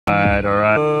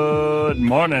right, all right. Good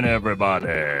morning, everybody.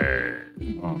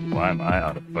 Oh, why am I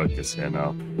out of focus here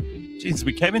now? Jeez,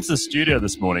 we came into the studio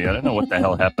this morning. I don't know what the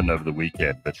hell happened over the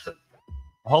weekend, but the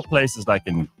whole place is like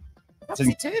in...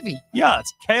 Topsy-turvy. Yeah,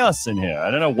 it's chaos in here.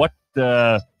 I don't know what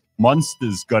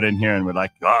monsters got in here and were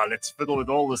like, let's fiddle with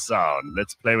all the sound.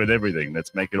 Let's play with everything.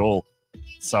 Let's make it all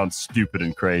sound stupid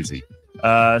and crazy.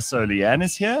 So Leigh-Ann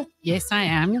is here. Yes, I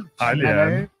am. Hi,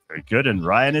 Leigh-Ann. Very good. And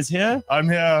Ryan is here. I'm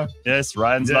here. Yes,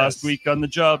 Ryan's last week on the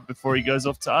job before he goes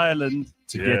off to Ireland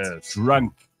to get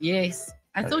drunk. Yes.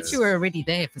 I thought you were already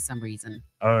there for some reason.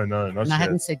 Oh, no, not and yet. I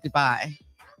hadn't said goodbye.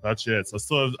 Not yet. I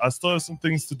still have some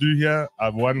things to do here.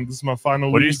 This is my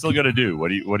final What week. are you still going to do?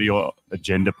 What are your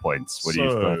agenda points? What do you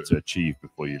still have to achieve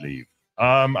before you leave?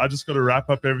 I just got to wrap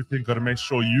up everything. Got to make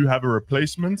sure you have a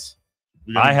replacement.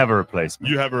 I have a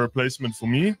replacement. You have a replacement for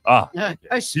me. Ah.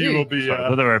 Oh, He will be... I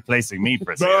thought they were replacing me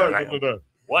for a second. No.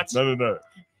 What? No.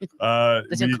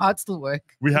 Does your card still work?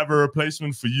 We have a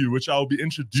replacement for you, which I'll be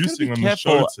introducing on the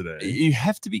show today. You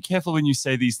have to be careful when you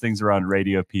say these things around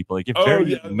radio people. Like, get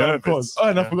very nervous. Of course. Oh,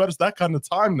 and I forgot it's that kind of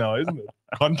time now, isn't it?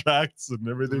 Contracts and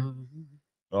everything.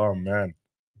 Oh, man.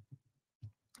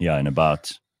 Yeah, in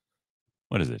about...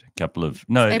 What is it? A couple of...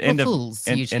 end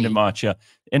of March, yeah.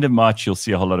 End of March, you'll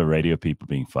see a whole lot of radio people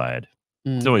being fired.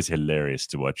 It's always hilarious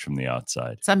to watch from the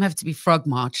outside. Some have to be frog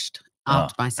marched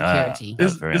out by security.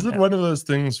 Is it one of those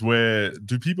things where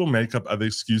do people make up other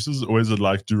excuses, or is it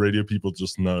like, do radio people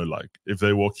just know, like, if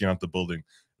they're walking out the building,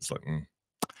 it's like...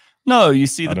 No, you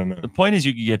see, I don't know. The point is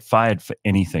you can get fired for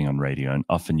anything on radio, and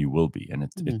often you will be. And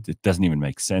it doesn't even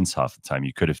make sense half the time.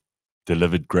 You could have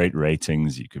delivered great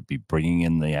ratings. You could be bringing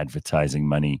in the advertising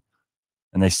money,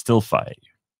 and they still fire you.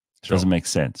 It doesn't make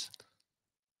sense.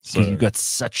 So you've got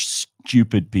such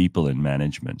stupid people in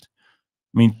management.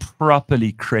 I mean,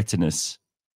 properly cretinous,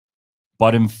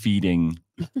 bottom-feeding,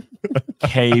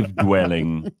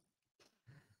 cave-dwelling,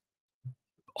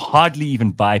 hardly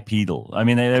even bipedal. I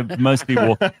mean, they mostly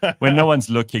walk, when no one's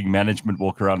looking, management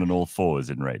walk around on all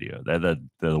fours in radio. They're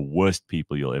the worst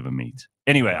people you'll ever meet.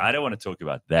 Anyway, I don't want to talk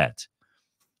about that.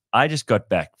 I just got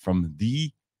back from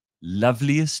the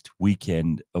loveliest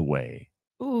weekend away.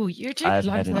 Oh, you do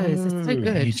love those. It's so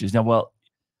good. Now, well,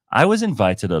 I was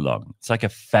invited along. It's like a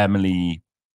family.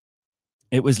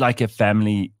 It was like a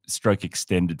family stroke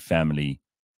extended family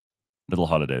little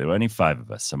holiday. There were only 5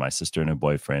 of us. So my sister and her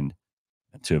boyfriend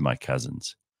and 2 of my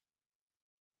cousins.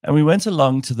 And we went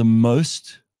along to the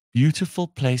most beautiful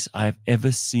place I've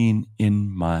ever seen in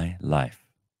my life.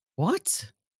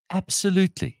 What?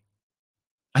 Absolutely.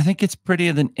 I think it's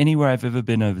prettier than anywhere I've ever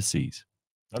been overseas.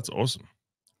 That's awesome.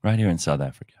 Right here in South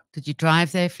Africa. Did you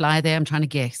drive there, fly there? I'm trying to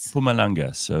guess.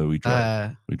 Mpumalanga. So we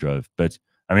drove. But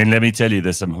I mean, let me tell you,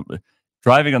 there's some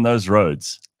driving on those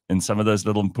roads in some of those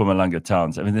little Mpumalanga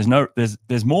towns. I mean,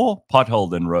 there's more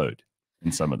pothole than road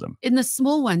in some of them. In the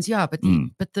small ones, yeah, but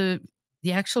the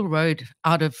actual road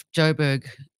out of Joburg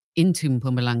into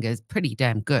Mpumalanga is pretty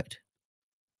damn good.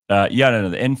 The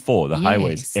N4, the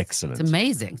highway is excellent. It's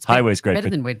amazing. It's highway's great. Better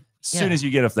than as soon as you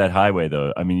get off that highway,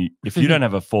 though, I mean, if you don't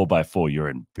have a 4x4, you're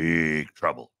in big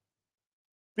trouble.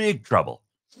 Big trouble.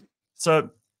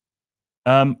 So,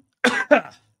 oh,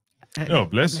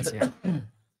 bless you.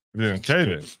 Yeah, okay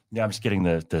then. Yeah, I'm just getting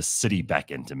the city back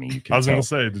into me. I was going to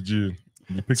say, did you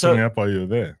pick something up while you were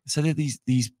there? So there are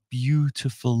these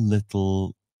beautiful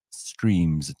little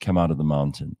streams that come out of the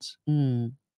mountains.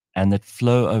 And that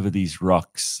flow over these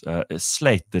rocks, a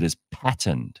slate that is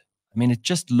patterned. I mean, it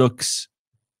just looks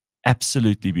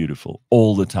absolutely beautiful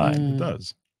all the time. It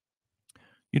does.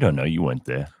 You don't know. You weren't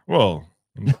there. Well,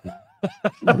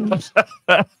 no,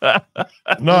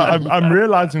 I'm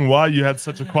realizing why you had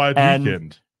such a quiet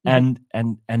weekend. And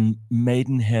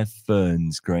maidenhair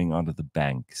ferns growing out of the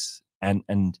banks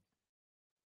and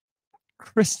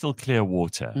crystal clear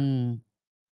water.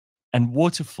 And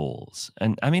waterfalls.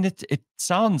 And I mean, it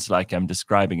sounds like I'm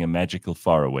describing a magical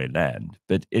faraway land,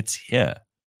 but it's here.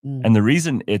 And the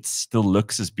reason it still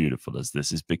looks as beautiful as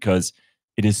this is because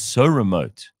it is so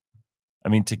remote. I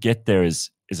mean, to get there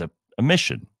is a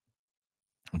mission.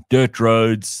 Dirt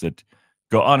roads that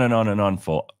go on and on and on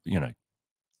for,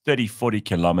 30, 40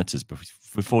 kilometers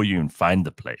before you even find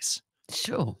the place.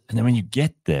 Sure. And then when you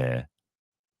get there,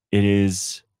 it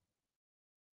is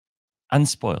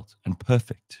unspoiled and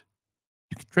perfect.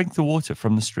 You can drink the water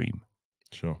from the stream.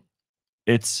 Sure.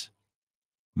 It's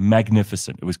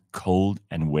magnificent. It was cold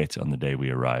and wet on the day we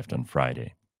arrived on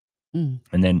Friday. And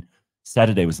then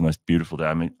Saturday was the most beautiful day.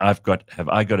 I mean, have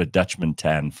I got a Dutchman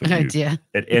tan for you? Oh dear.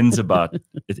 It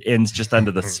ends just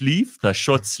under the sleeve, the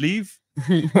short sleeve.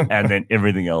 and then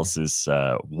everything else is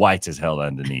white as hell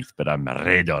underneath, but I'm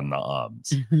red on the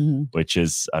arms, which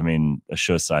is, I mean, a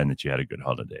sure sign that you had a good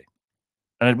holiday.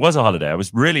 And it was a holiday. I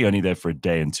was really only there for a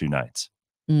day and 2 nights,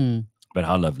 but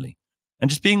how lovely. And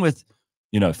just being with,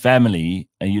 family,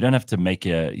 and you don't have to make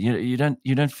you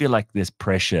don't feel like there's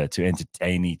pressure to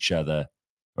entertain each other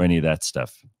or any of that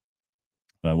stuff.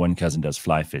 My one cousin does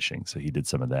fly fishing, so he did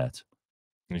some of that.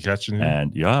 You catching him?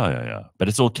 And yeah. But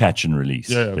it's all catch and release.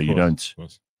 Yeah, so you don't,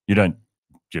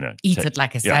 eat it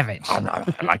like a savage.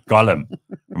 Like Gollum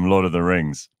from Lord of the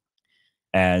Rings.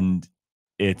 And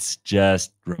it's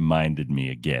just reminded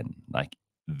me again, like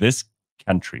this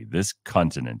country, this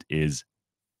continent is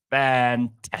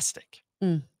fantastic.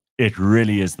 It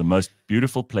really is the most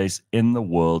beautiful place in the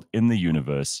world, in the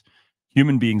universe.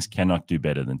 Human beings cannot do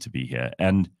better than to be here.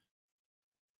 And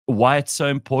why it's so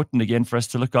important again for us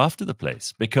to look after the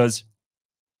place, because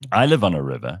I live on a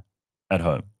river at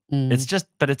home.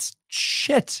 But it's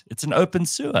shit. It's an open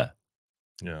sewer.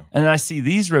 Yeah. And I see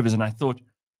these rivers and I thought,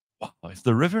 wow, if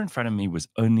the river in front of me was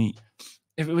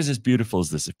if it was as beautiful as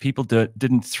this, if people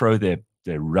didn't throw their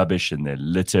rubbish and their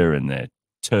litter and their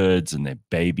turds and their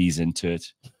babies into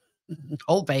it.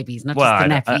 Old babies, not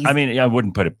just the nappies. I mean, I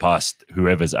wouldn't put it past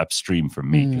whoever's upstream from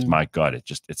me, because my God,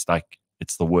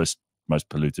 it's the worst, most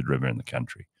polluted river in the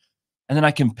country. And then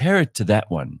I compare it to that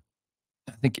one.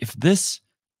 I think if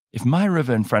my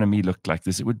river in front of me looked like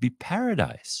this, it would be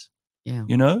paradise.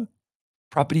 Yeah.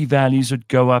 Property values would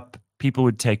go up. People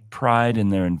would take pride in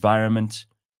their environment.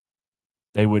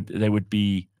 They would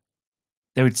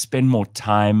spend more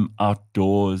time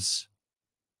outdoors,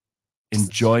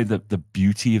 enjoy the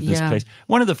beauty of this place.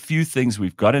 One of the few things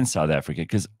we've got in South Africa,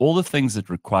 because all the things that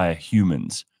require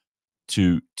humans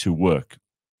to work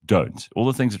don't. All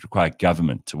the things that require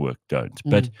government to work don't.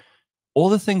 But all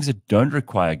the things that don't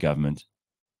require government,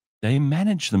 they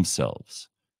manage themselves.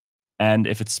 And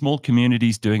if it's small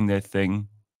communities doing their thing,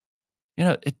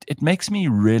 it makes me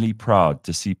really proud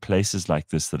to see places like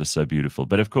this that are so beautiful.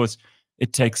 But of course,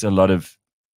 it takes a lot of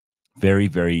very,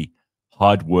 very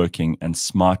hardworking and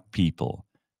smart people,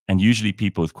 and usually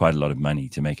people with quite a lot of money,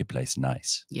 to make a place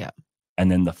nice. Yeah. And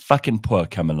then the fucking poor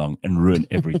come along and ruin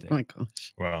everything. Oh my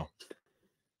gosh. Wow.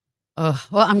 Oh,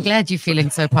 well, I'm glad you're feeling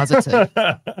so positive.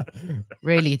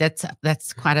 Really,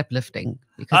 that's quite uplifting.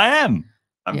 Because I am.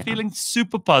 I'm feeling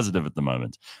super positive at the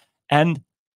moment. And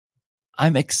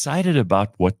I'm excited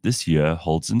about what this year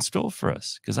holds in store for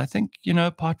us. Because I think,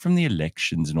 apart from the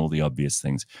elections and all the obvious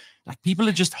things, like, people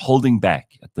are just holding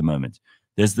back at the moment.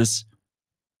 There's this,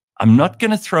 I'm not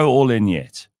going to throw all in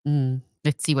yet.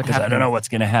 Let's see what happens. Because I don't know what's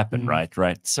going to happen, right?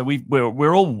 So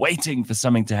we're all waiting for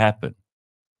something to happen.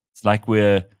 It's like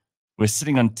we're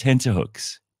sitting on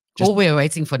tenterhooks. Or we're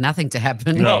waiting for nothing to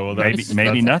happen. No, well,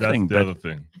 maybe nothing. That's the other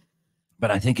thing. But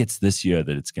I think it's this year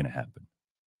that it's going to happen.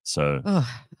 So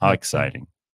how exciting.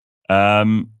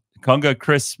 Congo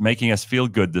Chris making us feel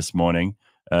good this morning.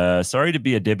 Sorry to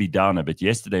be a Debbie Downer, but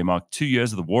yesterday marked 2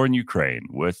 years of the war in Ukraine.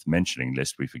 Worth mentioning,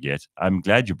 lest we forget. I'm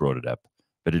glad you brought it up,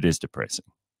 but it is depressing.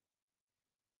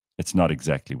 It's not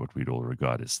exactly what we'd all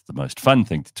regard as the most fun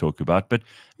thing to talk about. But,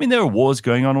 I mean, there are wars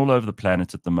going on all over the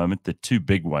planet at the moment. The two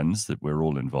big ones that we're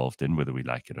all involved in, whether we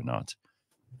like it or not.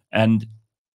 And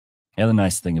the other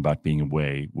nice thing about being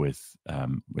away with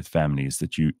family is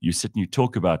that you sit and you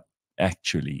talk about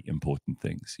actually important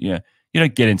things. You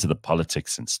don't get into the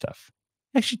politics and stuff.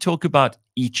 You actually talk about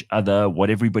each other, what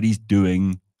everybody's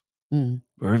doing,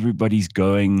 where everybody's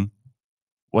going,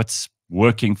 what's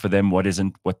working for them, what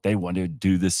isn't, what they want to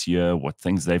do this year, what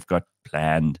things they've got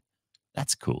planned.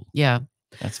 That's cool. Yeah.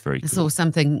 That's very cool. I saw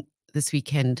something this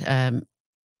weekend.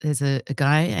 There's a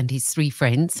guy and his 3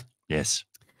 friends. Yes.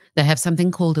 They have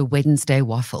something called a Wednesday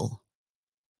waffle.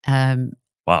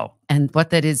 Wow. And what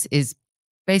that is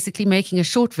basically making a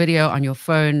short video on your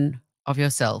phone of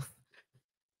yourself,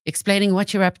 explaining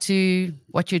what you're up to,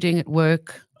 what you're doing at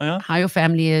work, how your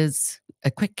family is,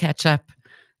 a quick catch up.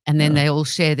 And then they all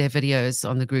share their videos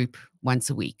on the group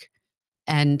once a week.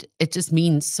 And it just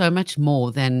means so much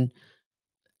more than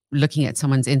looking at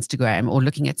someone's Instagram or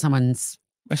looking at someone's,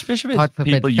 especially with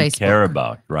people you Facebook. Care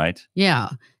about, right? Yeah.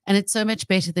 And it's so much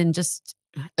better than just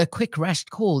a quick rushed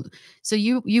call. So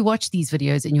you watch these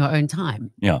videos in your own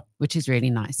time. Yeah. Which is really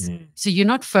nice. So you're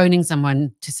not phoning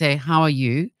someone to say, how are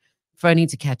you? Phoning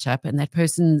to catch up, and that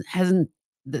person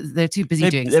they're too busy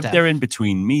doing stuff. They're in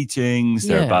between meetings.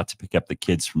 They're about to pick up the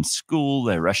kids from school.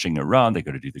 They're rushing around. They've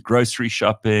got to do the grocery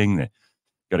shopping. They've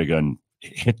got to go and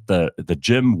hit the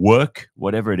gym, work,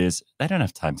 whatever it is. They don't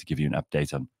have time to give you an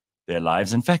update on their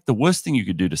lives. In fact, the worst thing you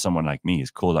could do to someone like me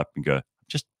is call up and go,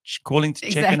 just calling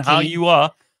to check on how you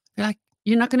are. You're like,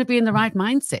 you're not going to be in the right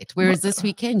mindset. Whereas this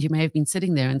weekend, you may have been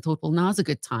sitting there and thought, well, now's a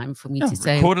good time for me to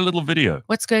say, record a little video.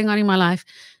 What's going on in my life?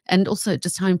 And also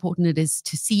just how important it is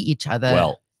to see each other.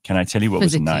 Well, can I tell you what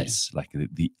physically. was nice? Like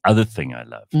the other thing I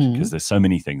loved, because there's so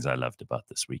many things I loved about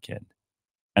this weekend.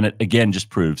 And it again just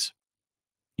proves,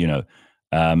 you know,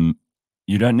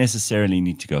 you don't necessarily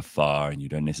need to go far, and you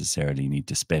don't necessarily need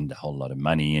to spend a whole lot of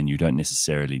money, and you don't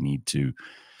necessarily need to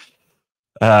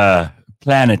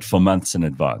plan it for months in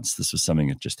advance. This was something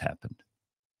that just happened.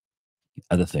 The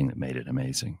other thing that made it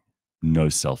amazing, no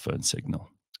cell phone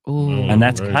signal. Ooh, and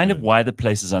that's kind of why the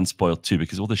place is unspoiled too,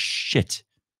 because all the shit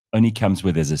only comes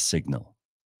where there's a signal.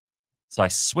 So I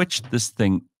switched this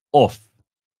thing off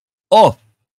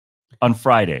on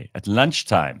Friday at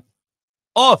lunchtime.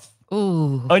 Off.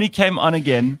 Ooh. Only came on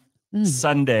again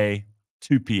Sunday,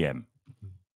 2 p.m.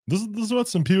 This is what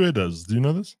Simpiwe does. Do you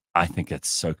know this? I think that's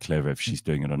so clever if she's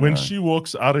doing it on when her own. she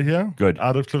walks out of here,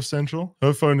 out of Cliff Central,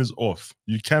 her phone is off.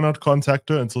 You cannot contact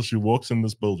her until she walks in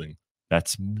this building.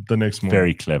 That's the next morning.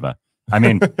 Very clever. I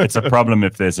mean, it's a problem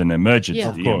if there's an emergency.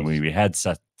 Yeah. Of course. We had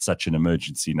such an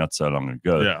emergency not so long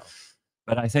ago. Yeah.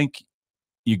 But I think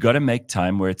you got to make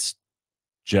time where it's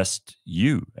just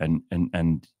you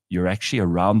and you're actually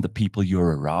around the people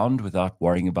you're around without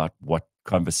worrying about what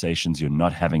conversations you're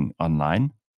not having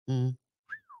online.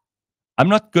 I'm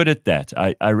not good at that.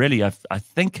 I really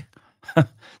think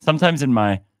sometimes in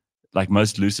my like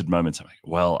most lucid moments, I'm like,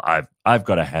 well, I've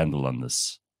got a handle on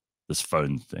this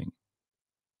phone thing.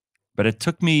 But it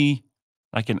took me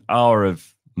like an hour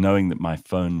of knowing that my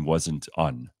phone wasn't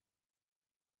on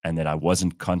and that I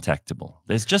wasn't contactable.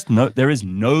 There is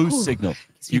no signal.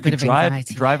 You could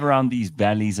drive around these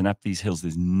valleys and up these hills.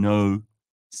 There's no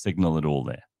signal at all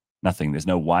there. Nothing. There's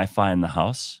no Wi-Fi in the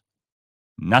house.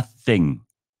 Nothing.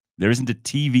 There isn't a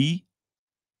TV.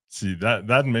 See,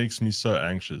 that makes me so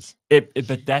anxious.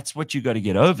 But that's what you got to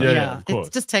get over. Yeah, of course.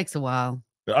 It just takes a while.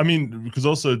 I mean, because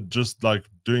also just like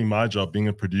doing my job, being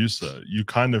a producer, you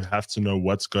kind of have to know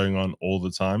what's going on all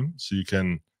the time so you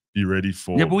can be ready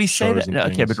for but we say shows that. and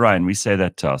Okay, things. but Ryan, we say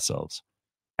that to ourselves.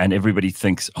 And everybody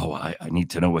thinks, oh, I need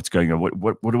to know what's going on.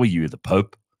 What are you, the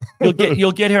Pope?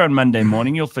 You'll get here on Monday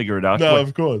morning. You'll figure it out. No,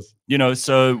 of course. You know,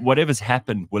 so whatever's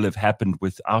happened will have happened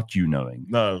without you knowing.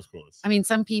 No, of course. I mean,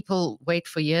 some people wait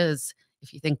for years.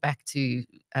 If you think back to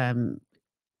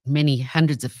many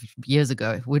hundreds of years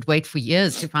ago, would wait for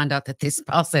years to find out that their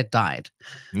spouse had died.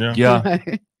 Yeah.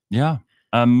 Yeah. Yeah.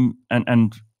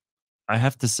 And I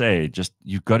have to say, just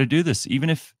you've got to do this,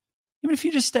 even if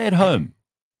you just stay at home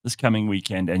this coming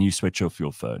weekend and you switch off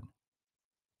your phone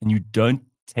and you don't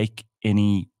take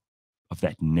any of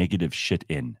that negative shit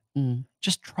in.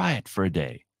 Just try it for a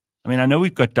day. I mean, I know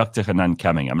we've got Dr. Hanan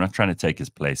coming. I'm not trying to take his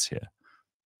place here.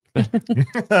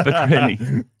 But really,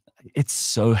 it's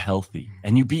so healthy.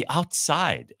 And you be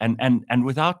outside and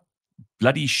without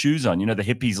bloody shoes on. You know, the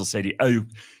hippies will say to you, oh, you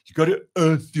got to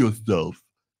earth yourself.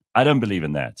 I don't believe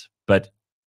in that. But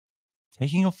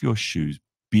taking off your shoes,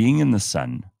 being in the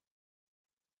sun,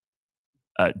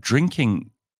 drinking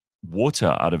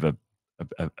water out of a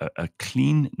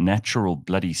clean, natural,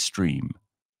 bloody stream,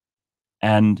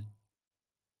 and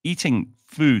eating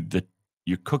food that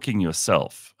you're cooking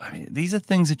yourself. I mean, these are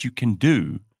things that you can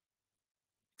do,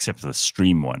 except for the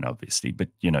stream one, obviously. But,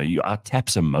 you know, our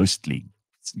taps are mostly,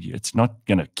 it's not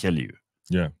going to kill you.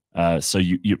 Yeah. So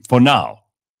you for now,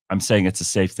 I'm saying it's a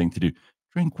safe thing to do.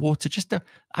 Drink water.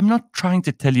 I'm not trying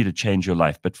to tell you to change your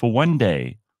life, but for one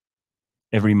day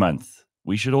every month,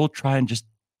 we should all try and just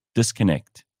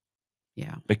disconnect.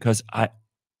 Yeah. Because I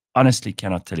honestly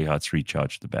cannot tell you how it's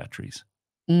recharged the batteries.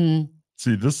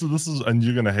 See, this is, and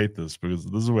you're gonna hate this because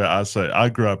this is where I say I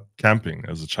grew up camping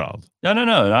as a child.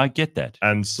 No, I get that.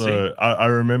 And so I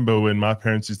remember when my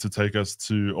parents used to take us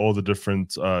to all the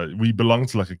different. We belonged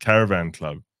to like a caravan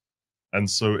club, and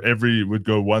so we'd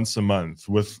go once a month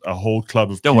with a whole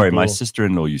club of. Don't worry, my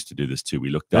sister-in-law used to do this too. We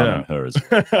looked down on her as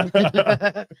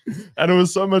well. And it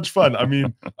was so much fun. I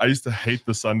mean, I used to hate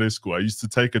the Sunday school. I used to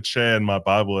take a chair and my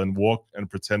Bible and walk and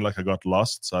pretend like I got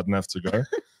lost, so I didn't have to go.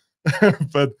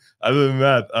 But other than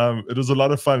that, it was a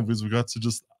lot of fun because we got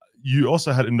to you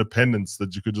also had independence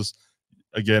that you could just,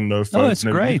 again, no phones. Oh, it's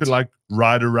great. You could like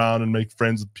ride around and make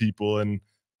friends with people and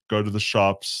go to the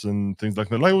shops and things like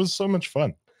that. Like, it was so much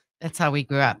fun. That's how we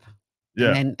grew up.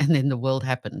 Yeah. And then the world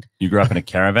happened. You grew up in a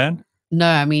caravan? No,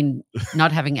 I mean,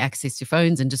 not having access to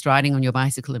phones and just riding on your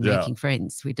bicycle and making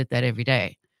friends. We did that every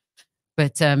day.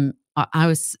 But I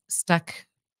was stuck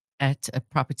at a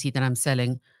property that I'm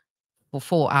selling for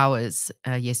 4 hours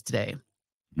yesterday.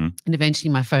 And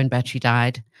eventually my phone battery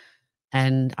died.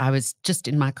 And I was just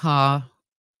in my car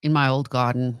in my old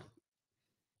garden.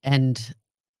 And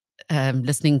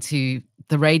listening to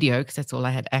the radio because that's all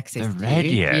I had access to. The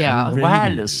radio, Yeah,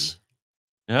 wireless.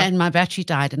 Yeah. And my battery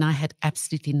died, and I had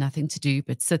absolutely nothing to do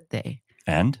but sit there.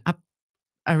 And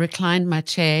I reclined my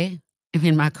chair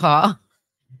in my car,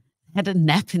 had a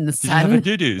nap in the sun. Did you have a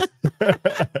doo-doos?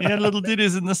 You had little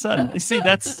doo-doos in the sun. You see,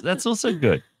 that's also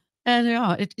good. And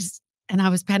yeah, it is. And I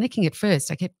was panicking at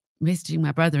first. I kept messaging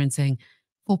my brother and saying,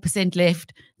 4%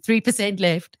 left, 3%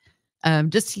 left,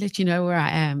 just to let you know where I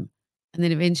am. And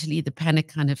then eventually the panic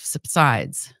kind of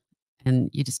subsides and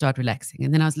you just start relaxing.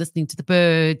 And then I was listening to the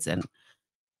birds and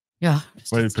yeah.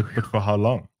 Wait, but for how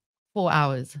long? 4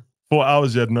 hours. 4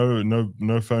 hours, you had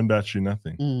no phone battery,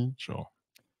 nothing. Sure.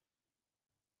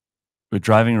 We're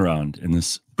driving around in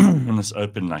this in this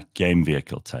open like game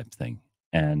vehicle type thing.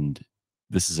 And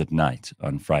this is at night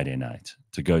on Friday night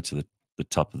to go to the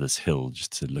top of this hill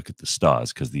just to look at the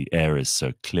stars because the air is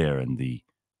so clear and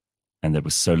there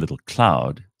was so little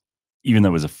cloud. Even though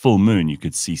it was a full moon, you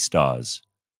could see stars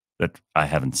that I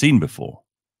haven't seen before.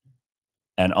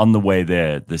 And on the way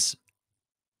there, this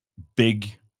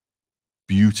big,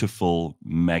 beautiful,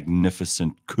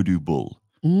 magnificent kudu bull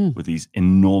with these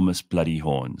enormous bloody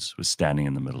horns was standing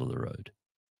in the middle of the road.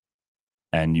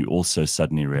 And you also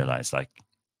suddenly realize like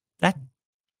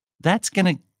that's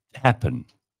going to happen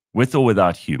with or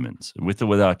without humans, with or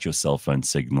without your cell phone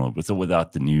signal, with or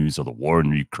without the news or the war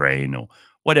in Ukraine or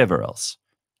whatever else.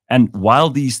 And while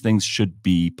these things should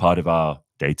be part of our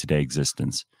day-to-day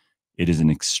existence, it is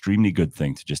an extremely good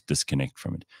thing to just disconnect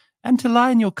from it and to lie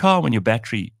in your car when your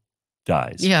battery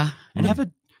dies. Yeah. And have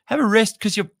a rest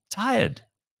because you're tired.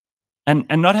 And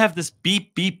not have this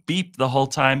beep, beep, beep the whole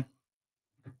time.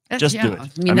 Just do it. I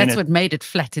mean, that's what made it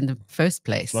flat in the first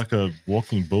place. It's like a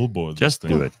walking billboard. Just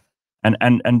do it.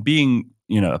 And being,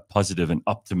 a positive and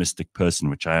optimistic person,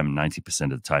 which I am 90%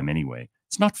 of the time anyway,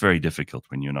 it's not very difficult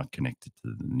when you're not connected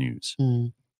to the news.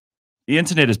 The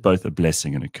internet is both a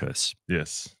blessing and a curse.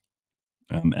 Yes.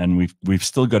 And we've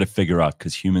still got to figure out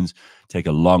because humans take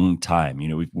a long time.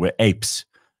 We're apes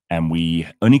and we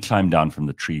only climb down from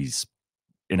the trees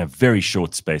in a very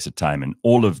short space of time. And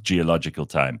all of geological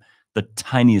time, the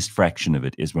tiniest fraction of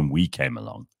it is when we came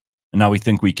along. And now we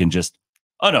think we can just,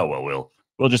 oh no, well,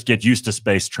 we'll just get used to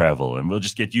space travel and we'll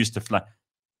just get used to flying.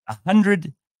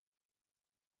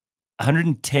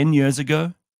 110 years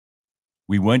ago,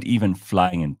 we weren't even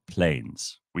flying in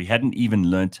planes. We hadn't even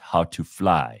learned how to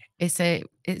fly. Isn't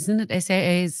it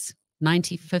SAA's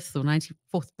 95th or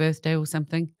 94th birthday or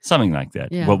something? Something like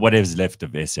that. Yeah. Well, whatever's left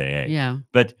of SAA. Yeah.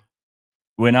 But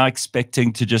we're now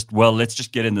expecting to let's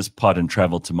just get in this pod and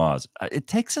travel to Mars. It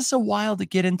takes us a while to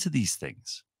get into these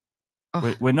things.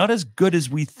 Oh. We're not as good as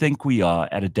we think we are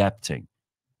at adapting.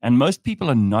 And most people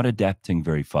are not adapting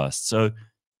very fast. So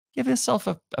give yourself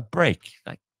a break.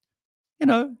 Like,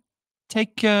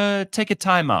 take a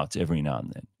time out every now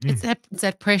and then. It's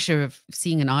that pressure of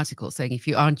seeing an article saying if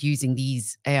you aren't using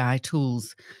these AI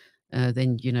tools,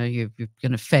 then you're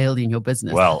going to fail in your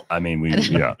business. Well, I mean,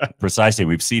 precisely.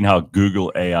 We've seen how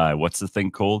Google AI. What's the thing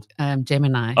called?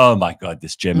 Gemini. Oh my God,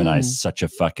 this Gemini is such a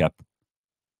fuck up.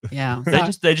 Yeah,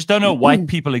 they just don't know white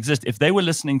people exist. If they were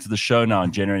listening to the show now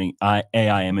and generating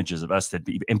AI images of us, there'd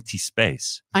be empty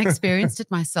space. I experienced it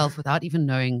myself without even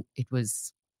knowing it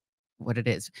was what it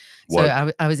is.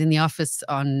 So I was in the office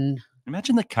on.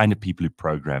 Imagine the kind of people who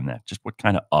program that. Just what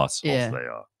kind of assholes they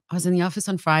are. I was in the office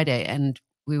on Friday and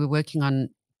we were working on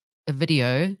a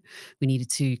video. We needed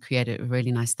to create a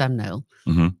really nice thumbnail.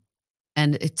 Mm-hmm.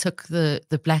 And it took the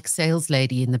black sales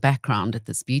lady in the background at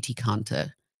this beauty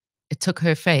counter. It took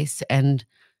her face and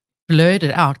blurred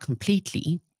it out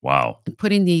completely. Wow. And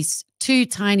put in these two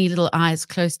tiny little eyes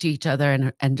close to each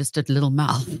other and just a little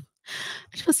mouth.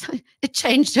 It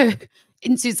changed her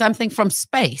into something from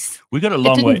space. We got a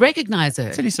long way. It didn't recognize her.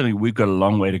 I'll tell you something, we've got a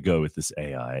long way to go with this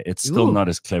AI. It's still not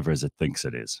as clever as it thinks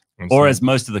it is. Or as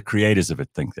most of the creators of it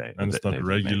think they And it's not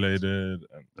regulated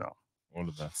and all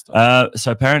of that stuff.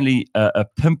 So apparently a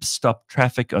pimp stopped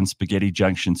traffic on Spaghetti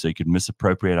Junction so he could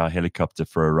misappropriate our helicopter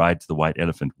for a ride to the White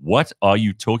Elephant. What are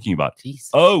you talking about? Jeez.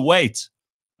 Oh, wait.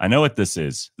 I know what this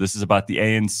is. This is about the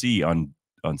ANC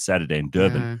on Saturday in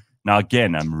Durban. Now,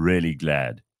 again, I'm really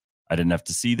glad I didn't have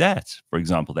to see that. For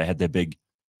example, they had their big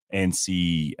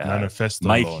ANC Manifesto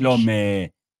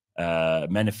launch.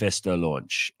 Manifesto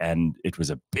launch. And it was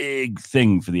a big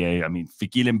thing for the AA. I mean,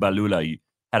 Fikile Mbalula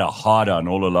had a hard on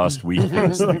all the last week.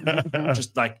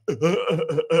 Just like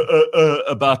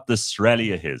about this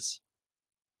rally of his.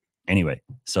 Anyway,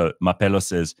 so Mapelo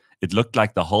says, it looked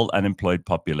like the whole unemployed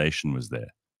population was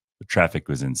there. The traffic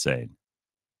was insane.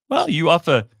 Well, you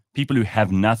offer people who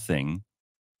have nothing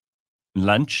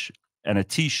lunch and a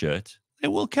T-shirt, they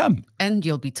will come. And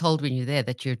you'll be told when you're there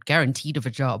that you're guaranteed of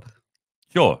a job.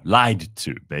 Sure, lied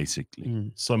to,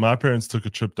 basically. So my parents took a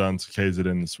trip down to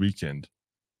KZN this weekend.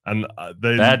 And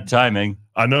bad timing.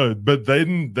 I know, but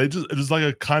it was like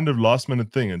a kind of last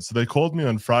minute thing. And so they called me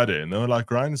on Friday and they were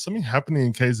like, Ryan, there's something happening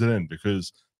in KZN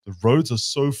because the roads are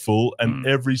so full and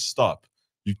every stop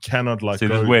you cannot like. So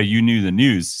this is where you knew the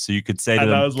news, so you could say to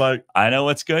them, I was like, I know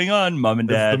what's going on, Mom and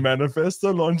Dad. The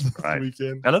Manifesto launch this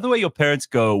weekend. I love the way your parents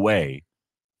go away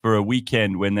for a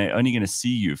weekend when they're only going to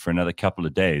see you for another couple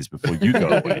of days before you go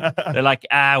away. They're like,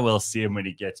 we'll see him when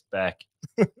he gets back.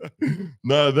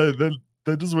 No,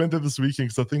 they just went there this weekend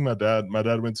because I think my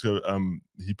dad went to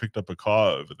he picked up a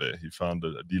car over there. He found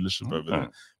a dealership over there,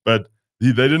 but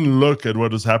they didn't look at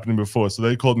what was happening before. So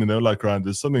they called me. They were like, Ryan,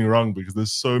 there's something wrong because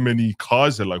there's so many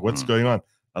cars there. Like, what's going on?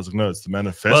 I was like, no, it's the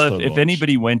Manifesto Well, if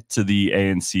anybody went to the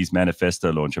ANC's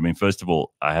Manifesto launch, I mean, first of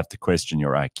all, I have to question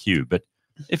your IQ, but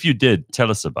if you did, tell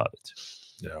us about it.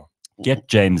 Yeah. Get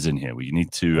James in here. We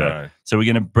need to. So we're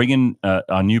going to bring in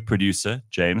our new producer,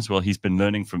 James. Well, he's been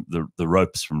learning from the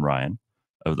ropes from Ryan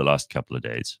over the last couple of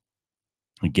days.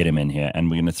 We get him in here, and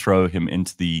we're going to throw him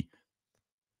into the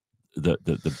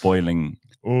boiling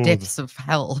depths of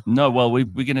hell. No, well, we're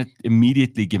going to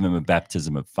immediately give him a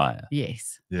baptism of fire.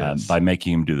 Yes. By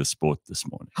making him do the sport this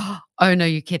morning. Oh, no,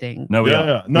 you're kidding. No, we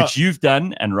are. No. Which you've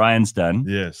done and Ryan's done.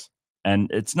 Yes.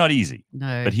 And it's not easy.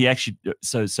 No. But he actually,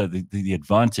 so the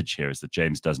advantage here is that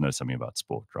James does know something about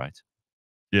sport, right?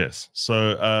 Yes.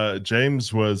 So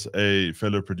James was a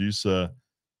fellow producer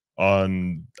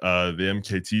on the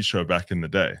MKT show back in the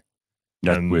day.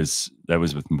 That was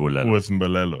with Mbolelo. With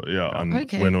Mbolelo,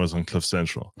 yeah, when it was on Cliff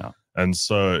Central. Yeah. And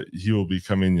so he will be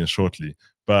coming here shortly.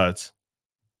 But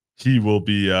he will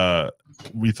be,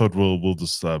 we thought we'll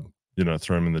just,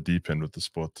 throw him in the deep end with the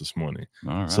sport this morning.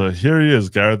 All right. So here he is,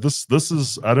 Gareth. This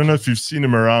is, I don't know if you've seen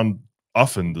him around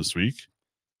often this week.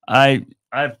 I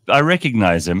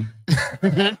recognize him.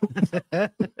 I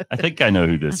think I know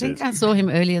who this is. I think I saw him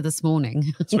earlier this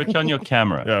morning. Switch on your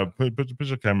camera. Yeah, put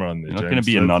your camera on there. You're not going to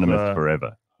be anonymous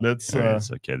forever. Let's.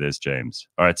 Okay, there's James.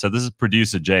 All right, so this is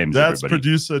producer James. That's everybody.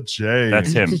 producer James.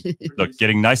 That's him. Look,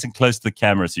 getting nice and close to the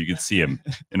camera so you can see him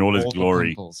in all his glory.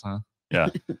 Pimples, huh? Yeah.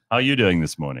 How are you doing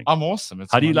this morning? I'm awesome.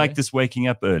 How do you like this waking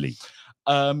up early?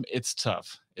 It's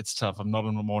tough. It's tough. I'm not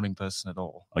a morning person at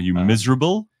all. Are you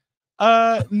miserable?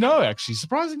 No, actually,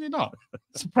 surprisingly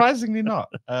not.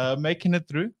 Making it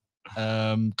through.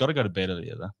 Got to go to bed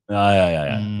earlier though.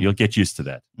 Yeah. You'll get used to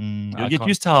that. You'll get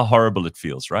used to how horrible it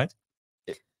feels, right?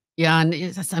 Yeah, and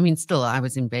I mean, still, I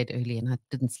was in bed early and I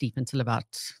didn't sleep until about.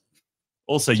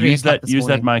 Also, use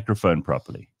that microphone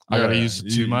properly. I gotta use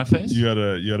it to my face. You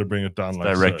gotta bring it down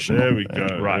like direction. So. There we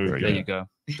go. Right, there you go.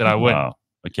 Did I win? Wow.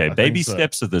 Okay, baby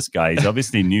steps with this guy. He's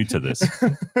obviously new to this.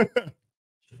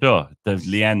 Sure,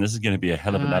 Leigh-Ann, this is going to be a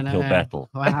hell of an uphill battle.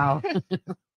 Wow.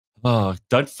 Oh,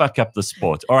 don't fuck up the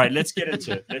sport. All right, let's get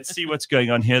into it. Let's see what's going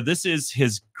on here. This is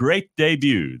his great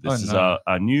debut. This is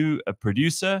our new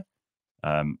producer.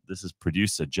 This is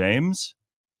producer James,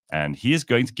 and he is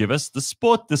going to give us the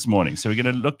sport this morning. So we're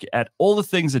going to look at all the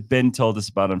things that Ben told us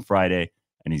about on Friday,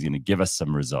 and he's going to give us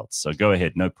some results. So go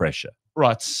ahead, no pressure.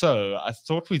 Right, so I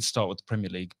thought we'd start with the Premier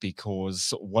League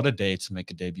because what a day to make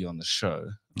a debut on the show.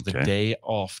 The day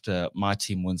after my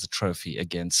team wins a trophy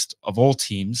against, of all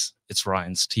teams, it's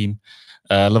Ryan's team.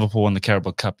 Liverpool won the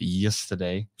Carabao Cup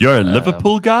yesterday. You're a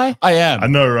Liverpool guy? I am. I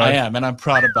know, right? I am, and I'm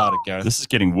proud about it, Gareth. This is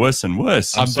getting worse and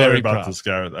worse. I'm sorry about this,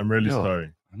 Gareth. I'm really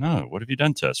sorry. I know. What have you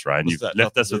done to us, Ryan? You've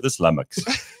left us with this lummox.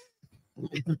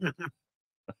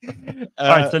 All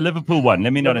right, so Liverpool won.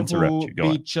 Let me not interrupt you. Go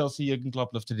on. Chelsea. Jurgen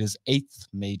Klopp lifted his 8th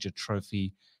major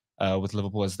trophy with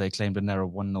Liverpool as they claimed a narrow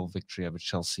 1-0 victory over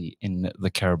Chelsea in the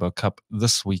Carabao Cup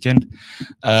this weekend.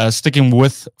 Sticking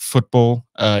with football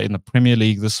in the Premier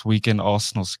League this weekend,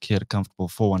 Arsenal secured a comfortable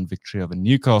 4-1 victory over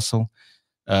Newcastle.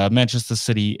 Manchester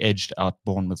City edged out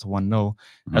Bournemouth 1-0.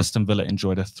 Aston Villa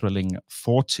enjoyed a thrilling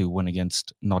 4-2 win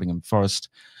against Nottingham Forest.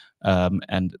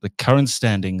 And the current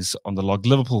standings on the log: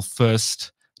 Liverpool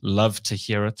first. Love to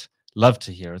hear it.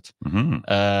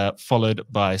 Followed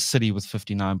by City with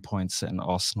 59 points and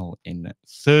Arsenal in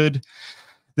 3rd.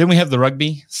 Then we have the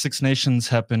rugby. Six Nations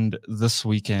happened this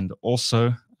weekend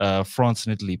also. France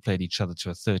and Italy played each other to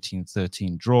a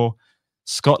 13-13 draw.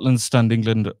 Scotland stunned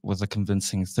England with a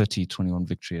convincing 30-21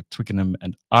 victory at Twickenham,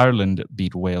 and Ireland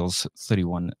beat Wales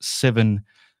 31-7.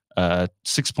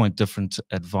 6-point different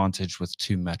advantage with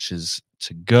 2 matches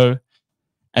to go.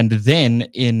 And then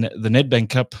in the Nedbank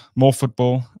Cup, more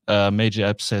football, major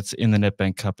upsets in the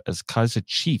Nedbank Cup as Kaiser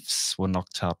Chiefs were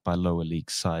knocked out by lower league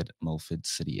side Milford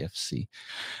City FC.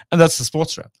 And that's the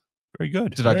sports wrap. Very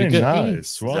good. Did I Very do good?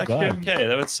 nice. Well done.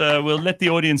 Okay, we'll let the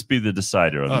audience be the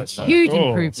decider on this. Huge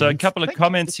improvement. So a couple of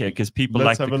comments here because people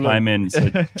Let's like to have a climb look. in. So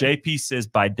JP says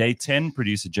by day 10,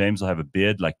 producer James will have a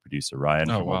beard like producer Ryan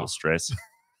from All the Stress.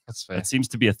 That's fair. That seems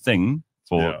to be a thing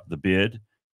for the beard.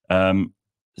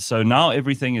 So now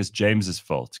everything is James's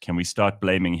fault. Can we start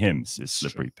blaming him? Says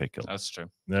Slippery Pickle. That's true.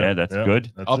 Yeah, that's good.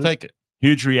 That's I'll it. take it.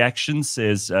 Huge reaction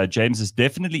says James is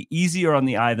definitely easier on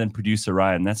the eye than producer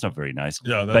Ryan. That's not very nice.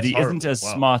 Yeah, but he horrible. isn't as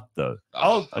smart though.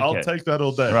 I'll take that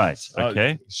all day. Right.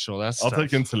 Okay. Sure. That's I'll tough.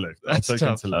 take intellect. That's I'll take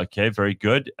tough. intellect. Okay. Very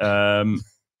good. And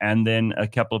then a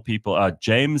couple of people are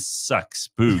James sucks.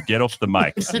 Boo. Get off the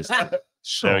mic.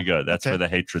 Sure. There we go. That's where the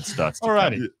hatred starts. To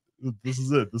Alrighty. This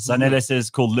is it. Sanele says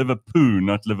called Liverpool,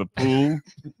 not Liverpool.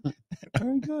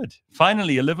 Very good.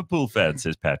 Finally, a Liverpool fan,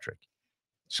 says Patrick.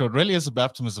 Sure, it really is a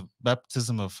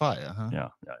baptism of fire, huh? Yeah.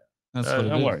 That's what it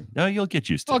don't is. worry. No, you'll get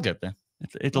used to it. I'll get there.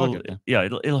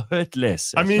 It'll hurt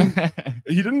less. I mean,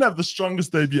 he didn't have the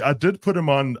strongest debut. I did put him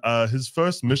on. His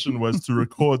first mission was to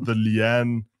record the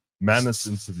Leigh-Ann Manus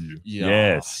interview.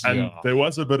 Yes. And there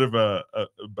was a bit of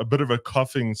a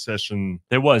coughing session.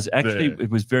 There was actually. It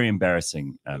was very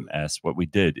embarrassing. As what we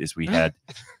did is we had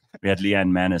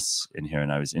Leigh-Ann Manus in here,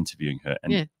 and I was interviewing her,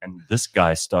 and this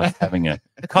guy starts having a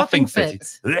coughing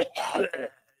fit.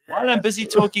 While I'm busy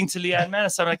talking to Leigh-Ann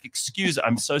Manus, I'm like, "Excuse,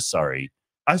 I'm so sorry.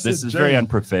 This is very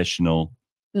unprofessional."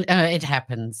 It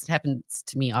happens. It happens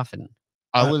to me often.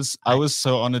 I was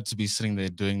so honored to be sitting there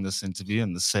doing this interview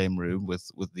in the same room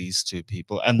with these two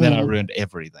people, and then I ruined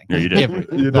everything. Yeah, you did.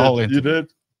 You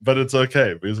did, but it's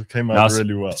okay because it came out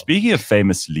really well. Speaking of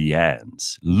famous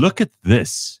Leigh-Anns, look at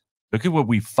this. Look at what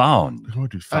we found. Look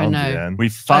what we found, Leigh-Ann. We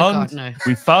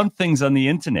found things on the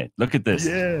internet. Look at this.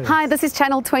 Yeah. Hi, this is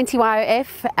Channel 20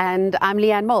 YOF, and I'm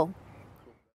Leigh-Ann Moll.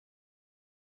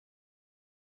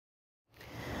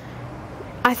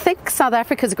 I think South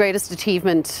Africa's greatest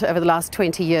achievement over the last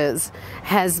 20 years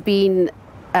has been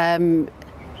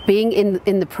being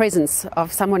in the presence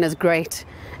of someone as great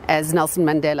as Nelson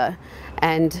Mandela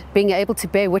and being able to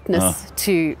bear witness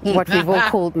to what we've all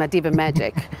called Madiba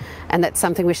magic. And that's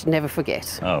something we should never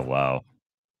forget. Oh, wow.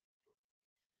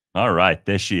 All right,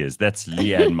 there she is. That's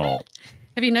Leigh-Ann Moll.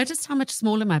 Have you noticed how much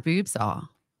smaller my boobs are?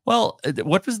 Well,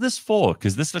 what was this for?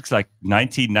 Because this looks like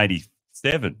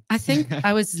 1997. I think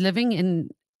I was living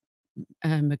in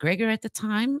McGregor at the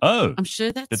time. Oh. I'm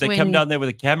sure that's Did they come down there with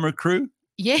a camera crew?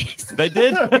 Yes. They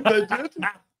did? They did?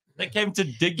 They came to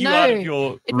dig you out of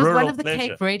your it was rural one of the pleasure.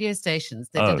 Cape radio stations.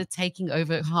 They did a taking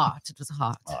over Heart. It was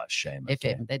Heart. Oh, shame.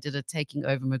 FM. They did a taking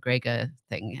over McGregor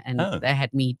thing, and they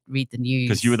had me read the news.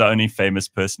 Because you were the only famous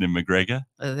person in McGregor?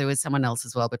 There was someone else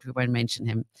as well, but we won't mention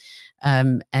him.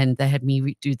 And they had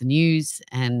me do the news,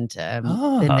 and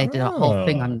then they did a whole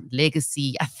thing on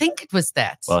legacy. I think it was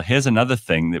that. Well, here's another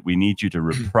thing that we need you to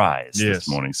reprise this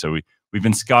morning. So we've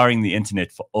been scouring the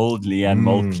internet for old Leigh-Ann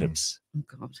Moll clips. Oh,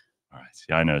 God. All right.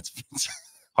 Yeah, I know it's a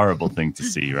horrible thing to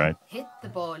see, right? Hit the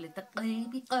ball at the play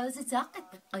because it's up at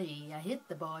the play. I hit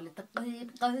the ball at the play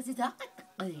because it's up at the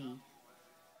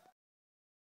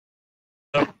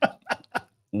play.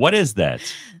 What is that?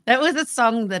 That was a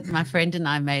song that my friend and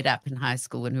I made up in high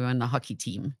school when we were on the hockey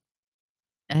team.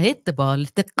 I hit the ball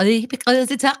at the play because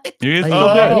it's up at the play.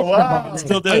 wow.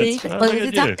 Still do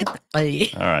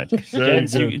it. All right.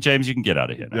 James, you can get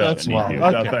out of here now. That's wild.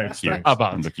 Okay. Thanks.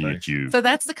 I'm looking at you. So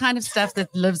that's the kind of stuff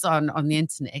that lives on the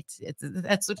internet.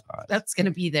 That's going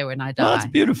to be there when I die. Well, that's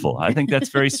beautiful. I think that's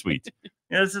very sweet.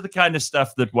 This is the kind of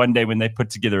stuff that one day when they put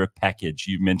together a package,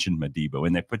 you mentioned Madiba,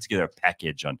 when they put together a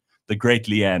package on the great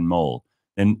Leigh-Ann Moll,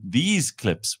 then these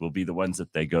clips will be the ones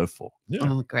that they go for. Yeah.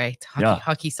 Oh, great.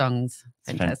 Hockey songs.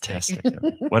 Fantastic.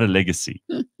 What a legacy.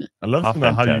 I love to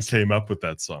know how you came up with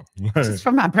that song. Just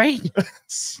from my brain.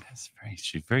 She's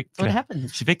very What happened?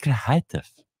 She's very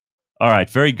creative. All right,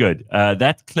 very good.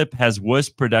 That clip has worse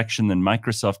production than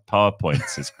Microsoft PowerPoint,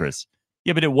 says Chris.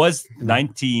 Yeah, but it was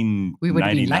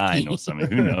 1999 or something.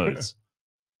 Who knows?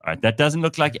 All right, that doesn't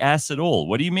look like ass at all.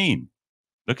 What do you mean?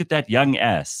 Look at that young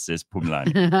ass, says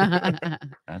Pumlan.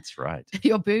 That's right.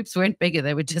 Your boobs weren't bigger.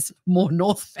 They were just more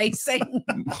north facing.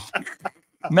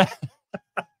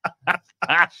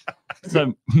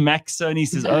 So Max Sony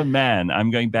says, oh man, I'm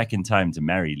going back in time to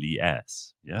marry Lee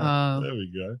Ass. Yeah. There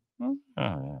we go. Oh,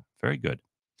 yeah. Very good.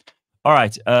 All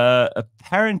right.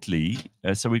 Apparently,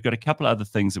 so we've got a couple of other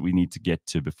things that we need to get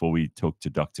to before we talk to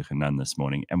Dr. Hanan this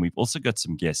morning. And we've also got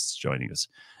some guests joining us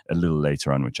a little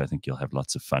later on, which I think you'll have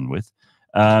lots of fun with.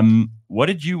 What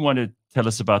did you want to tell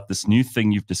us about this new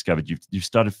thing you've discovered. You've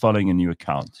started following a new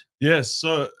account. Yes,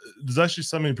 so there's actually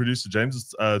something producer James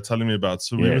is telling me about.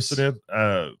 So we were sitting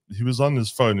at, he was on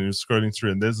his phone and he was scrolling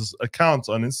through, and there's this account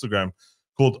on Instagram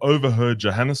called Overheard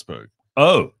Johannesburg.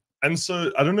 Oh. And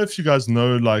so I don't know if you guys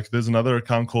know, like there's another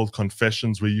account called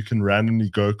Confessions where you can randomly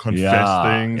go confess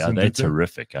things. Yeah, and they're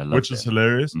terrific. I love which that. is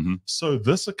hilarious. Mm-hmm. So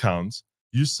this account,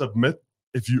 you submit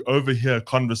if you overhear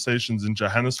conversations in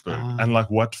Johannesburg and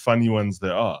like what funny ones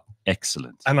there are.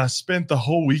 Excellent. And I spent the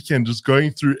whole weekend just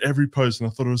going through every post and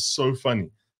I thought it was so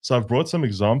funny. So I've brought some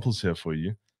examples here for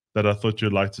you that I thought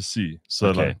you'd like to see. So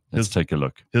okay, let's take a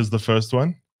look. Here's the first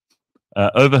one.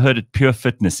 Overheard at Pure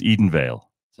Fitness, Edenvale.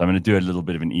 So I'm going to do a little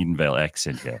bit of an Edenvale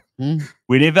accent here.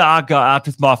 Whenever I go out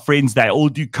with my friends, they all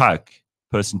do coke.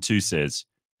 Person 2 says,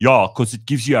 yeah, because it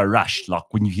gives you a rush, like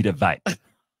when you hit a vape.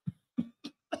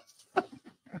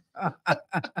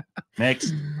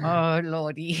 Next. Oh,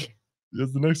 Lordy.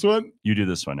 Here's the next one. You do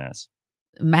this one, Az.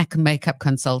 Mac makeup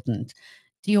consultant.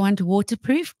 Do you want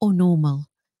waterproof or normal?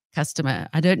 Customer,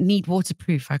 I don't need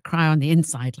waterproof. I cry on the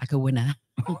inside like a winner.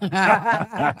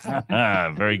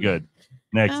 Very good.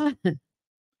 Next.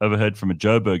 Overheard from a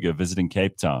Joburger visiting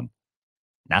Cape Town.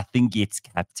 Nothing gets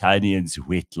Capetonians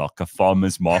wet like a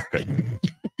farmer's market.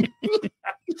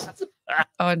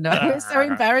 Oh, no. It's so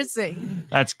embarrassing.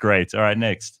 That's great. All right,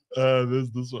 next.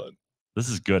 There's this one. This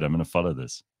is good. I'm going to follow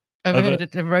this. Overheard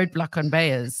at a roadblock on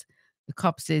Bayers. The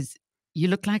cop says, you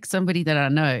look like somebody that I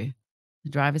know. The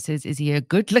driver says, is he a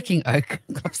good-looking oak?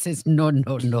 The cop says, no.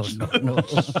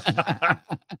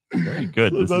 Very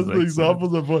good. So that's the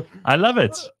examples of what I love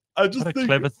it. I just what a think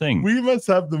clever thing. We must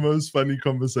have the most funny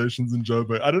conversations in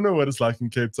Joburg. I don't know what it's like in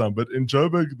Cape Town, but in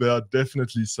Joburg, there are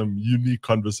definitely some unique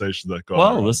conversations that go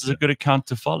on. Well, this is a good account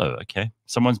to follow, okay?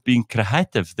 Someone's being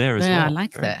creative there as well. Yeah, I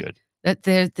like Very that.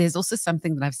 Good. There's also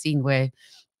something that I've seen where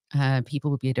people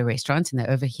will be at a restaurant and they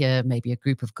overhear maybe a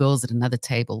group of girls at another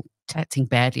table chatting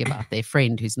badly about their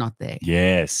friend who's not there.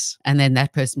 Yes. And then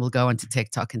that person will go onto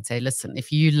TikTok and say, listen,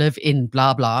 if you live in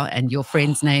blah, blah, and your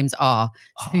friends' names are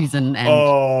Susan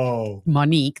and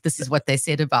Monique, this is what they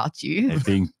said about you. They're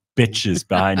being bitches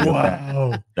behind your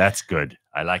back. That's good.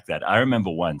 I like that. I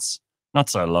remember once, not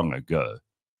so long ago,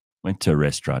 went to a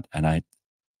restaurant and I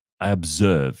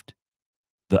observed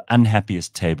the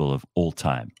unhappiest table of all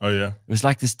time. Oh, yeah. It was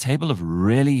like this table of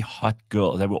really hot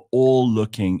girls. They were all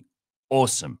looking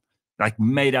awesome, like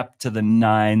made up to the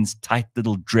nines, tight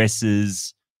little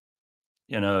dresses,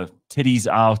 titties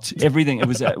out, everything. It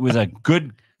was a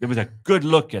good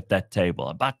look at that table.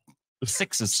 About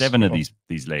 6 or 7 of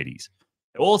these ladies.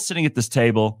 They're all sitting at this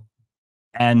table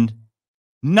and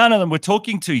none of them were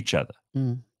talking to each other.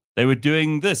 They were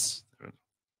doing this.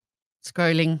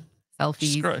 Scrolling,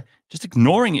 selfies. Just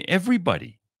ignoring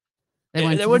everybody.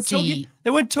 They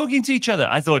weren't talking to each other.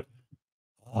 I thought,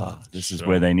 this is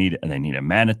where they need it. And they need a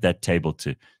man at that table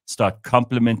to start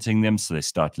complimenting them. So they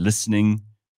start listening,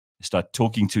 they start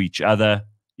talking to each other.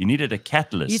 You needed a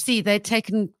catalyst. You see, they'd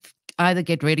taken either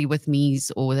get ready with me's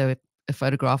or they were a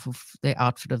photograph of their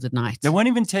outfit of the night. They weren't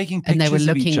even taking pictures and they were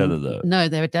looking, of each other, though. No,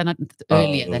 they were done it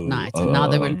earlier that night. And now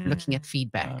they were looking at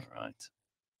feedback. All right.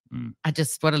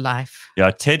 What a life.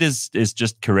 Yeah, Ted is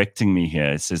just correcting me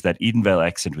here. It says that Edenvale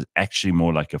accent was actually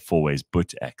more like a Fourways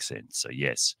Boot accent. So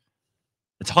yes.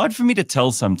 It's hard for me to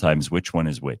tell sometimes which one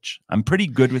is which. I'm pretty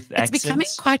good with accents. It's becoming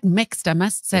quite mixed, I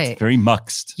must say. It's very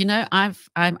mixed.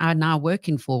 I now work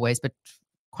in Fourways, but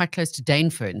quite close to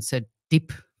Danefern, so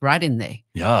deep right in there.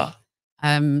 Yeah.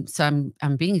 So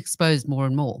I'm being exposed more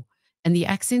and more. And the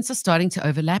accents are starting to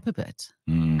overlap a bit.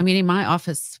 I mean, in my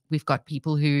office, we've got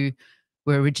people who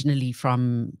were originally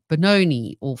from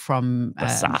Benoni or from the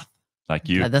South, like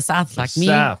you. The South, like me.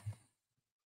 And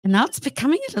now it's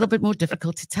becoming a little bit more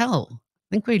difficult to tell.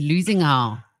 I think we're losing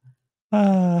our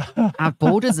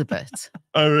borders a bit.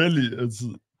 Oh, really?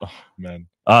 Man.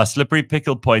 Slippery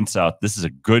Pickle points out this is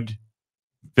a good,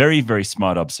 very, very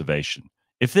smart observation.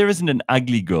 If there isn't an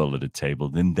ugly girl at a table,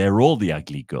 then they're all the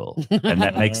ugly girl. And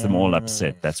that makes them all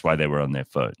upset. That's why they were on their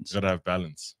phones. Gotta have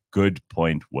balance. Good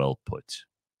point. Well put.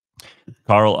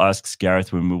 Carl asks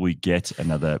Gareth, when will we get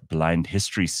another blind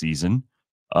history season?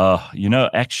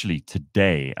 Actually,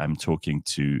 today I'm talking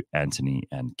to Anthony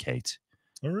and Kate.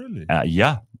 Oh, really?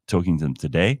 Yeah, talking to them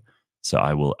today. So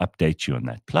I will update you on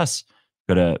that. Plus,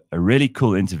 got a really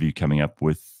cool interview coming up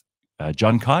with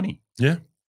John Carney. Yeah.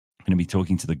 I'm going to be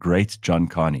talking to the great John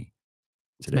Carney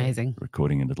today. Amazing.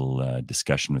 Recording a little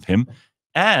discussion with him.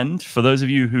 And for those of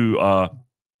you who are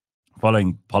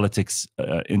following politics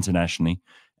internationally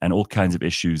and all kinds of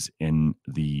issues in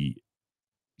the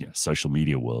social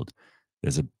media world,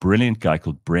 There's a brilliant guy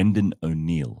called Brendan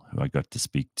O'Neill, who I got to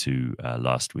speak to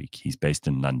last week. He's based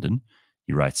in London.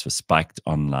 He writes for Spiked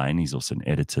Online. He's also an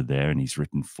editor there, and he's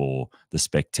written for The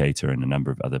Spectator and a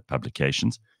number of other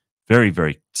publications. Very,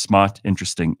 very smart,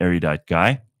 interesting, erudite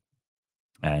guy.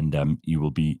 And you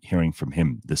will be hearing from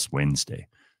him this Wednesday.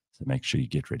 So make sure you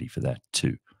get ready for that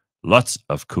too. Lots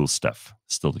of cool stuff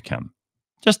still to come.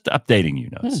 Just updating you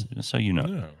notes, so you know.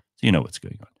 Yeah. So you know what's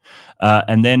going on.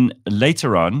 And then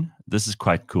later on, this is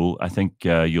quite cool. I think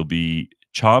you'll be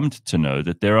charmed to know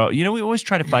that there are, we always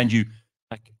try to find you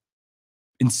like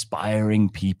inspiring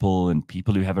people and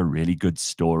people who have a really good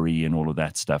story and all of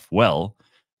that stuff. Well,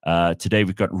 today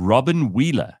we've got Robin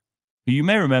Wheeler, who you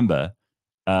may remember.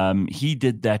 He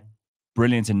did that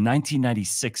brilliant in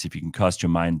 1996, if you can cast your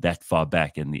mind that far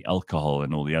back, and the alcohol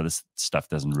and all the other stuff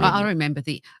doesn't really. I remember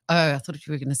I thought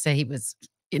you were going to say he was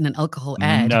in an alcohol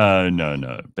ad.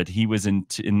 No. But he was in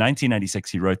 1996.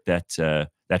 He wrote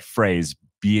that phrase,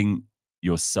 "Being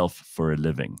yourself for a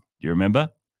living." Do you remember?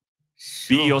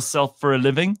 Sure. Be yourself for a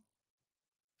living.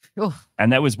 Sure.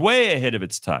 And that was way ahead of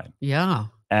its time. Yeah.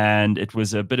 And it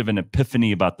was a bit of an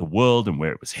epiphany about the world and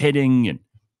where it was heading, and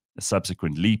a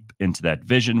subsequent leap into that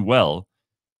vision. Well,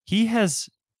 I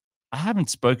haven't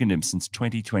spoken to him since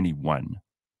 2021.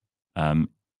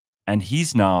 And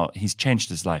he's changed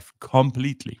his life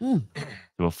completely. So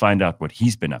we'll find out what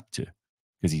he's been up to,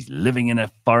 because he's living in a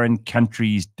foreign country.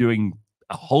 He's doing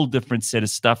a whole different set of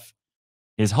stuff.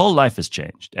 His whole life has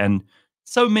changed. And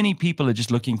so many people are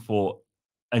just looking for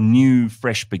a new,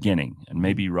 fresh beginning. And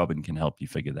maybe Robin can help you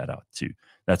figure that out too.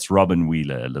 That's Robin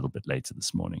Wheeler a little bit later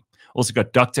this morning. Also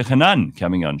got Dr Hanan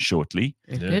coming on shortly.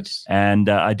 Good. And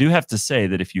I do have to say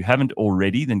that if you haven't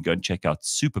already, then go and check out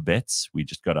Super Bets. We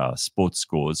just got our sports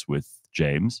scores with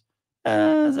James.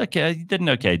 It's okay. He did an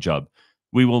okay job.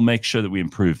 We will make sure that we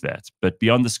improve that. But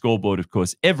beyond the scoreboard, of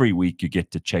course, every week you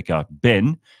get to check out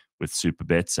Ben with Super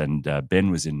Bets. And Ben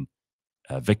was in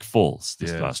Vic Falls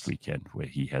this last weekend, where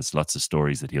he has lots of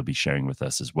stories that he'll be sharing with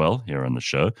us as well here on the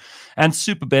show. And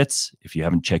Super Bets, if you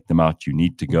haven't checked them out, you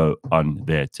need to go on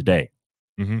there today.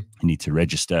 You need to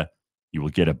register. You will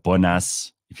get a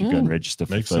bonus if you go and register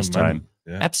for the first time.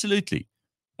 Yeah. Absolutely.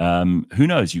 Who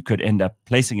knows? You could end up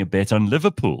placing a bet on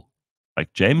Liverpool,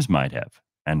 like James might have,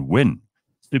 and win.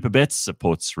 Super Bets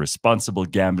supports responsible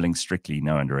gambling, strictly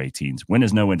no under 18s.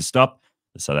 Winners know when to stop.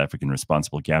 The South African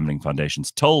Responsible Gambling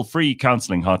Foundation's toll-free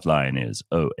counseling hotline is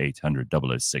 0800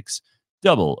 006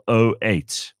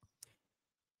 008.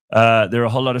 There are a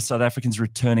whole lot of South Africans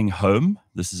returning home.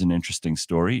 This is an interesting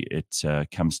story. It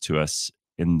comes to us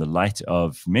in the light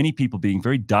of many people being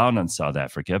very down on South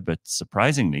Africa, but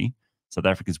surprisingly, South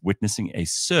Africa is witnessing a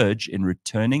surge in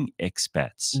returning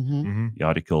expats. The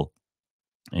article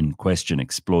in question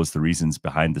explores the reasons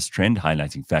behind this trend,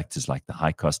 highlighting factors like the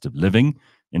high cost of living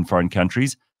in foreign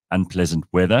countries, unpleasant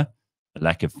weather, a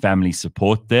lack of family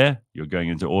support there. You're going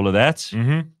into all of that.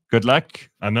 Good luck.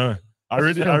 I know. I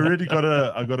already got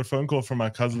a phone call from my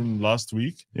cousin last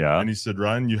week. Yeah. And he said,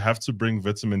 Ryan, you have to bring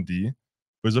vitamin D.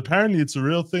 Because apparently it's a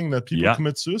real thing that people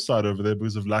commit suicide over there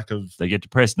because of they get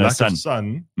depressed, no sun. Of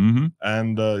sun.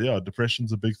 And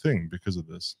depression's a big thing because of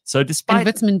this. So despite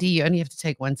vitamin D, you only have to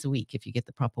take once a week if you get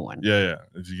the proper one. Yeah.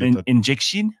 If you get that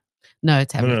injection? No,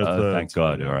 it's tablet. No, thank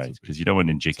God. All right. Because you don't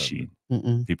want injection.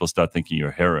 People start thinking you're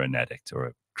a heroin addict or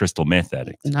a crystal meth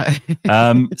addict. No.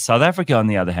 South Africa, on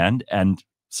the other hand, and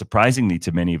surprisingly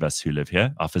to many of us who live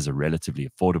here, offers a relatively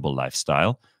affordable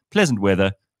lifestyle, pleasant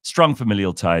weather, strong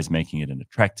familial ties, making it an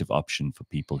attractive option for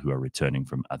people who are returning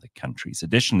from other countries.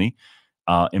 Additionally,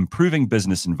 our improving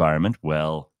business environment,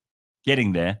 well,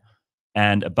 getting there,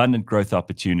 and abundant growth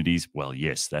opportunities, well,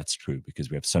 yes, that's true,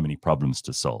 because we have so many problems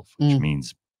to solve, which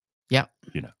means,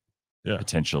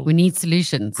 potential. We need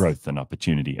solutions. Growth and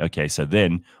opportunity. Okay, so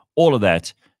then all of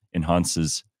that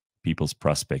enhances people's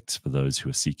prospects for those who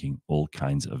are seeking all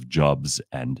kinds of jobs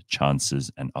and chances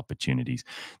and opportunities.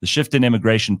 The shift in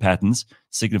immigration patterns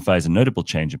signifies a notable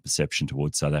change in perception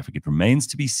towards South Africa. It remains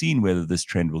to be seen whether this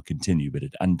trend will continue, but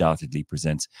it undoubtedly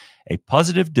presents a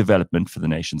positive development for the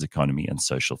nation's economy and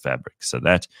social fabric. So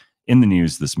that, in the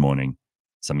news this morning,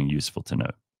 something useful to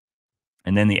know.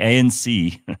 And then the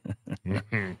ANC,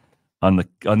 on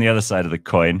the other side of the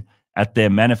coin, at their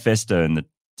manifesto in the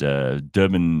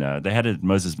Durban, they had it at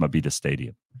Moses Mabhida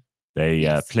Stadium.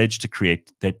 They pledged to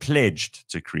create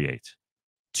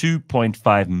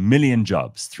 2.5 million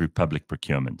jobs through public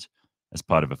procurement as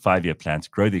part of a 5-year plan to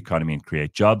grow the economy and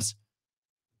create jobs.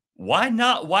 Why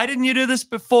not? Why didn't you do this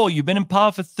before? You've been in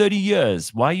power for 30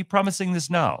 years. Why are you promising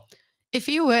this now? If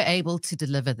you were able to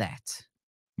deliver that,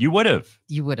 you would have.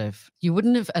 You would have. You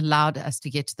wouldn't have allowed us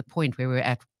to get to the point where we're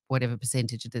at whatever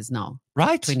percentage it is now.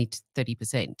 Right. 20 to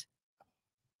 30%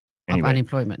 Anyway, of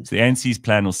unemployment. So the ANC's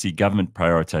plan will see government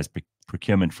prioritize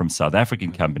procurement from South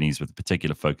African companies with a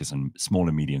particular focus on small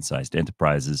and medium-sized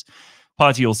enterprises.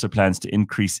 Party also plans to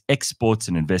increase exports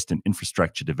and invest in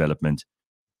infrastructure development.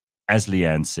 As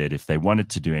Leigh-Ann said, if they wanted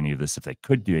to do any of this, if they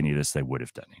could do any of this, they would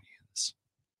have done any of this.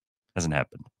 Hasn't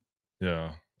happened.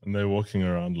 Yeah. And they're walking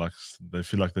around like they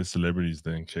feel like they're celebrities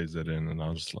there in KZN. And I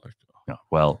was just like, yeah,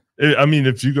 well, I mean,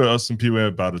 if you go ask some Piwe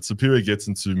about it, so Piwe gets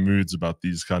into moods about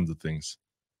these kinds of things.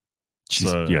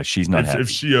 She's not happy. If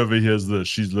she overhears this,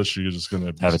 she's literally just going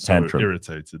to be have a tantrum.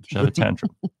 irritated. She'll have a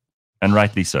tantrum. And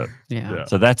rightly so. Yeah.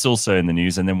 So that's also in the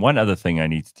news. And then one other thing I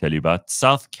need to tell you about,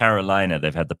 South Carolina,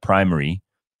 they've had the primary.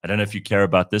 I don't know if you care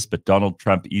about this, but Donald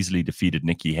Trump easily defeated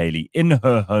Nikki Haley in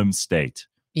her home state.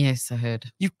 Yes, I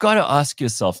heard. You've got to ask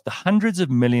yourself the hundreds of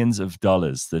millions of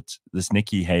dollars that this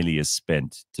Nikki Haley has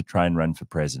spent to try and run for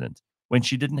president when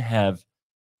she didn't have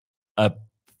a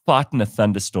fart in a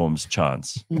thunderstorm's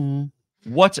chance.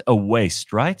 What a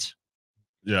waste, right?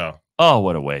 Yeah. Oh,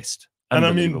 what a waste. And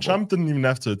I mean, Trump didn't even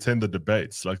have to attend the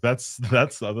debates. Like that's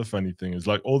the other funny thing is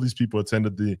like all these people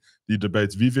attended the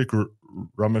debates. Vivek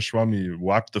Ramaswamy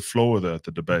wiped the floor with her at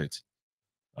the debate.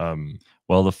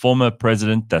 Well, the former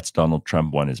president, that's Donald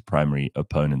Trump, won his primary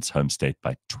opponent's home state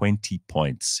by 20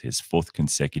 points, his fourth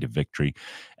consecutive victory.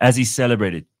 As he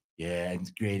celebrated, yeah, I'm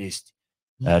the greatest.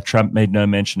 Trump made no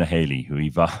mention of Haley,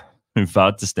 who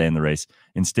vowed to stay in the race.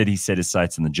 Instead, he set his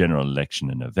sights on the general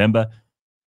election in November.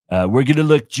 We're going to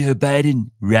look Joe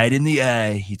Biden right in the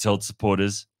eye, he told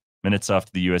supporters minutes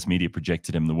after the U.S. media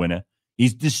projected him the winner.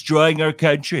 He's destroying our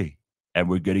country, and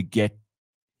we're going to get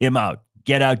him out.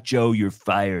 Get out, Joe. You're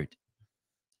fired.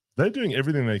 They're doing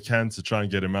everything they can to try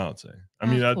and get him out. I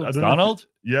mean, I don't Donald?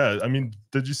 Yeah. I mean,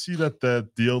 did you see that the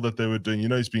deal that they were doing? You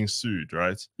know, he's being sued,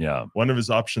 right? Yeah. One of his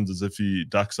options is if he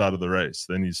ducks out of the race,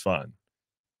 then he's fine.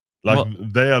 Like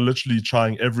they are literally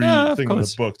trying everything in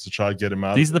the book to try and get him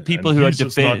out. These are the people who are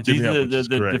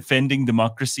defending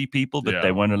democracy people, but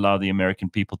they won't allow the American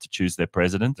people to choose their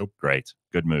president. Nope. Great.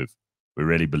 Good move. We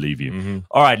really believe you.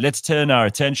 All right, let's turn our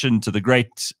attention to the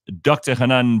great Dr.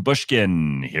 Hanan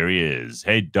Bushkin. Here he is.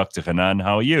 Hey, Dr. Hanan,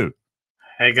 how are you?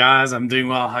 Hey, guys. I'm doing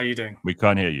well. How are you doing? We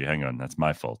can't hear you. Hang on. That's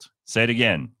my fault. Say it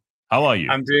again. How are you?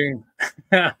 I'm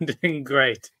doing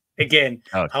great. Again,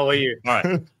 how are you? All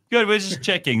right. Good. We're just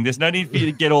checking. There's no need for you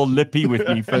to get all lippy with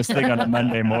me first thing on a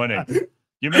Monday morning.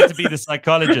 You're meant to be the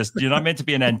psychologist. You're not meant to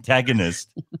be an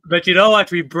antagonist. But you know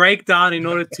what? We break down in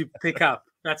order to pick up.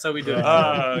 That's how we do it.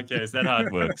 Oh, okay. Is that how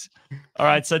it works? All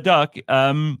right. So, Doc,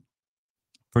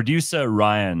 producer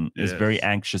Ryan is very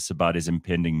anxious about his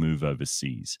impending move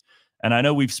overseas. And I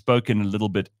know we've spoken a little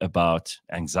bit about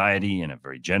anxiety in a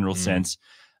very general sense.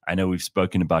 I know we've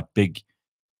spoken about big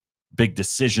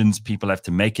decisions people have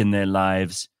to make in their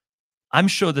lives. I'm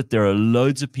sure that there are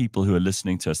loads of people who are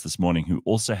listening to us this morning who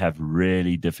also have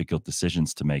really difficult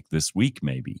decisions to make this week,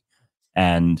 maybe,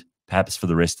 and perhaps for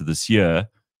the rest of this year.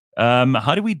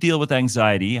 How do we deal with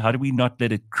anxiety? How do we not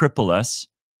let it cripple us?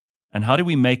 And how do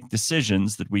we make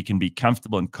decisions that we can be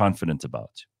comfortable and confident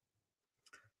about?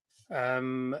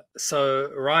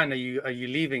 So Ryan, are you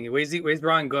leaving? Where's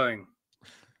Ryan going?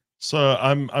 So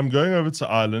I'm going over to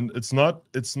Ireland. It's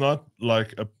not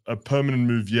like a permanent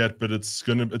move yet, but it's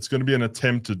gonna be an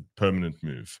attempted permanent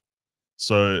move.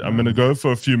 So I'm gonna go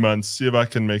for a few months, see if I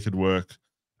can make it work,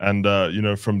 and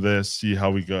from there see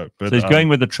how we go. But so he's going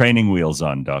with the training wheels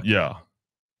on, Doc. Yeah.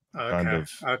 Okay. Kind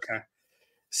of. Okay.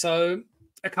 So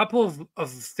a couple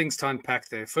of things to unpack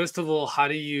there. First of all, how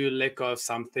do you let go of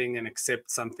something and accept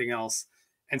something else?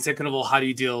 And second of all, how do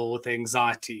you deal with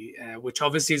anxiety, which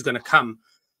obviously is going to come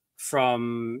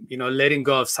from letting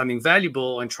go of something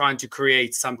valuable and trying to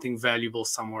create something valuable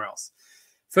somewhere else.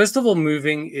 First of all,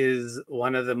 moving is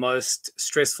one of the most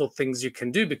stressful things you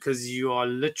can do because you are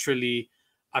literally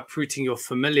uprooting your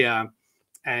familiar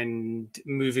and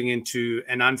moving into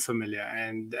an unfamiliar.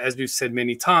 And as we've said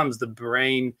many times, the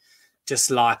brain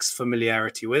just likes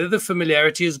familiarity. Whether the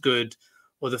familiarity is good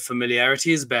or the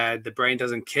familiarity is bad, the brain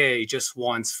doesn't care. It just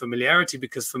wants familiarity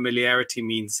because familiarity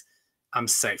means I'm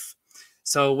safe.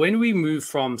 So when we move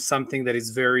from something that is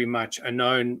very much a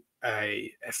known,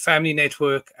 a family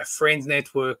network, a friends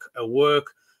network, a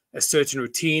work, a certain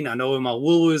routine, I know where my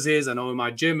Woolworths is, I know where my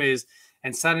gym is,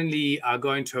 and suddenly I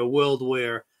go into a world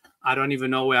where I don't even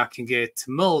know where I can get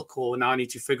milk, or now I need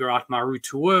to figure out my route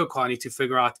to work, or I need to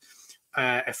figure out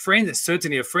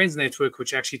certainly a friends network,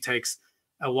 which actually takes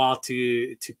a while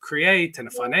to create, and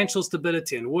a financial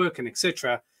stability and work and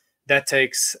etc. That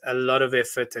takes a lot of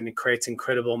effort and it creates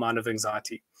incredible amount of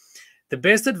anxiety. The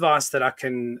best advice that I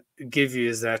can give you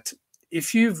is that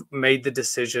if you've made the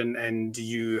decision and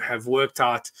you have worked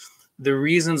out the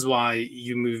reasons why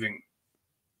you're moving,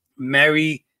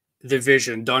 marry the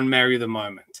vision, don't marry the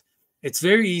moment. It's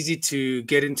very easy to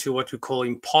get into what we call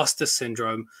imposter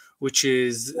syndrome, which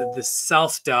is the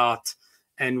self-doubt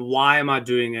and why am I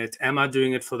doing it? Am I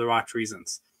doing it for the right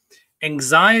reasons?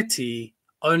 Anxiety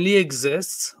only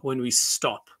exists when we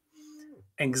stop.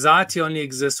 Anxiety only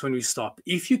exists when we stop.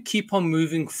 If you keep on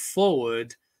moving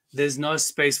forward, there's no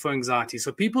space for anxiety.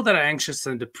 So people that are anxious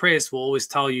and depressed will always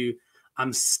tell you,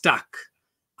 I'm stuck.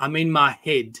 I'm in my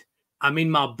head. I'm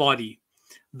in my body.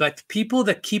 But people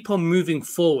that keep on moving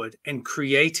forward and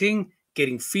creating,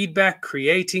 getting feedback,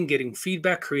 creating, getting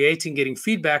feedback, creating, getting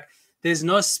feedback, there's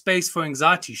no space for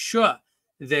anxiety. Sure,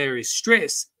 there is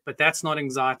stress, but that's not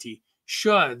anxiety.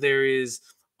 Sure, there is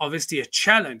obviously a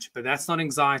challenge, but that's not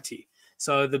anxiety.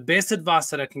 So the best advice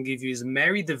that I can give you is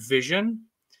marry the vision,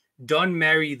 don't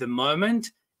marry the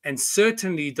moment, and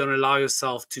certainly don't allow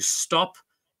yourself to stop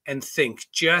and think.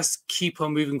 Just keep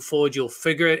on moving forward. You'll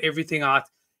figure everything out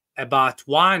about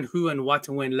why and who and what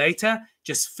and when later.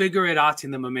 Just figure it out in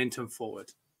the momentum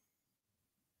forward.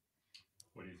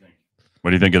 What do you think? What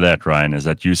do you think of that, Ryan? Is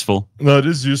that useful? No, it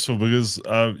is useful because,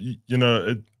 you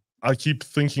know, I keep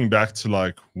thinking back to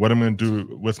like what I'm going to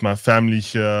do with my family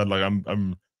here. Like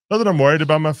I'm not that I'm worried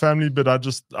about my family, but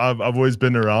I've always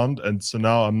been around, and so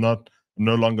now I'm no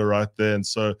longer right there, and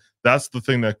so that's the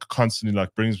thing that constantly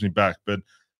like brings me back. But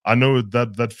I know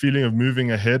that feeling of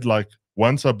moving ahead. Like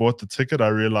once I bought the ticket, I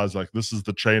realized like this is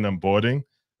the train I'm boarding,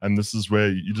 and this is where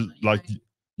you just like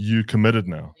you committed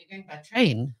now. You're going by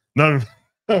train? No.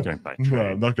 Going by train. No,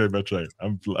 I'm not going by train.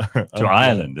 I'm to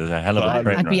Ireland. There's a hell of a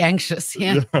train. I'd be anxious.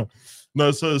 Yeah.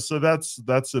 No, so that's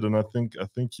it, and I think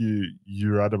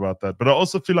you're right about that. But I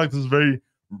also feel like this is very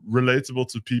relatable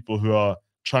to people who are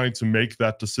trying to make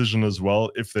that decision as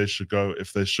well, if they should go,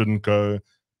 if they shouldn't go,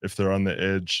 if they're on the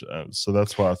edge. So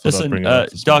that's why I thought I'd bring it up.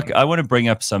 Doc, I want to bring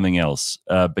up something else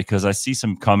because I see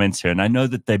some comments here, and I know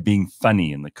that they're being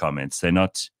funny in the comments. They're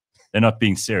not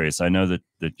being serious. I know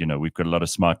that you know we've got a lot of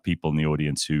smart people in the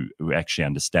audience who actually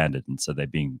understand it, and so they're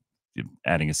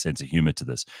adding a sense of humor to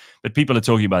this. But people are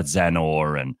talking about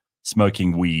Xanor and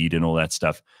smoking weed and all that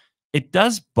stuff. It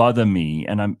does bother me,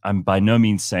 and I'm by no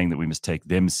means saying that we must take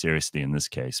them seriously in this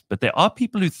case, but there are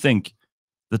people who think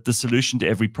that the solution to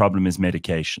every problem is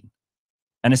medication.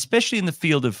 And especially in the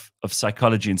field of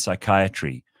psychology and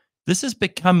psychiatry, this has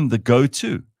become the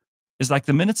go-to. It's like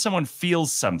the minute someone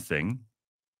feels something,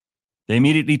 they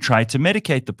immediately try to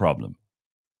medicate the problem.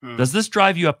 Does this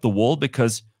drive you up the wall?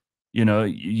 Because you know,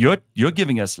 you're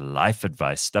giving us life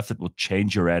advice, stuff that will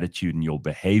change your attitude and your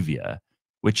behavior,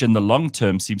 which in the long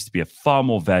term seems to be a far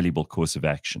more valuable course of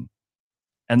action.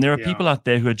 And there are people out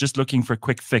there who are just looking for a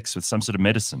quick fix with some sort of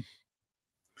medicine.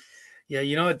 Yeah,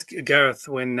 you know what, Gareth,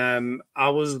 when I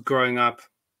was growing up,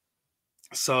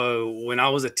 so when I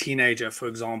was a teenager, for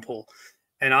example,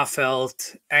 and I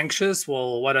felt anxious,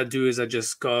 well, what I do is I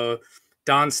just go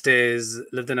downstairs,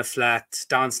 lived in a flat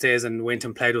downstairs, and went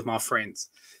and played with my friends.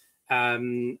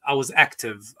 I was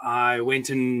active. I went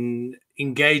and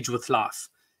engaged with life.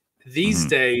 These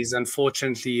days,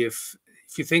 unfortunately, if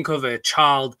you think of a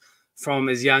child from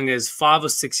as young as 5 or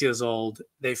 6 years old,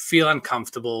 they feel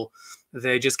uncomfortable.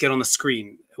 They just get on the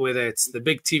screen, whether it's the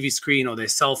big TV screen or their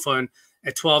cell phone.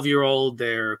 A 12-year-old,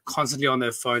 they're constantly on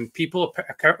their phone. People,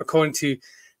 according to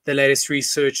the latest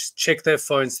research, check their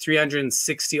phones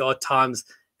 360 odd times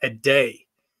a day.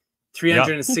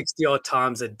 360 odd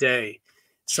times a day.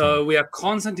 So we are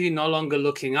constantly no longer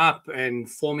looking up and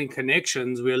forming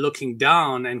connections. We are looking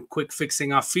down and quick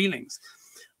fixing our feelings.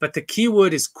 But the key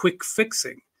word is quick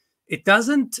fixing. It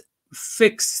doesn't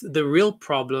fix the real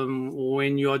problem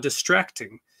when you're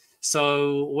distracting.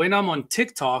 So when I'm on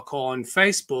TikTok or on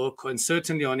Facebook and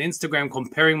certainly on Instagram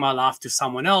comparing my life to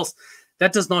someone else,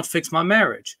 that does not fix my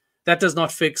marriage. That does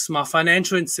not fix my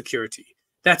financial insecurity.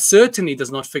 That certainly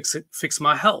does not fix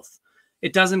my health.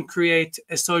 It doesn't create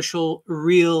a social,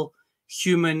 real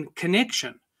human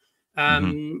connection.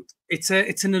 It's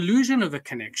an illusion of a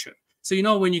connection. So, you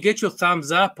know, when you get your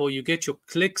thumbs up or you get your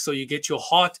clicks or you get your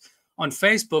heart on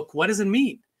Facebook, what does it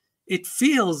mean? It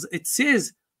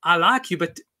says, I like you,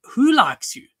 but who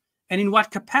likes you? And in what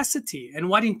capacity? And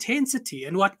what intensity?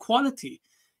 And what quality?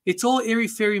 It's all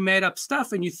airy-fairy made up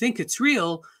stuff, and you think it's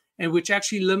real, and which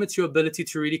actually limits your ability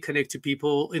to really connect to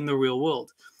people in the real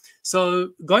world. So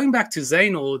going back to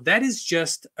Xanor, that is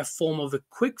just a form of a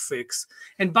quick fix.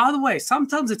 And by the way,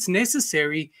 sometimes it's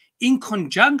necessary in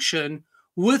conjunction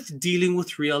with dealing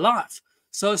with real life.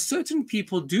 So certain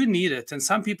people do need it, and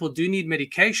some people do need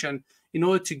medication in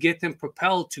order to get them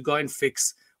propelled to go and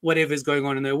fix whatever is going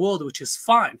on in their world, which is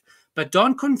fine. But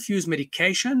don't confuse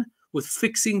medication with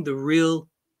fixing the real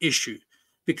issue,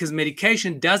 because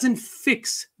medication doesn't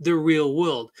fix the real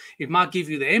world. It might give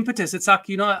you the impetus. It's like,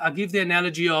 I give the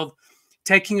analogy of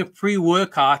taking a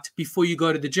pre-workout before you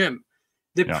go to the gym.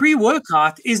 The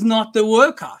pre-workout is not the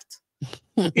workout.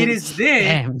 It is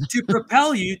there to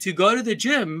propel you to go to the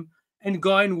gym and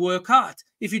go and work out.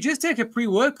 If you just take a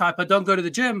pre-workout but don't go to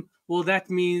the gym, well, that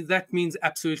means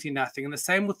absolutely nothing. And the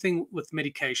same thing with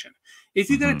medication. If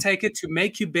you're going to take it to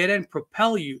make you better and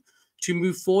propel you to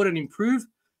move forward and improve,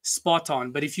 spot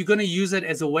on. But if you're going to use it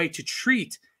as a way to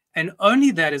treat, and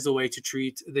only that is a way to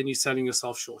treat, then you're selling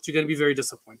yourself short. You're going to be very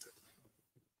disappointed.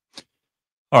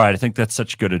 All right, I think that's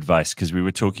such good advice, because we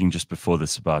were talking just before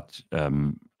this about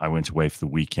I went away for the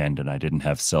weekend and I didn't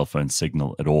have cell phone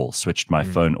signal at all. Switched my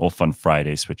phone off on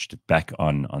Friday, switched it back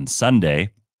on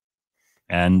Sunday.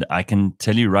 And I can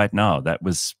tell you right now, that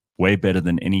was way better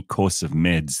than any course of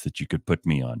meds that you could put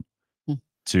me on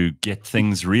to get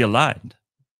things realigned.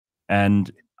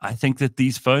 And I think that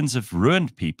these phones have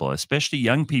ruined people, especially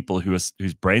young people whose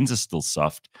brains are still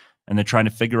soft and they're trying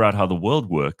to figure out how the world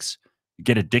works.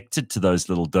 Get addicted to those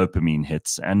little dopamine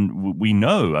hits. And we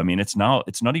know, I mean, it's not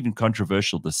even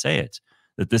controversial to say it,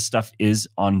 that this stuff is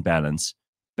on balance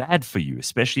bad for you,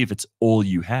 especially if it's all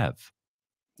you have.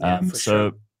 So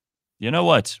sure. You know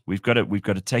what? We've got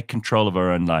to take control of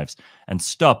our own lives and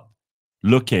stop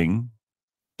looking,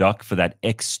 Doc, for that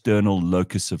external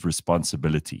locus of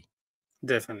responsibility.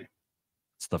 Definitely.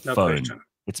 It's the phone.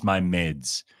 It's my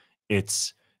meds.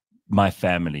 It's my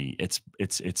family. It's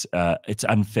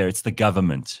unfair. It's the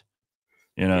government.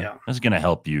 That's going to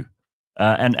help you.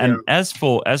 And as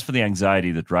for the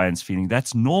anxiety that Ryan's feeling,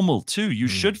 that's normal too. You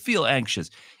should feel anxious.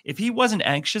 If he wasn't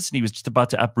anxious and he was just about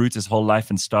to uproot his whole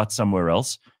life and start somewhere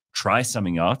else, try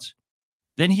something out,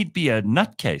 then he'd be a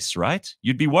nutcase, right?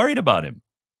 You'd be worried about him.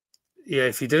 Yeah,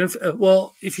 if he didn't,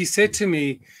 if he said to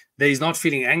me that he's not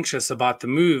feeling anxious about the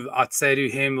move, I'd say to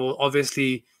him, well,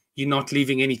 obviously you're not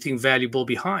leaving anything valuable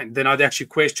behind. Then I'd actually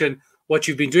question what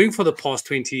you've been doing for the past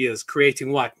 20 years,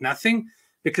 creating what? Nothing?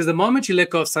 Because the moment you let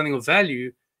go of something of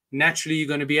value, naturally you're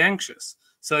going to be anxious.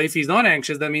 So if he's not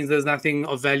anxious, that means there's nothing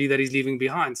of value that he's leaving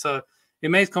behind. So it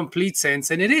makes complete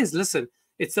sense. And it is, listen,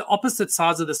 it's the opposite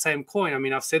sides of the same coin. I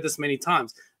mean, I've said this many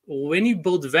times. When you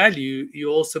build value, you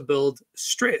also build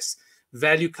stress.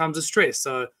 Value comes with stress.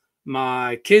 So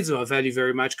my kids, who I value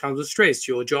very much, comes with stress.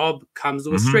 Your job comes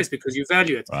with stress because you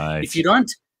value it. Right. If you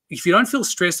don't feel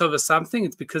stressed over something,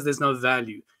 it's because there's no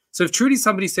value. So if truly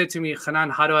somebody said to me, Hanan,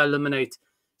 how do I eliminate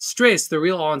stress? The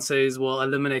real answer is, well,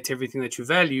 eliminate everything that you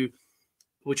value,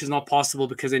 which is not possible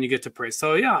because then you get depressed.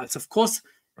 So yeah, it's of course,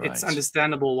 it's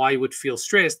understandable why you would feel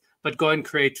stressed, but go and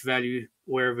create value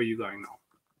wherever you're going now.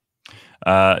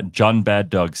 John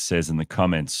Bad Dog says in the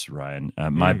comments, Ryan,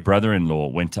 my brother-in-law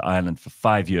went to Ireland for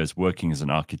 5 years working as an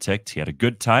architect. He had a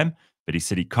good time, but he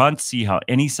said he can't see how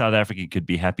any South African could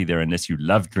be happy there unless you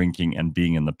love drinking and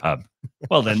being in the pub.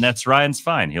 Well, then that's Ryan's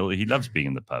fine. He loves being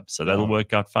in the pub, so that'll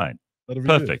work out fine.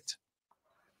 Perfect.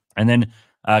 And then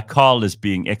Carl is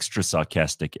being extra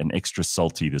sarcastic and extra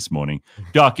salty this morning.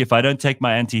 Doc, if I don't take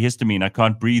my antihistamine, I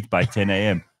can't breathe by 10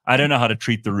 a.m. I don't know how to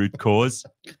treat the root cause.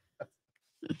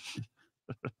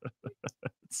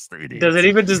 Does it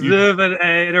even deserve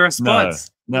a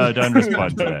response? No, don't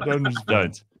respond to that.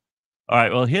 Don't. All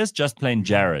right, well, here's Just Plain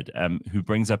Jared, who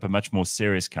brings up a much more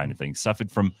serious kind of thing. Suffered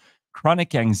from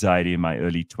chronic anxiety in my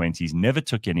early 20s, never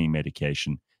took any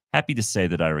medication. Happy to say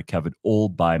that I recovered all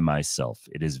by myself.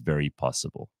 It is very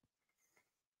possible.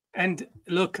 And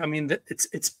look, I mean,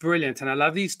 it's brilliant. And I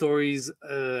love these stories.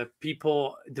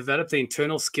 People develop the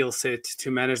internal skill set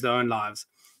to manage their own lives.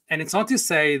 And it's not to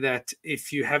say that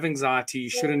if you have anxiety, you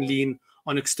shouldn't lean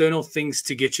on external things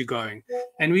to get you going.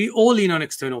 And we all lean on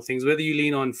external things, whether you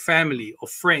lean on family or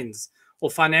friends or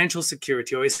financial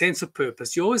security or a sense of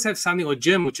purpose. You always have something, or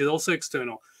gym, which is also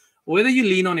external. Whether you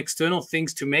lean on external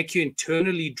things to make you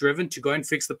internally driven to go and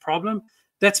fix the problem,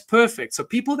 that's perfect. So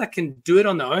people that can do it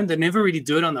on their own, they never really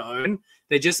do it on their own.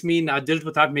 They just mean I did it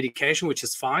without medication, which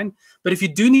is fine. But if you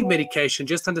do need medication,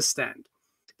 just understand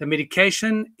the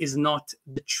medication is not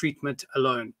the treatment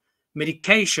alone.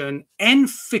 Medication and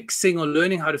fixing or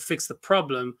learning how to fix the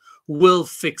problem will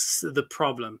fix the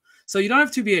problem. So you don't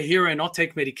have to be a hero and not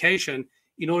take medication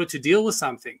in order to deal with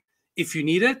something. If you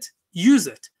need it, use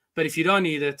it. But if you don't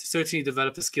need it, certainly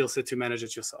develop the skill set to manage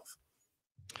it yourself.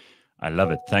 I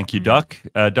love it. Thank you, Doc.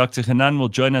 Dr. Hanan will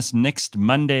join us next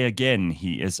Monday again.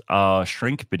 He is our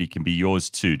shrink, but he can be yours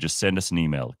too. Just send us an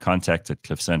email,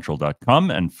 contact@cliffcentral.com.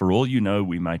 And for all you know,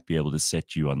 we might be able to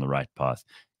set you on the right path,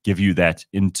 give you that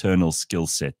internal skill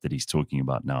set that he's talking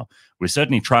about now. We're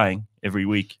certainly trying. every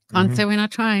week. Can't say we're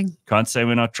not trying. Can't say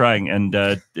we're not trying. And,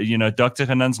 Dr.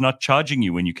 Hanan's not charging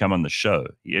you when you come on the show.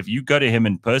 If you go to him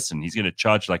in person, he's going to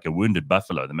charge like a wounded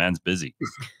buffalo. The man's busy.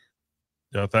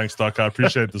 Yeah, thanks, Doc. I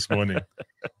appreciate this morning.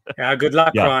 Yeah, good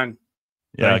luck, Ryan.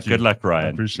 Yeah, good luck,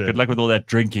 Ryan. Good luck with all that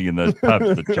drinking in those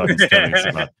pubs that Johnny's telling us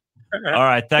about. All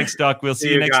right. Thanks, Doc. We'll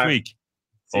see you next week.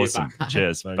 Awesome.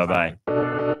 Cheers. Bye-bye.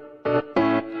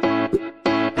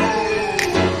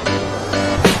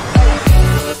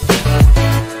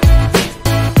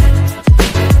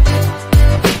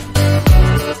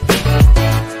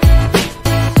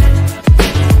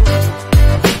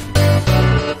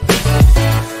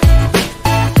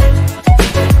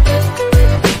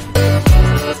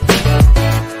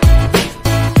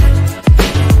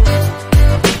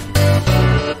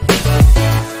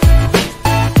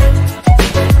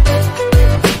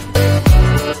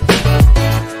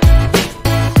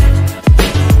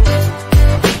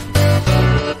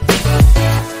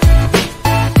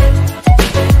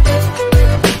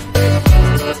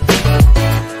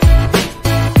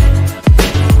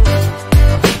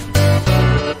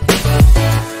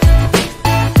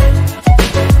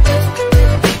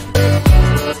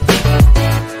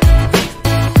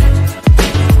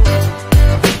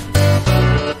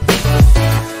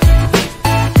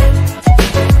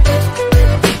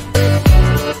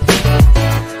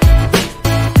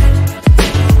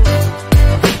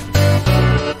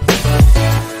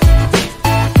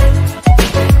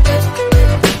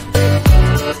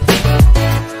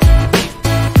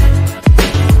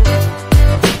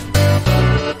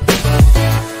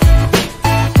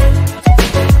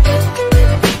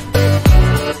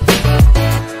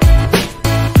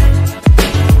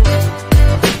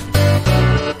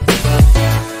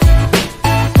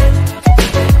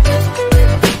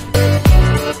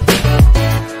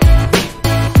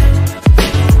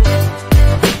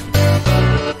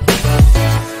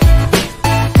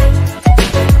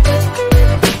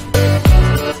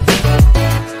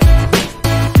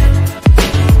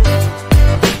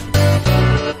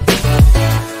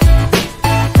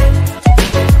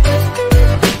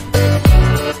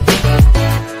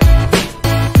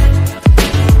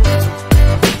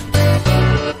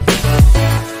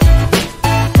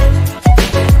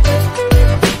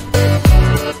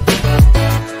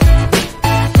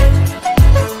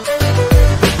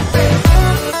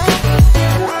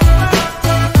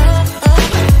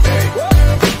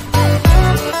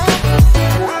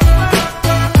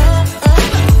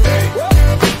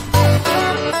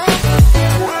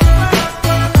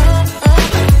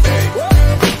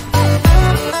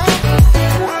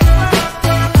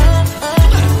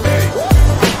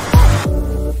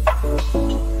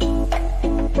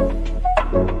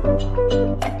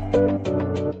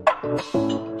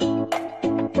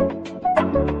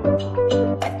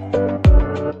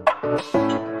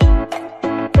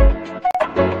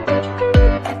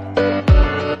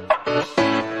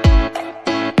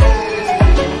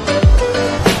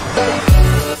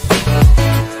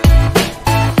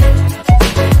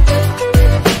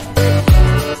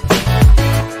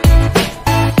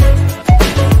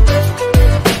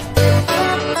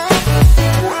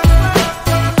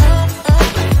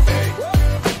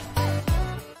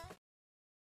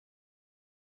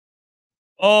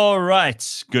 All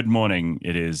right. Good morning.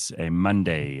 It is a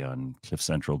Monday on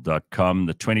cliffcentral.com,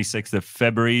 the 26th of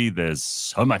February. There's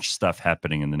so much stuff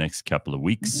happening in the next couple of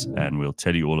weeks, and we'll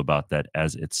tell you all about that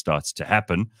as it starts to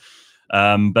happen.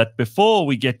 But before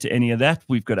we get to any of that,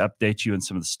 we've got to update you on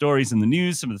some of the stories in the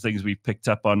news, some of the things we've picked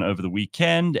up on over the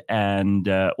weekend. And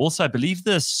also, I believe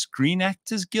the Screen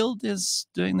Actors Guild is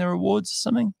doing their awards or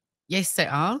something. Yes, they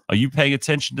are. Are you paying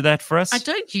attention to that for us? I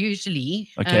don't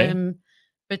usually. Okay.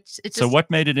 But it just, so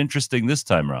what made it interesting this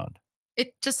time around?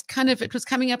 It just it was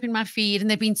coming up in my feed, and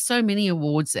there've been so many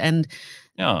awards, and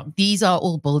yeah, these are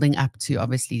all building up to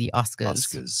obviously the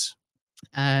Oscars.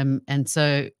 And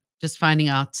so just finding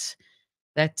out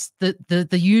that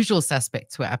the usual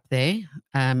suspects were up there.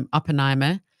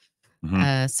 Oppenheimer,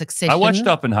 Succession. I watched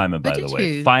Oppenheimer, by Oh, the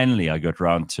way. you? Finally, I got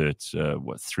around to it,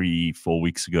 3-4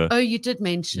 weeks ago. Oh, you did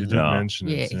mention. You did mention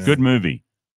it. Yes. Good movie.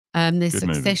 There's Good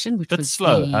movie. Succession, which Bit was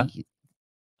slow, huh?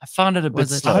 I found it a bit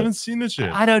slow. I haven't seen it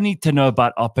yet. I don't need to know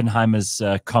about Oppenheimer's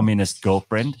communist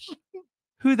girlfriend.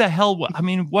 Who the hell? I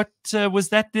mean, what was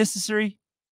that necessary?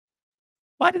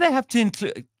 Why do they have to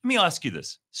include? Let me ask you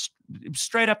this.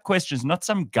 Straight up questions, not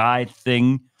some guide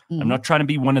thing. I'm not trying to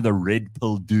be one of the red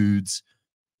pill dudes.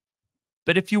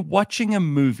 But if you're watching a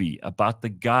movie about the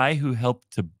guy who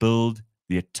helped to build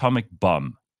the atomic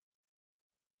bomb,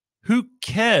 who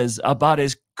cares about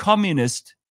his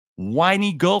communist,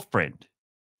 whiny girlfriend?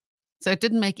 So it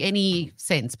didn't make any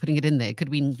sense putting it in there. It could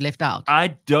have been left out.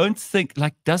 I don't think,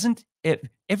 like,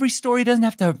 every story doesn't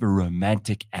have to have a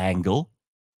romantic angle.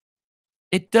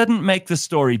 It doesn't make the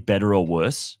story better or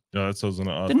worse. Yeah, that's what I was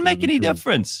gonna ask. Didn't make any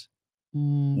difference.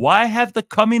 Why have the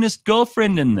communist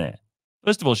girlfriend in there?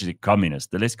 First of all, she's a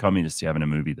communist. The less communists you have in a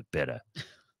movie, the better.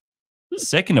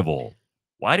 Second of all,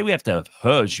 why do we have to have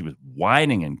her? She was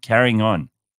whining and carrying on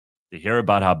to hear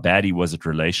about how bad he was at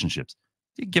relationships.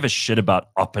 Do you give a shit about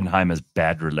Oppenheimer's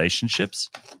bad relationships?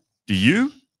 Do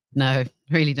you? No,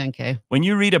 really don't care. When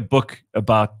you read a book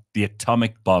about the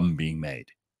atomic bomb being made,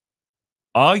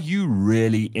 are you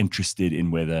really interested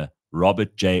in whether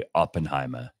Robert J.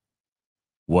 Oppenheimer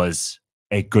was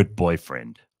a good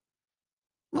boyfriend?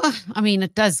 Well, I mean,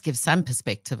 it does give some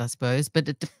perspective, I suppose, but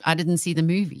I didn't see the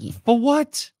movie. For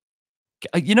what?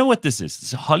 You know what this is?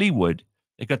 It's Hollywood.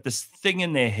 They got this thing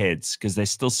in their heads because they're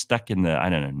still stuck in the, I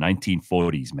don't know,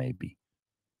 1940s maybe.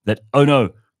 That, oh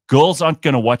no, girls aren't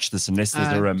going to watch this unless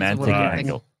there's a romantic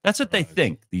angle. That's what they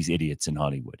think, these idiots in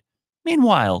Hollywood.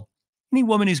 Meanwhile, any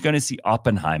woman who's going to see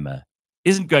Oppenheimer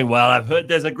isn't going, well, I've heard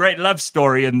there's a great love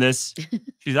story in this.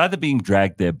 She's either being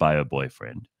dragged there by her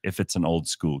boyfriend, if it's an old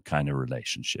school kind of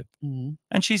relationship. And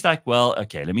she's like, well,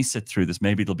 okay, let me sit through this.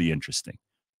 Maybe it'll be interesting.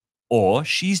 Or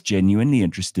she's genuinely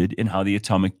interested in how the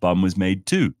atomic bomb was made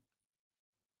too.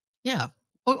 Yeah.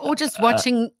 Or just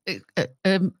watching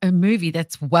a movie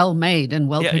that's well made and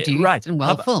well produced and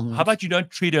well filmed. How about you don't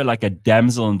treat her like a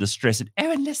damsel in distress?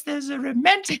 Oh, unless there's a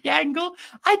romantic angle,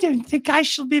 I don't think I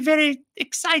shall be very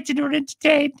excited or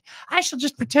entertained. I shall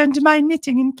just return to my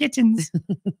knitting and kittens.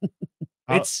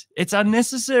 It's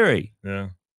unnecessary. Yeah.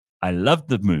 I loved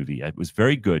the movie. It was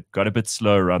very good. Got a bit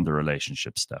slow around the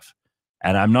relationship stuff.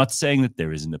 And I'm not saying that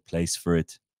there isn't a place for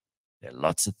it. There are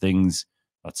lots of things,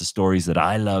 lots of stories that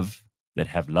I love that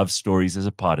have love stories as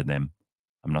a part of them.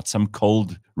 I'm not some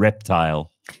cold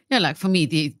reptile. Yeah, like for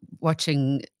me,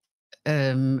 watching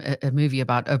a movie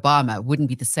about Obama wouldn't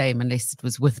be the same unless it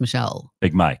was with Michelle.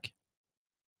 Big Mike.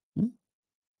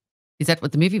 Is that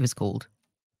what the movie was called?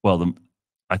 Well,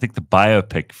 I think the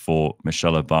biopic for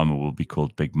Michelle Obama will be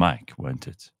called Big Mike, won't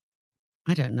it?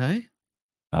 I don't know.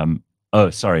 Oh,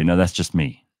 sorry. No, that's just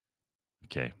me.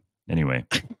 Okay. Anyway.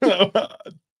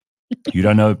 You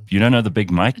don't know the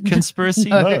Big Mike conspiracy?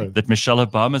 No. That Michelle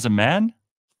Obama's a man?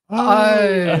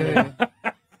 Oh.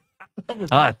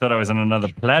 I thought I was on another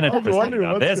planet.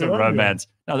 Now, there's a romance.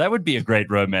 Now that would be a great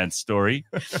romance story.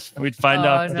 We'd find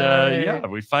out.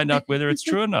 We'd find out whether it's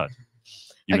true or not.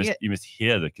 You must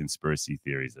hear the conspiracy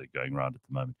theories that are going around at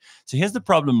the moment. So here's the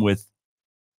problem with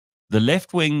the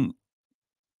left wing.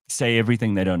 Say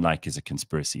everything they don't like is a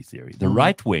conspiracy theory. The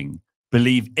right wing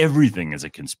believe everything is a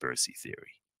conspiracy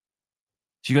theory.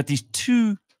 So you got these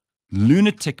two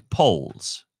lunatic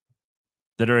poles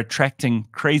that are attracting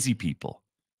crazy people.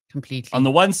 Completely. On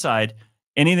the one side,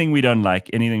 anything we don't like,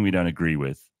 anything we don't agree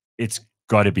with, it's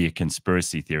got to be a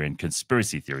conspiracy theory, and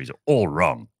conspiracy theories are all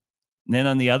wrong. And then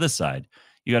on the other side,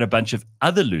 you got a bunch of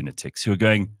other lunatics who are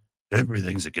going,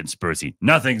 everything's a conspiracy.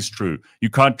 Nothing's true. You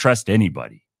can't trust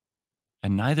anybody.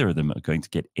 And neither of them are going to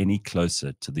get any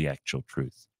closer to the actual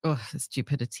truth. Oh, the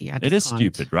stupidity. It is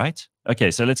stupid, right? Okay,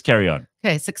 so let's carry on.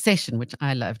 Okay, Succession, which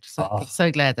I loved. So I'm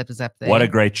so glad that was up there. What a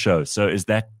great show. So is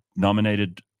that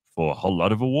nominated for a whole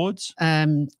lot of awards?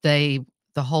 The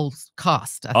whole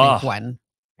cast, I think, won.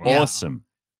 Awesome.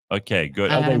 Yeah. Okay,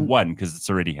 good. They won because it's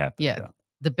already happened. Yeah.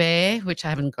 The Bear, which I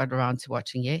haven't got around to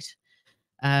watching yet.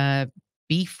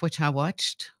 Beef, which I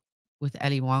watched with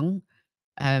Ali Wong.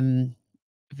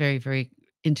 Very, very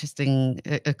interesting.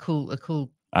 A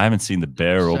cool. I haven't seen The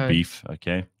Bear or Beef.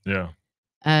 Okay. Yeah.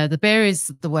 The Bear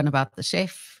is the one about the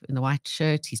chef in the white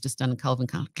shirt. He's just done a Calvin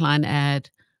Klein ad.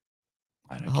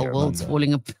 The whole world's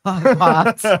falling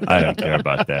apart. I don't care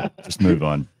about that. Just move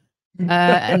on.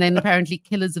 And then apparently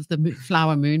Killers of the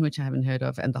Flower Moon, which I haven't heard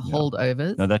of, and The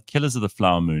Holdovers. No, that Killers of the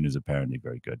Flower Moon is apparently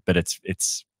very good, but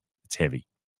it's heavy.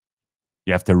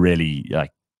 You have to really you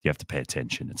have to pay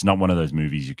attention. It's not one of those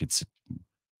movies you could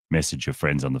message your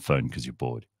friends on the phone because you're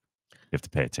bored. You have to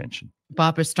pay attention.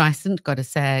 Barbara Streisand got a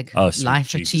SAG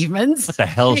Life Achievements. What the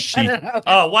hell she?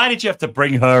 Oh, why did you have to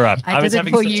bring her up? I was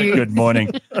having such a good morning.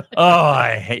 Oh,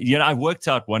 I hate. I worked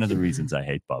out one of the reasons I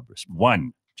hate Barbara.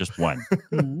 Just one.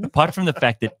 Apart from the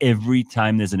fact that every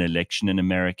time there's an election in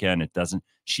America and it doesn't,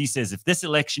 she says, if this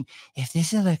election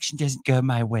doesn't go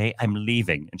my way, I'm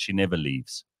leaving, and she never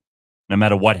leaves, no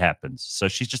matter what happens. So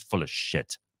she's just full of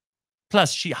shit.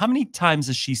 Plus, how many times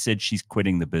has she said she's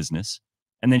quitting the business?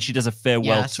 And then she does a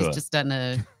farewell tour. She's just done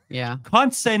a,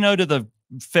 Can't say no to the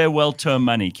farewell tour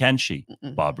money, can she?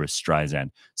 Barbara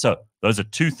Streisand. So those are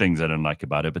two things I don't like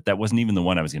about her, but that wasn't even the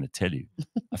one I was going to tell you.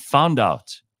 I found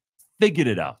out, figured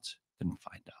it out, didn't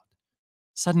find out.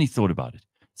 Suddenly thought about it.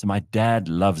 So my dad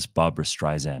loves Barbara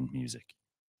Streisand music.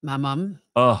 My mum.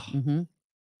 Oh.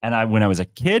 And when I was a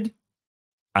kid,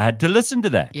 I had to listen to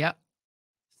that. Yeah.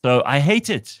 So I hate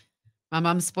it. My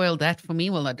mum spoiled that for me.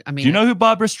 Well, I mean, do you know who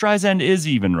Barbara Streisand is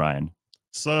even, Ryan?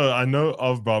 So I know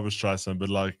of Barbara Streisand, but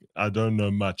like I don't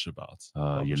know much about. Oh,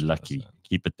 Barbara you're lucky. Streisand.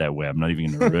 Keep it that way. I'm not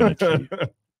even going to ruin it for you.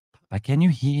 But can you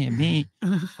hear me?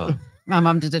 Oh, my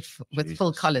mum did it with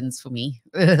Phil Collins for me.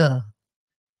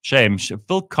 shame.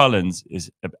 Phil Collins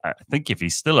is, I think if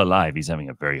he's still alive, he's having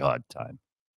a very hard time.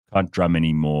 Can't drum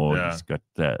anymore. Yeah. He's got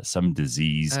some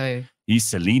disease. Oh.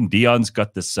 Celine Dion's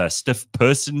got this stiff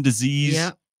person disease.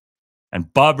 Yeah.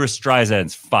 And Barbara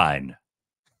Streisand's fine.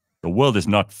 The world is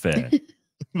not fair.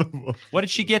 What did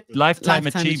she get? Lifetime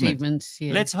achievement.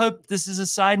 Yeah. Let's hope this is a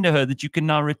sign to her that you can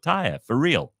now retire for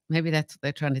real. Maybe that's what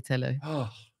they're trying to tell her. Oh,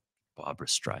 Barbara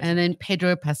Streisand. And then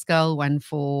Pedro Pascal won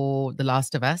for The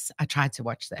Last of Us. I tried to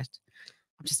watch that.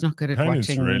 I'm just not good at Apparently it's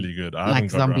watching really good. I like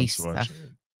haven't got zombie around to stuff. watching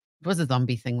it. It was a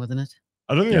zombie thing, wasn't it?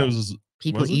 I don't think it was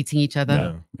People was it? eating each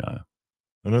other. Yeah.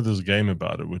 I know there's a game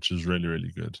about it, which is really,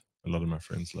 really good. A lot of my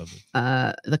friends love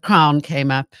it. The Crown came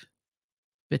up,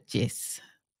 but yes.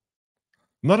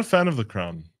 Not a fan of The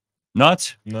Crown.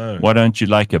 Not? No. What don't you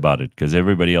like about it? Because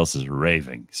everybody else is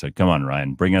raving. So come on,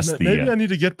 Ryan, bring us the. Maybe I need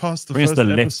to get past the bring first us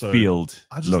the episode. left field.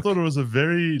 I just thought it was a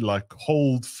very like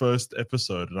cold first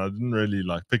episode, and I didn't really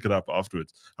like pick it up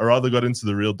afterwards. I rather got into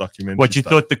the real documentary. What, you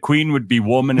stuff. thought the Queen would be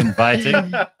warm and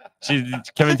inviting? She'd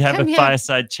come and have a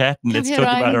fireside chat and let's talk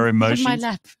about her emotions. My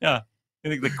lap. Yeah,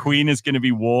 you think the Queen is going to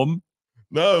be warm?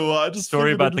 No, well, I just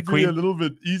story about the Queen. A little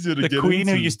bit easier to get the Queen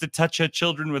into. who used to touch her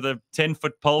children with a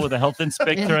 10-foot pole with a health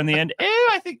inspector on the end. Oh,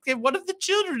 I think one of the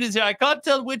children is here. I can't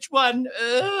tell which one.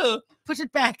 Oh. Put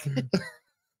it back.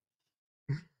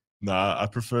 Nah, I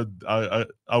preferred. I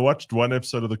watched one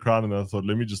episode of The Crown and I thought,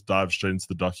 let me just dive straight into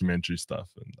the documentary stuff,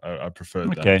 and I preferred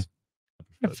that. Okay,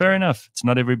 fair enough. It's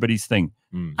not everybody's thing.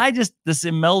 This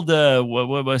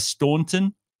Imelda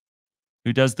Staunton,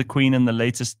 who does the Queen in the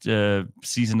latest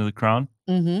season of The Crown.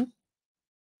 Mm-hmm.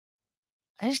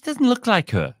 It just doesn't look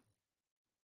like her.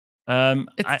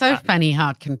 It's so funny how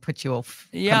it can put you off.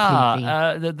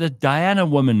 Yeah, the Diana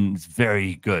woman is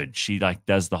very good. She like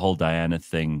does the whole Diana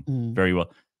thing very well.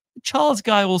 The Charles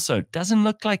guy also doesn't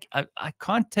look like I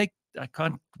can't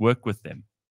work with them.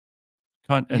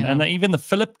 And even the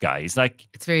Philip guy, he's like,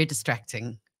 it's very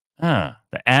distracting. The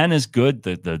Anne is good.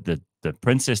 The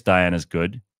Princess Diana is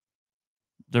good.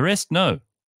 The rest, no.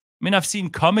 I mean, I've seen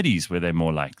comedies where they're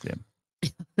more like them.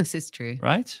 This is true.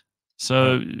 Right?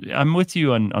 So I'm with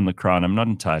you on The Crown. I'm not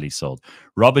entirely sold.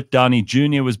 Robert Downey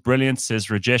Jr. was brilliant, says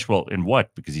Rajesh. Well, in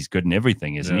what? Because he's good in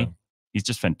everything, isn't he? He's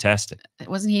just fantastic.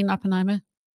 Wasn't he in Oppenheimer?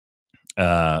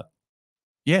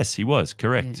 Yes, he was.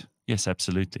 Correct. Yeah. Yes,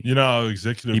 absolutely. You know, our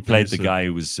executive he played the guy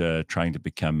who was trying to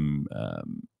become a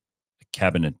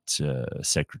cabinet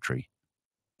secretary,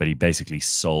 but he basically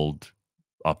sold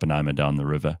Oppenheimer down the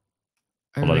river.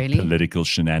 Oh, a lot of political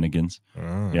shenanigans.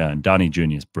 Yeah, and Downey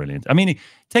Jr. is brilliant. I mean, it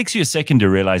takes you a second to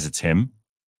realize it's him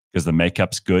because the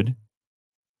makeup's good.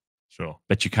 Sure.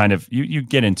 But you kind of, you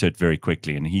get into it very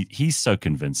quickly. And he's so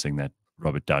convincing, that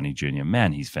Robert Downey Jr.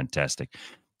 Man, he's fantastic.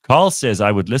 Carl says,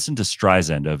 I would listen to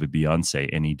Streisand over Beyonce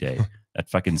any day. That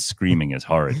fucking screaming is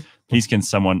horrid. Please can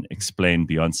someone explain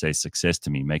Beyonce's success to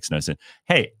me? Makes no sense.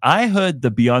 Hey, I heard the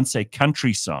Beyonce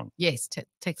country song. Yes,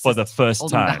 Texas for the first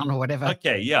time. Down or whatever.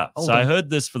 Okay, yeah. So I heard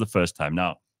this for the first time.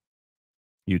 Now,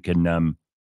 you can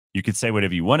say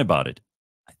whatever you want about it.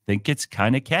 I think it's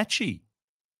kind of catchy.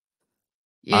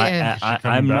 Yeah,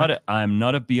 I'm not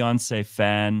a Beyonce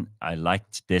fan. I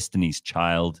liked Destiny's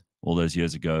Child all those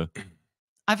years ago.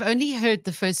 I've only heard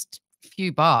the first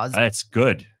few bars. It's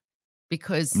good.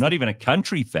 Because I'm not even a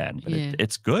country fan, but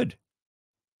it's good.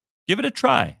 Give it a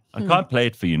try. I can't play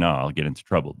it for you now. I'll get into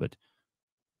trouble, but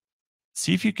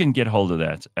see if you can get hold of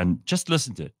that and just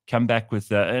listen to it. Come back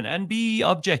with and be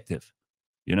objective.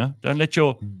 You know, don't let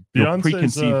your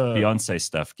preconceived Beyonce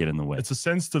stuff get in the way. It's a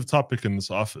sensitive topic in this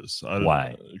office.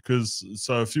 Why? Because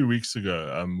a few weeks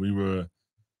ago, we were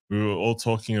all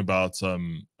talking about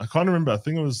I can't remember. I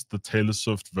think it was the Taylor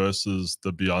Swift versus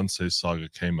the Beyonce saga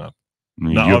came up.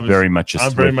 Now, I'm very much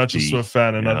a Swift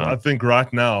fan, and I think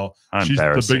right now she's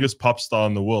the biggest pop star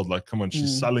in the world. Like, come on,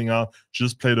 she's selling out. She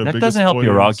just played her biggest. That doesn't help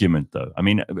your argument, though. I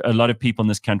mean, a lot of people in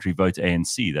this country vote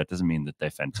ANC. That doesn't mean that they're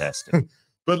fantastic.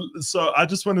 But so I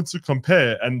just wanted to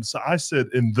compare, and so I said,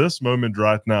 in this moment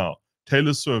right now,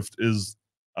 Taylor Swift is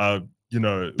you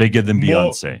know, bigger than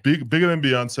Beyonce. Bigger than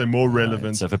Beyonce, more relevant.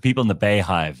 Right. So for people in the Bay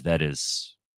Hive, that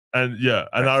is. And yeah,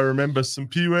 and I remember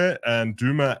Simpiwe and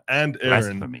Duma and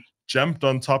Aaron jumped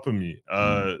on top of me.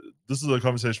 This is a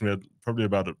conversation we had probably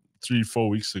about 3-4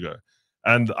 weeks ago.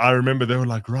 And I remember they were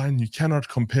like, Ryan, you cannot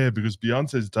compare because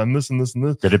Beyonce's done this and this and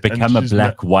this. Did it become a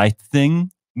black-white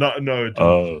thing? No, it didn't.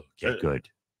 Oh, okay, good.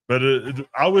 But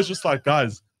I was just like,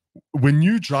 guys, when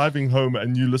you're driving home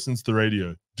and you listen to the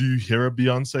radio, do you hear a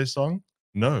Beyonce song?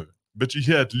 No. But you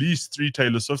hear at least 3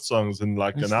 Taylor Swift songs in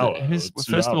like an hour.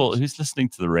 First of all, who's listening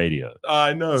to the radio?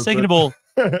 I know. Second of all,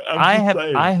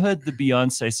 I heard the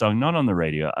Beyonce song, not on the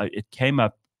radio. It came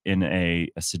up in a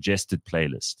suggested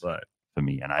playlist for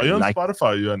me. And Are you on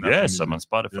Spotify? Yes, I'm on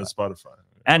Spotify. You're on Spotify.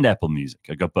 And Apple Music.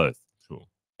 I got both. Cool.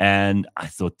 And I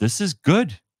thought, this is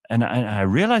good. And I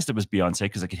realized it was Beyonce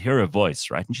because I could hear her voice,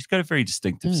 right? And she's got a very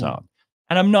distinctive sound.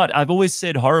 And I've always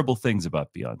said horrible things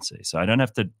about Beyonce, so I don't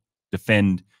have to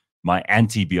defend my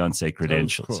anti-Beyonce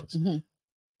credentials.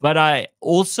 But I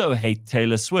also hate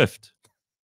Taylor Swift.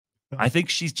 I think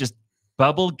she's just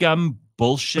bubblegum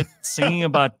bullshit singing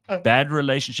about bad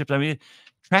relationships. I mean,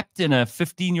 trapped in a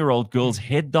 15-year-old girl's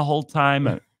head the whole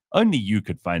time. Only you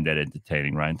could find that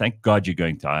entertaining, Ryan. Thank God you're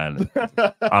going to Ireland.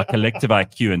 Our collective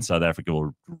IQ in South Africa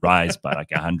will rise by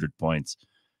like 100 points.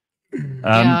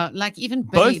 Yeah, like even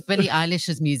Billie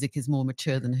Eilish's music is more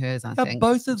mature than hers, I think.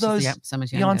 Both of those,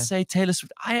 Beyonce, Taylor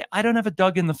Swift, I don't have a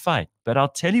dog in the fight, but I'll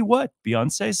tell you what,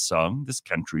 Beyonce's song, this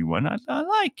country one, I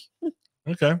like.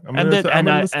 Okay. And there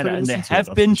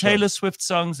have been Taylor Swift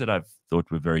songs that I've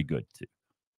thought were very good too.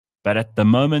 But at the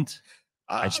moment,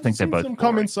 I just think they're both some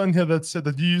comments on here that said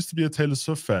that you used to be a Taylor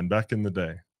Swift fan back in the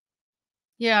day.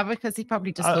 Yeah, because he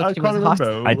probably just thought she was hot.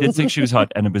 I did think she was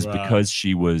hot, and it was because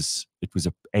it was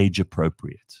age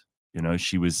appropriate. You know,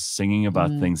 she was singing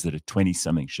about things that a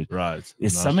 20-something should. Right.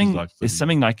 There's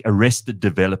something like Arrested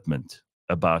Development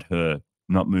about her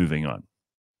not moving on.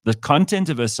 The content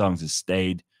of her songs has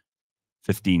stayed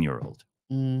 15-year-old.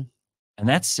 And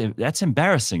that's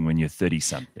embarrassing when you're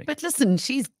 30-something. But listen,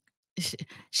 she's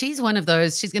one of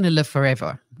those, she's going to live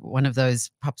forever. One of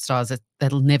those pop stars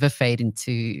that'll never fade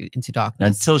into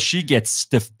darkness. Until she gets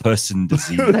stiff person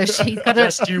disease.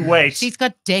 Just you wait. She's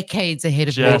got decades ahead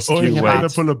of her. Or you're going to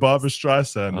pull a Barbra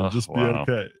Streisand and just be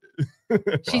okay.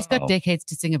 She's got decades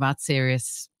to sing about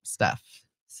serious stuff.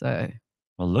 So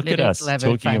well, look at us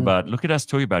talking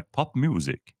about pop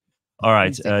music. All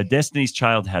right. Destiny's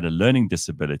Child had a learning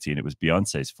disability, and it was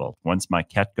Beyonce's fault. Once my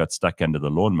cat got stuck under the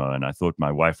lawnmower, and I thought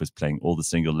my wife was playing All the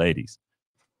Single Ladies.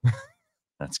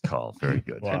 That's Carl. Very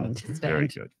good. Wow. Very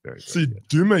good. Very good. See,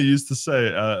 Duma used to say,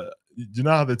 you know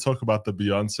how they talk about the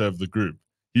Beyonce of the group?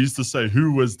 He used to say,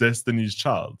 who was Destiny's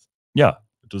Child? Yeah.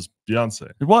 It was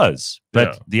Beyonce. It was.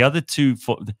 But the other two,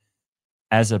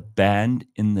 as a band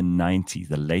in the 90s,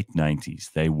 the late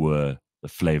 90s, they were the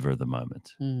flavor of the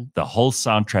moment. The whole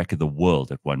soundtrack of the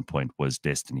world at one point was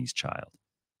Destiny's Child.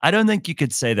 I don't think you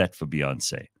could say that for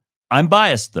Beyonce. I'm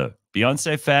biased, though.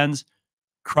 Beyonce fans,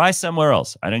 cry somewhere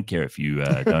else. I don't care if you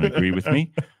don't agree with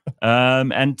me.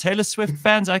 And Taylor Swift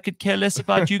fans, I could care less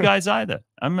about you guys either.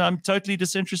 I'm totally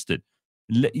disinterested.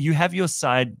 You have your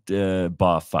side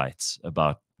bar fights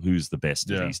about who's the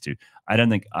best of these two. I don't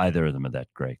think either of them are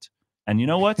that great. And you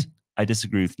know what? I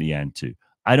disagree with Leigh-Ann too.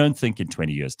 I don't think in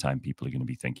 20 years' time people are going to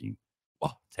be thinking,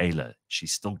 "Oh, Taylor,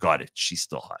 she's still got it. She's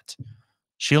still hot."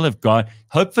 She'll have gone.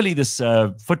 Hopefully, this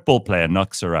football player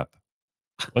knocks her up.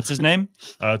 What's his name?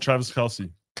 Travis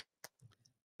Kelce.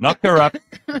 Knock her up.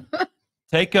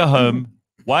 Take her home.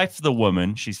 Wife the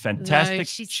woman. She's fantastic. No,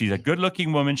 she's a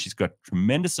good-looking woman. She's got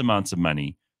tremendous amounts of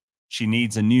money. She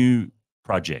needs a new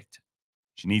project.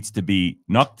 She needs to be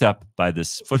knocked up by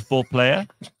this football player.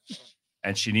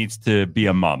 And she needs to be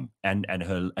a mom, and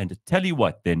to tell you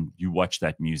what, then you watch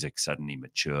that music suddenly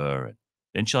mature, and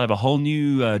then she'll have a whole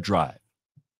new drive.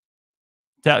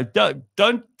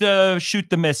 Don't shoot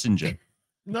the messenger.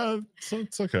 No,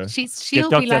 it's okay. She'll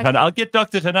be like, I'll get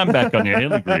Dr. Hanan back on you.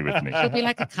 He'll agree with me. She'll be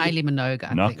like a Kylie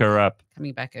Minogue. Knock her up.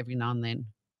 Coming back every now and then.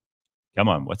 Come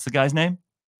on, what's the guy's name?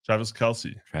 Travis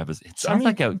Kelce. It sounds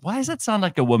why does that sound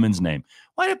like a woman's name?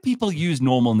 Why do people use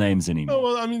normal names anymore? Oh,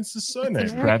 well, I mean, it's his surname.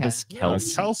 It's Travis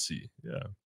Kelce. Kelce, yeah.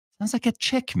 Sounds like a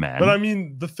chick, man. But I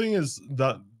mean, the thing is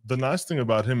that the nice thing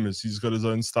about him is he's got his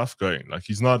own stuff going. Like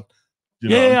he's not,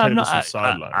 I'm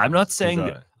not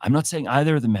saying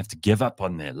either of them have to give up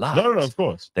on their lives. No, of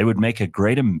course. They would make a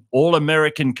great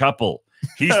all-American couple.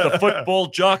 He's the football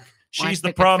jock. She's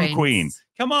the prom queen.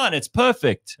 Come on, it's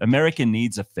perfect. America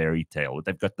needs a fairy tale.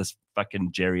 They've got this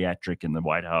fucking geriatric in the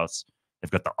White House.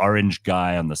 They've got the orange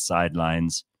guy on the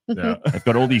sidelines. Yeah. They've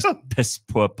got all these piss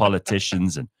poor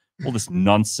politicians, and all this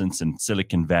nonsense in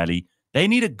Silicon Valley. They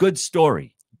need a good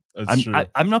story.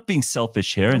 I'm not being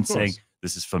selfish here and saying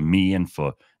this is for me and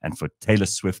for Taylor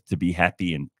Swift to be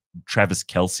happy and Travis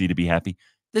Kelce to be happy.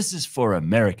 This is for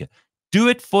America. Do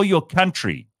it for your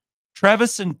country.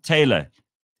 Travis and Taylor,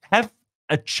 have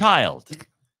a child.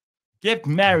 Get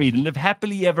married and live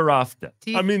happily ever after.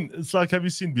 I mean, it's like, have you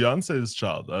seen Beyonce's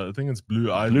child? I think it's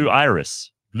Blue Ivy. Blue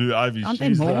Iris. Blue Ivy. Aren't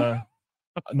there more?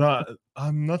 No,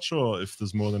 I'm not sure if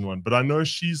there's more than one, but I know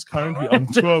she's currently on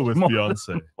tour with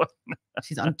Beyonce.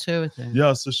 She's on tour with her.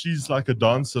 Yeah, so she's like a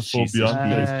dancer for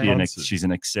Beyonce. She's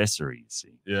an accessory, you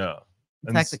see. Yeah.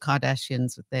 It's like the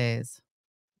Kardashians with theirs.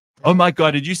 Oh my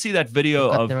God, did you see that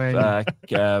video of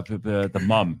the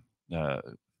mom?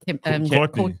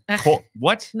 Courtney.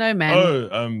 What? No,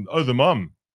 man. Oh, the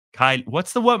mom. Kylie.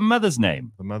 What's the mother's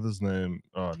name? The mother's name.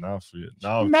 Oh, now I forget.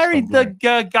 Now married the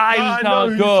guy who's now a girl.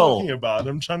 Who you're talking about.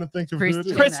 I'm trying to think of who it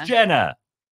is. Kris Jenner.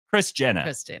 Kris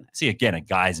Jenner. See, again, a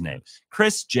guy's name.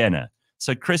 Kris Jenner.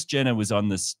 So Kris Jenner was on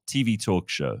this TV talk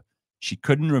show. She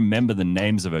couldn't remember the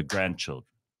names of her grandchildren.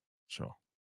 Sure.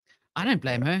 I don't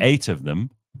blame her. 8 of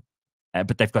them.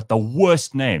 But they've got the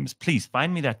worst names. Please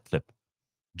find me that clip.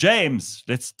 James,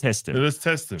 let's test it. Let's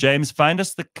test it. James, find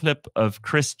us the clip of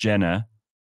Kris Jenner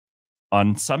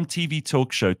on some TV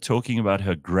talk show talking about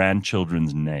her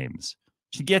grandchildren's names.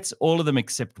 She gets all of them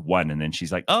except one, and then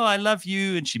she's like, oh, I love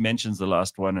you, and she mentions the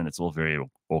last one, and it's all very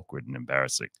awkward and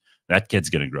embarrassing. That kid's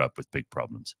going to grow up with big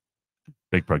problems.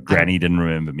 Granny didn't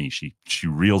remember me. She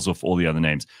reels off all the other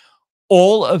names.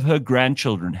 All of her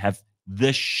grandchildren have the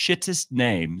shittest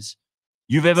names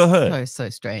you've ever heard. So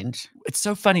strange. It's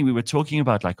so funny. We were talking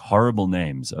about like horrible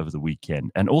names over the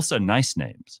weekend and also nice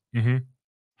names. Mm-hmm.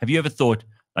 Have you ever thought,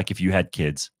 like, if you had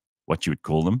kids, what you would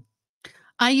call them?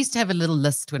 I used to have a little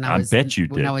list when I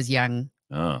was young.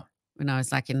 Oh. When I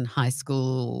was like in high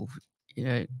school,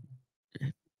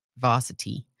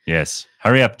 varsity. Yes.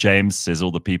 Hurry up, James, says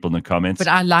all the people in the comments. But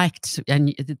I liked,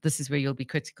 and this is where you'll be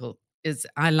critical, is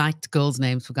I liked girls'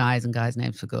 names for guys and guys'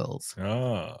 names for girls.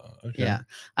 Oh, okay. Yeah.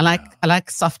 I like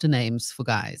softer names for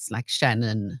guys, like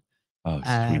Shannon. Oh,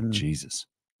 sweet Jesus.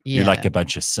 Yeah. You're like a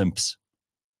bunch of simps.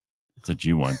 That's what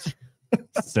you want.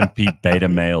 Simpy beta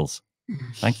males.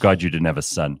 Thank God you didn't have a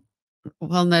son.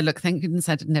 Well, no, look, thank goodness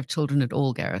I didn't have children at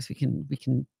all, Gareth. We can be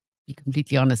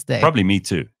completely honest there. Probably me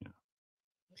too.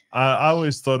 I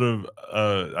always thought of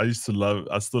I still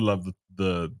love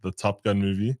the Top Gun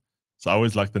movie. So I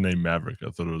always liked the name Maverick. I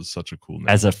thought it was such a cool name.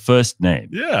 As a first name.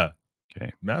 Yeah.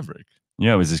 Okay. Maverick.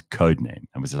 Yeah, it was his code name.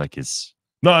 It was like his.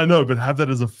 No, I know, but have that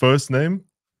as a first name.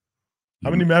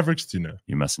 How many Mavericks do you know?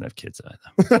 You mustn't have kids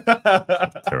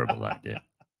either. Terrible idea.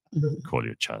 Call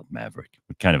your child Maverick.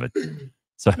 What kind of a.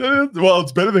 So. Well,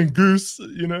 it's better than Goose,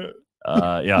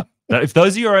 Yeah. If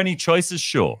those are your only choices,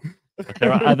 sure. But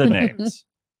there are other names.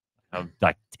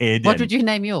 Like Ted. What would you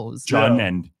name yours? John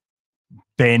and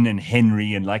Ben and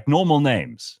Henry and like normal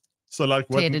names. So like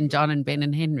what? Ted and John and Ben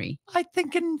and Henry. I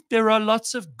think there are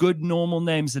lots of good normal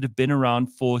names that have been around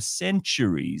for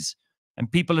centuries. And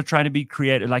people are trying to be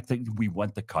creative. Like we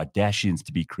want the Kardashians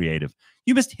to be creative.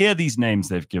 You must hear these names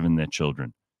they've given their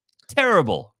children.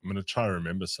 Terrible. I'm going to try and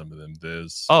remember some of them.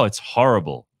 It's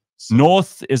horrible.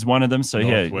 North is one of them. So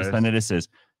here, it says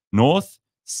North,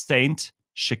 Saint,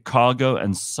 Chicago,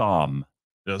 and Psalm.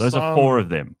 Yeah, those are 4 of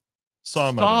them.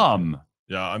 Psalm.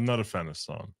 Yeah, I'm not a fan of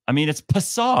Psalm. I mean, it's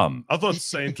Psalm. I thought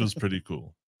Saint was pretty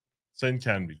cool. Saint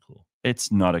can be cool.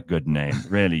 It's not a good name.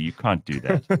 Really, you can't do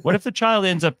that. What if the child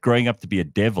ends up growing up to be a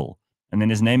devil and then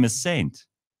his name is Saint?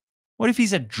 What if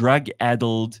he's a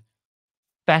drug-addled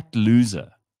fat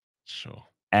loser? Sure.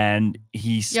 And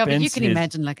he spends. Yeah, but you can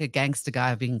imagine like a gangster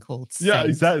guy being called Saint. Yeah,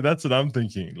 exactly. That's what I'm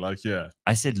thinking. Like, yeah.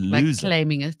 I said loser. Like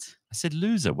claiming it. I said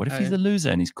loser. What if he's a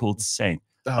loser and he's called Saint?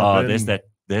 Oh, there's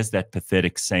that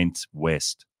pathetic Saint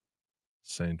West.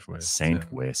 Saint West.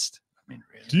 Saint West. I mean,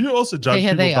 really. Do you also judge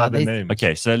people by their names?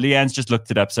 Okay, so Leigh-Ann's just looked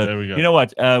it up. So there we go. You know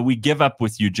what? We give up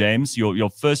with you, James. Your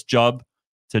first job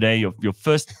today, your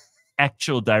first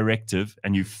actual directive,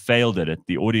 and you failed at it.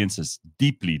 The audience is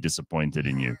deeply disappointed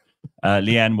in you.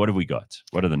 Leigh-Ann, what have we got?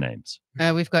 What are the names?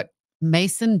 We've got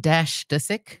Mason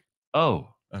Disick. Oh.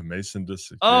 Mason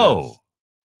Disick. Oh.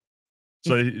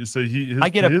 Yes. So I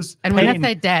get and when I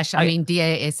say dash, I mean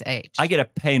DASH. I get a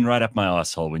pain right up my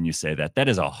asshole when you say that. That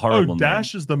is a horrible name.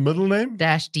 Dash is the middle name?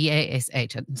 Dash DASH.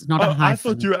 It's not a hyphen. I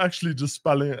thought you were actually just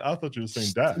spelling it. I thought you were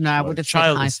saying dash. No, I would have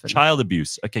said hyphen. Child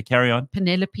abuse. Okay, carry on.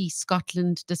 Penelope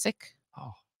Scotland Disick.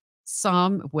 Oh.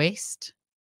 Psalm West.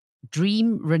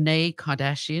 Dream Renee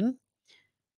Kardashian.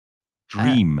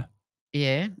 Dream.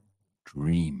 Yeah.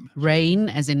 Dream. Rain,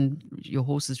 as in your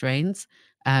horse's reins.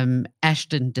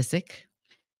 Ashton Disick.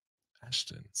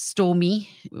 Ashton. Stormy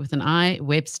with an I,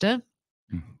 Webster.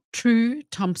 True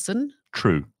Thompson.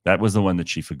 True. That was the one that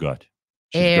she forgot.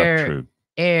 She forgot True.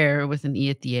 Air with an E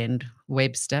at the end,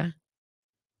 Webster.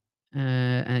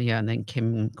 Yeah, and then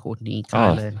Kim, Courtney,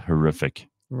 Tyler. Oh, horrific.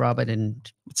 Robert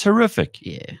and... It's horrific.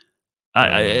 Yeah.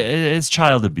 It's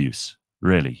child abuse,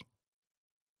 really.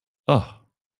 Oh.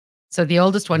 So the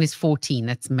oldest one is 14.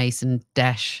 That's Mason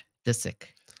Disick.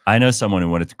 I know someone who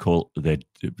wanted to call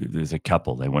there's a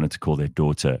couple, they wanted to call their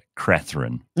daughter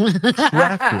Catherine. Put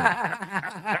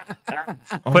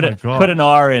an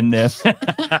R in there.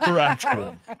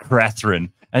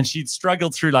 Catherine. And she'd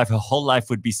struggled through life. Her whole life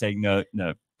would be saying, no.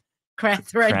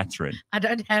 Catherine. I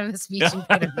don't have a speech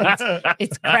impediment.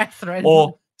 It's Catherine.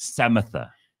 Or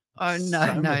Samatha. Oh, no.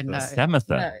 Samatha.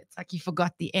 No, it's like you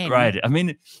forgot the N. Right. I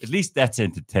mean, at least that's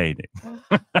entertaining.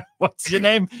 What's your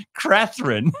name?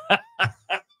 Catherine.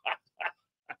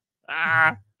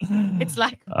 It's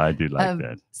like... I do like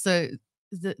that. So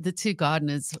the two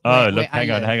gardeners... Look,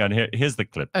 hang on. Here's the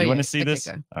clip. Do you want to see this?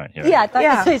 Go. All right, here. Yeah, I'd like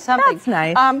to say something. That's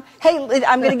nice. Hey,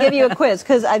 I'm going to give you a quiz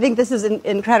because I think this is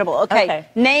incredible. Okay.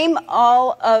 Name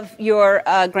all of your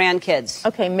grandkids.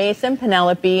 Okay, Mason,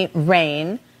 Penelope,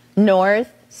 Rain,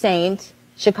 North, Saint,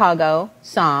 Chicago,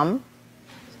 Psalm,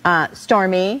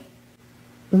 Stormy,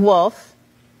 Wolf,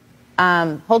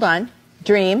 hold on,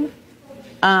 Dream.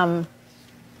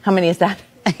 How many is that?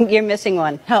 You're missing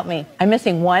one. Help me. I'm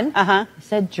missing one? Uh-huh. I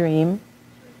said Dream.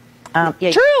 Yeah.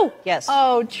 True. Yes.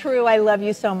 Oh, True. I love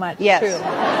you so much. Yes. True.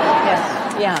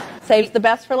 Yes. Yeah. Saves the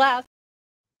best for last.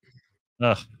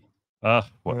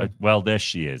 Well, there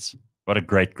she is. What a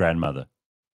great grandmother.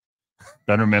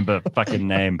 Don't remember fucking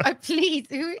name. Oh, please.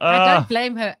 I don't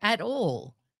blame her at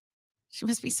all. She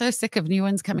must be so sick of new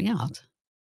ones coming out.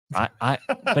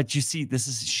 But you see,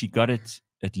 she got it.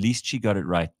 At least she got it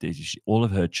right. All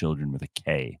of her children with a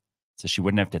K, so she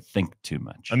wouldn't have to think too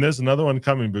much. And there's another one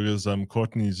coming because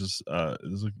Courtney's just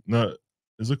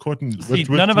is it Courtney?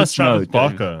 None of us know.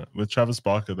 With Travis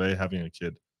Barker, they're having a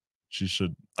kid. She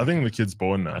should. I think the kid's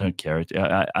born now. I don't care.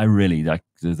 I really like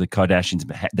the Kardashians.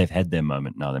 They've had their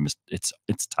moment now.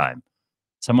 It's time.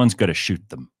 Someone's got to shoot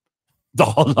them. The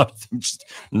whole lot of them, just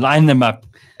line them up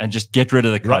and just get rid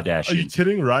of the Kardashians. Are you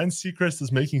kidding? Ryan Seacrest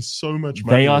is making so much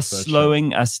money. They are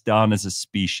slowing us down as a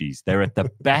species. They're at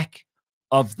the back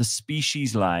of the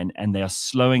species line and they are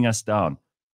slowing us down.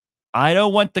 I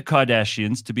don't want the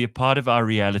Kardashians to be a part of our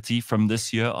reality from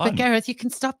this year on. But Gareth, you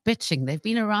can stop bitching. They've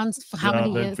been around for how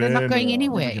many years? They're not going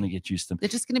anywhere. We're going to get used to them. They're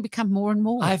just going to become more and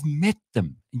more. I've met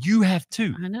them. You have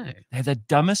too. I know. They're the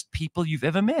dumbest people you've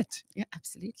ever met. Yeah,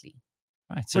 absolutely.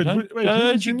 Right, so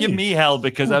don't you give me hell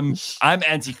because I'm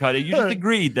anti-Kardashian. You just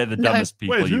agreed they're the dumbest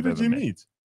people you've ever met. Who did you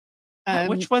meet?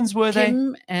 Which ones were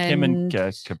Kim they? Kim and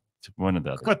one of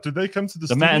the others. What, did they come to the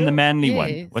studio? The manly one.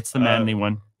 Yes. What's the manly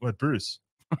one? What, Bruce?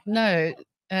 No.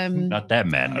 Not that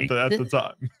manly. At the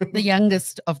time. The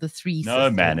youngest of the three No,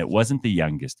 sisters. man, it wasn't the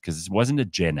youngest because it wasn't a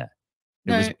Jenner.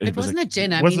 It wasn't a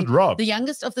Jenner. Was it Rob? The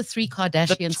youngest of the three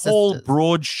Kardashian the tall, sisters.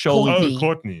 broad-shouldered.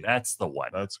 Courtney. That's the one.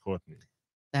 That's Courtney.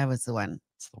 That was the one.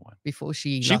 That's the one. Before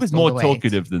she was more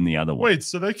talkative than the other one. Wait,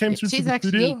 so they came through to the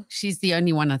studio? She's the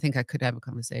only one I think I could have a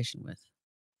conversation with.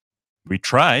 We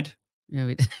tried. Yeah,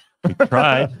 we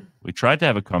tried. We tried to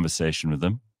have a conversation with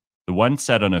them. The one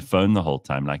sat on her phone the whole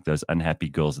time, like those unhappy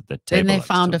girls at that table. Then they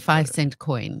found a 5-cent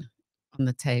coin on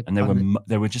the table, and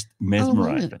they were just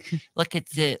mesmerized. Look,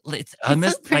 it's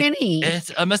almost penny.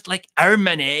 It's almost like our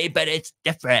money, but it's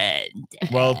different.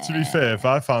 Well, to be fair, if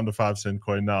I found a 5-cent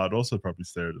coin now, I'd also probably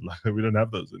stare at it like we don't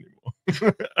have those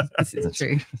anymore. This is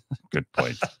true. Good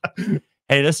point.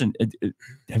 Hey, listen,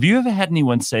 have you ever had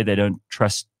anyone say they don't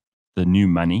trust the new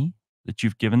money that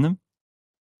you've given them?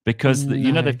 Because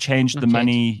they've changed the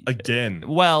money again.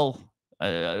 Well,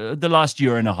 the last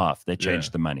year and a half they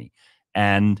changed the money,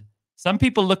 and some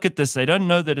people look at this. They don't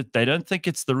know that they don't think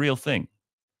it's the real thing.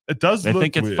 It does. They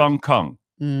think it's Hong Kong.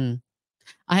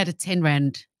 I had a 10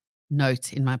 Rand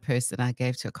note in my purse that I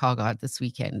gave to a car guard this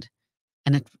weekend,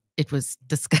 and it was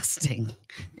disgusting.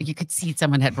 You could see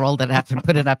someone had rolled it up and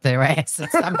put it up their ass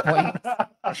at some point.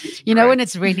 You know, when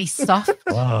it's really soft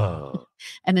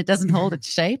and it doesn't hold its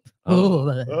shape.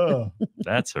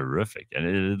 That's horrific. And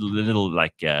a little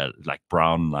like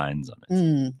brown lines on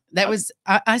it. That was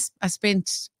I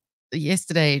spent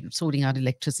yesterday sorting out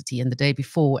electricity and the day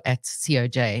before at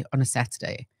COJ on a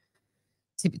Saturday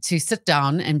to sit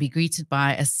down and be greeted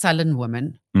by a sullen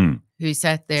woman who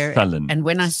sat there. And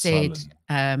when I said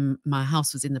my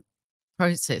house was in the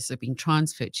process of being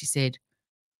transferred, she said,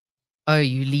 "Oh,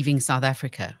 you leaving South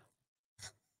Africa?"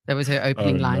 That was her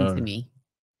opening line to me.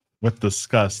 With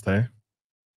disgust, eh?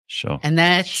 Sure. And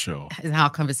that is how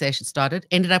conversation started.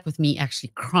 Ended up with me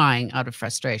actually crying out of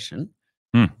frustration.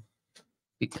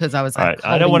 Because I was like,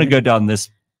 I don't want to go down this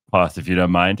path if you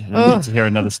don't mind. I don't need to hear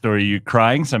another story of you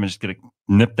crying, so I'm just going to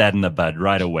nip that in the bud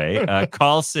right away.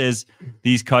 Carl says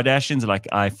these Kardashians are like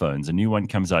iPhones. A new one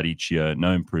comes out each year.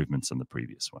 No improvements on the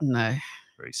previous one. No.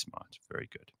 Very smart. Very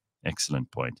good. Excellent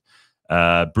point.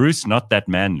 Bruce, not that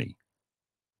manly,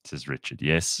 says Richard.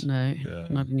 Yes. No,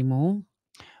 not anymore.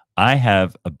 I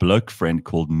have a bloke friend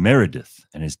called Meredith,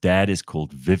 and his dad is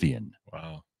called Vivian.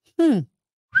 Wow.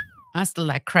 I still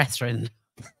like Catherine.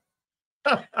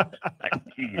 I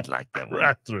knew you'd like that one.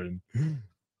 Catherine.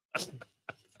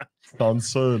 Sounds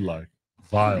so like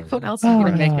vile. What else are you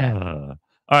going to make up? All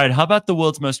right. How about the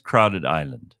world's most crowded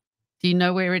island? Do you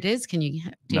know where it is? Do you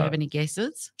have any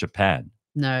guesses? Japan.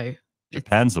 No.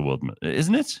 Japan's the world,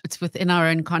 isn't it? It's within our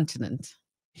own continent.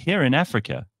 Here in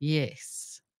Africa.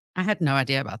 Yes. I had no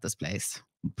idea about this place.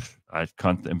 I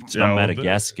can't. It's not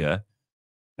Madagascar.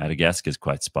 Madagascar is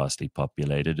quite sparsely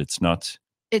populated. It's not.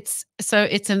 It's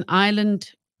an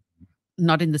island,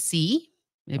 not in the sea.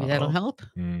 Maybe that'll help.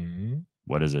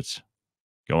 What is it?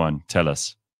 Go on, tell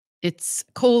us. It's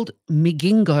called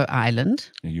Migingo Island.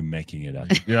 Are you making it up?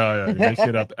 Yeah, you make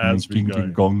it up as we go.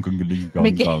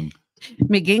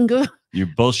 Migingo. You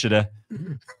bullshitter.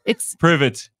 It's prove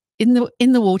it. In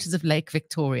the waters of Lake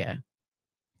Victoria.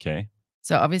 Okay.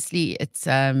 So obviously it's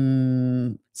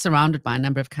surrounded by a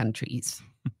number of countries.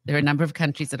 There are a number of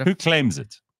countries that are. Who claims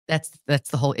it? That's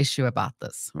the whole issue about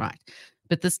this, right?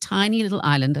 But this tiny little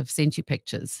island, I've sent you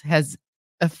pictures, has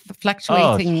a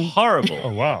fluctuating. Oh, it's horrible!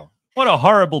 Oh wow, what a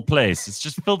horrible place! It's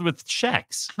just filled with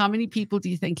shacks. How many people do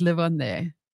you think live on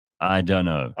there? I don't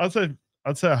know. I'd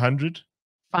say 100.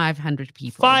 500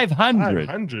 people.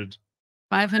 500.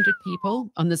 500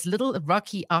 people on this little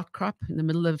rocky outcrop in the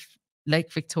middle of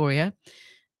Lake Victoria.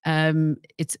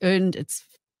 It's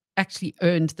actually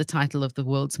earned the title of the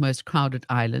world's most crowded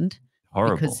island.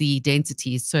 Horrible. Because the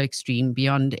density is so extreme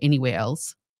beyond anywhere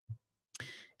else.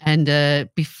 And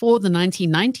before the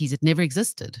 1990s, it never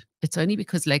existed. It's only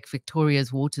because Lake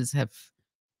Victoria's waters have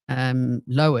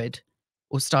lowered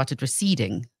or started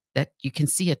receding that you can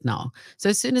see it now. So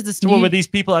as soon as this were these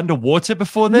people underwater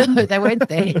before then? No, they weren't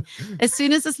there. As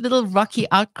soon as this little rocky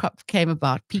outcrop came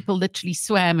about, people literally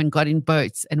swam and got in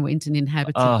boats and went and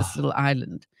inhabited this little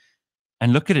island.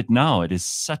 And look at it now. It is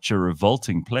such a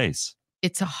revolting place.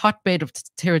 It's a hotbed of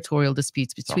territorial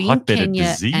disputes between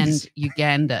Kenya and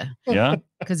Uganda. Yeah.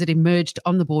 Because it emerged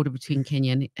on the border between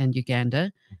Kenya and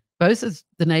Uganda. Both of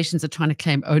the nations are trying to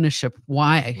claim ownership.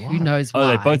 Why? Who knows why? Oh,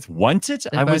 they both want it?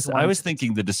 I was want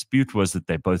thinking the dispute was that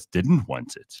they both didn't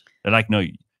want it. They're like, no,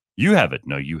 you have it.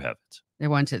 No, you have it. They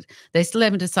want it. They still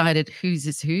haven't decided whose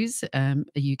is whose. A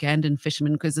Ugandan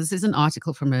fisherman, because this is an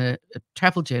article from a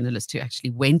travel journalist who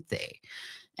actually went there.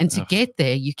 And to get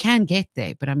there, you can get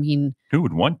there. But I mean, who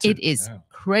would want to? It is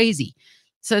crazy.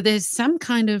 So there's some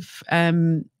kind of,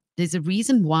 there's a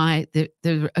reason why there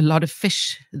are a lot of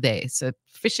fish there. So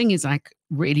fishing is like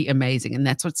really amazing. And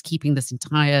that's what's keeping this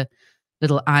entire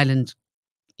little island,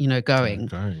 going.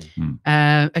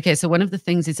 Okay. So one of the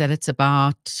things is that it's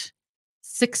about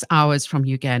 6 hours from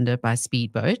Uganda by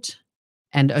speedboat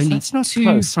and only 2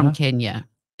 close, from Kenya.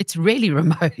 It's really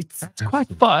remote. It's quite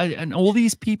far. And all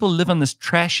these people live on this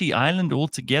trashy island all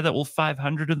together, all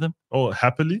 500 of them. Oh,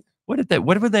 happily? What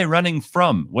were they running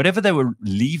from? Whatever they were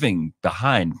leaving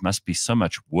behind must be so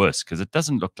much worse because it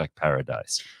doesn't look like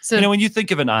paradise. So, when you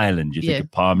think of an island, you think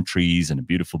of palm trees and a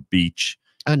beautiful beach.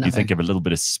 Oh, no. You think of a little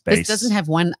bit of space. This doesn't have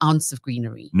 1 ounce of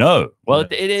greenery. No. Well,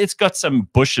 it's got some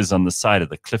bushes on the side of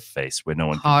the cliff face where no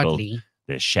one can build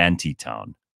their shanty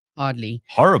town. Hardly.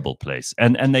 Horrible place.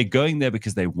 And they're going there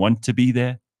because they want to be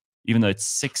there, even though it's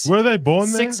 6 Were they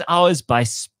born there? 6 hours by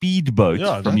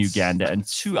speedboat from Uganda and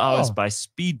 2 hours by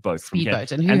speedboat from Kenya.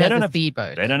 And who has a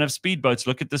speedboat? They don't have speedboats.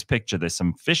 Look at this picture. There's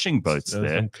some fishing boats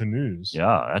there. Some canoes.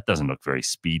 Yeah, that doesn't look very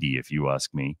speedy if you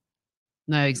ask me.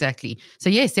 No, exactly. So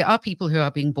yes, there are people who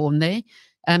are being born there.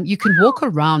 You can walk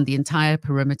around the entire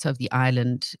perimeter of the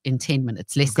island in 10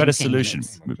 minutes. We've got a solution.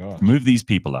 Move these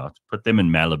people out. Put them in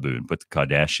Malibu and put the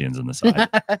Kardashians on the side.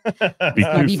 It'd be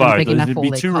too far. It'd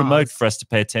be too remote for us to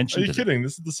pay attention to. Are you kidding?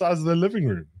 This is the size of their living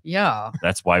room. Yeah.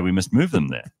 That's why we must move them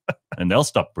there. And they'll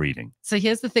stop breeding. So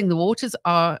here's the thing. The waters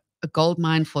are a gold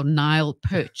mine for Nile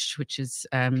perch, which is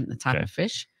a type of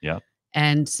fish. Yeah.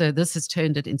 And so this has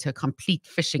turned it into a complete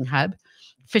fishing hub.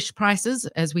 Fish prices,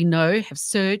 as we know, have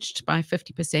surged by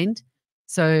 50%.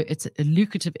 So it's a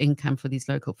lucrative income for these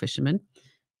local fishermen.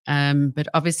 But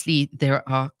obviously there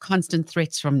are constant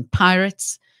threats from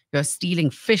pirates, They're stealing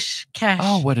fish, cash.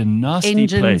 Oh, what a nasty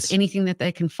engines, place. anything that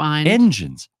they can find.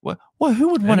 Engines. Well, who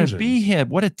would want to Engines. be here?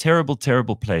 What a terrible,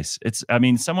 terrible place. I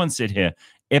mean, someone said here,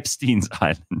 Epstein's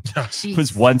Island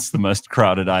was once the most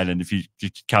crowded island if you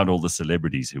count all the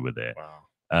celebrities who were there.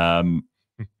 Wow.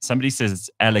 Somebody says it's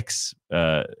Alex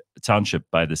Township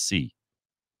by the sea.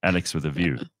 Alex with a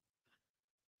view.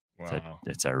 Wow.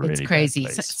 It's a really crazy.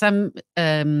 bad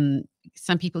place.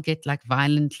 Some people get like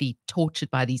violently tortured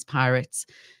by these pirates.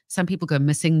 Some people go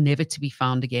missing, never to be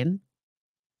found again.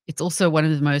 It's also one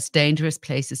of the most dangerous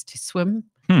places to swim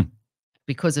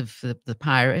because of the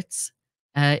pirates.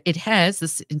 It has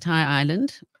this entire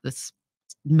island, this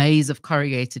maze of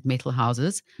corrugated metal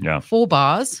houses. Yeah. 4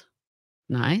 bars.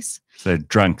 Nice. So they're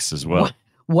drunks as well.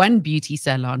 One beauty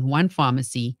salon, 1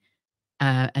 pharmacy,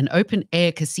 an open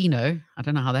air casino. I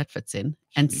don't know how that fits in.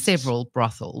 And several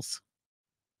brothels.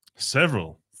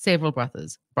 Several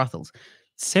brothels.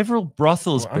 Several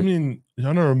brothels. Well, I mean, you're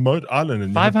on a remote island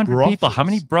and 500 people. How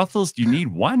many brothels do you need?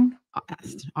 1?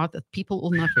 Are the people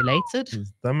all not related?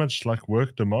 Is that much like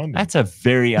work demanding? That's a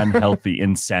very unhealthy,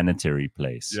 insanitary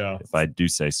place. Yeah. If I do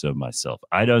say so myself.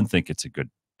 I don't think it's a good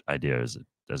idea as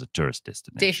a tourist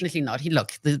destination. Definitely not.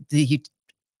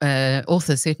 The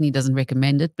author certainly doesn't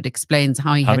recommend it, but explains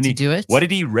how he had to do it. What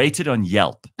did he rate it on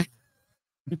Yelp?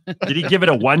 Did he give it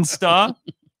a 1 star?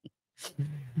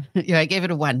 Yeah, I gave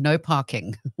it a 1. No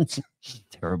parking.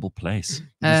 Terrible place.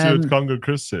 You see what Congo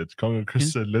Chris said? Congo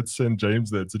Chris said, let's send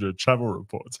James there to do a travel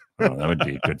report. Oh, that would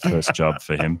be a good first job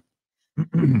for him.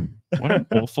 What an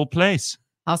awful place.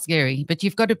 How scary. But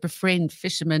you've got to befriend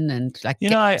fishermen and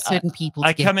certain people.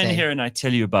 I come in here and I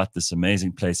tell you about this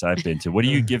amazing place I've been to. What do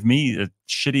you give me? The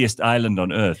shittiest island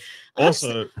on earth.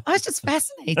 Also, I was just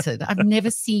fascinated. I've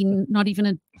never seen not even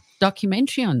a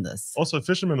documentary on this. Also,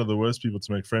 fishermen are the worst people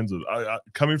to make friends with.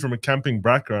 Coming from a camping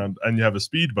background and you have a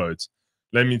speedboat,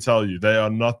 let me tell you, they are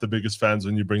not the biggest fans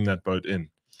when you bring that boat in.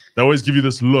 They always give you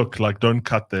this look like, don't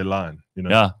cut their line. You know?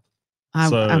 Yeah. I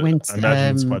imagine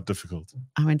it's quite difficult.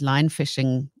 I went line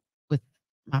fishing with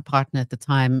my partner at the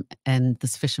time and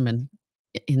this fisherman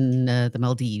in the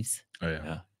Maldives. Oh,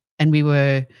 yeah. And we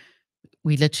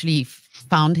literally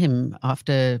found him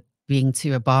after being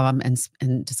to a bar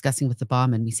and discussing with the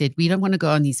barman. We said, we don't want to go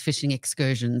on these fishing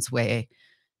excursions where,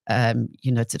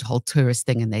 it's a whole tourist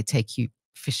thing and they take you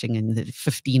fishing and the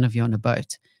 15 of you on a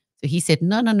boat. So he said,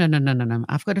 no.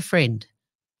 I've got a friend.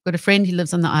 He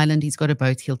lives on the island. He's got a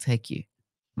boat. He'll take you.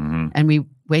 Mm-hmm. And we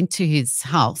went to his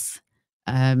house,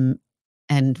 and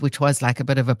which was like a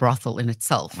bit of a brothel in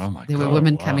itself. Oh my there were God,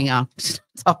 women wow. coming out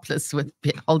topless with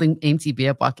holding empty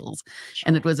beer bottles. Sure.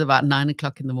 And it was about 9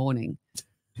 o'clock in the morning.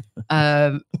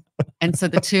 And so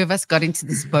the 2 of us got into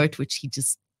this boat, which he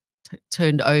just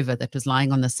turned over that was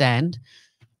lying on the sand,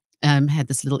 had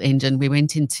this little engine. We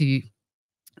went into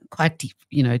quite deep,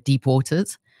 deep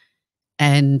waters.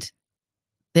 And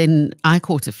then I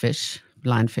caught a fish,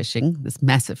 blind fishing, this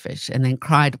massive fish, and then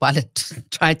cried while it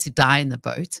tried to die in the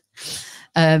boat.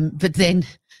 But then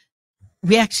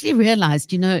we actually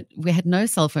realized, we had no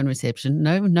cell phone reception.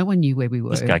 No one knew where we were.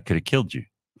 This guy could have killed you,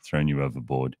 thrown you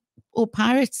overboard. Or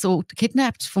pirates or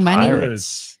kidnapped for money.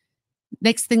 Pirates.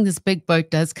 Next thing, this big boat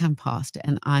does come past,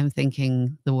 and I'm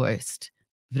thinking the worst.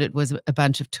 But it was a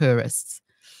bunch of tourists.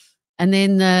 And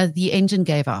then the engine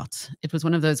gave out. It was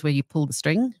one of those where you pull the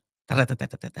string.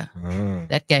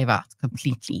 That gave out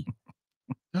completely.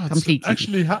 Completely.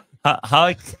 Actually, how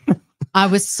I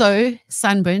was so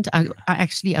sunburnt.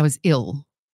 I was ill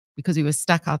because we were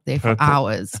stuck out there for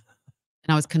hours. And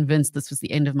I was convinced this was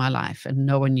the end of my life and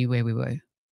no one knew where we were.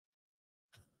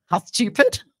 How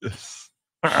stupid.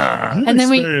 And then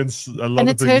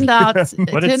it turned out.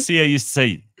 What did Sia used to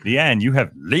say? Leigh-Ann, you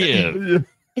have lived.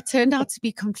 It turned out to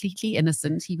be completely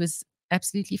innocent. He was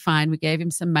absolutely fine. We gave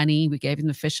him some money. We gave him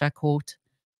the fish I caught.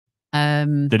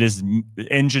 Did his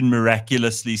engine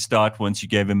miraculously start once you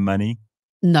gave him money?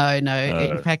 No.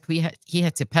 In fact, he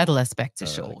had to paddle us back to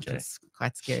shore. Okay. It was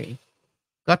quite scary.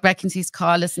 Got back into his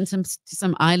car, listened to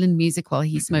some island music while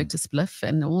he smoked a spliff,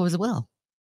 and all was well.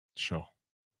 Sure.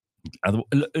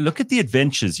 Look at the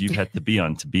adventures you've had to be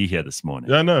on to be here this morning.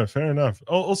 Yeah, no, fair enough.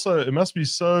 Also, it must be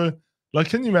so... Like,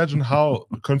 can you imagine how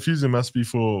confusing it must be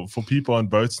for people on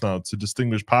boats now to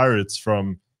distinguish pirates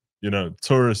from,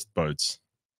 tourist boats?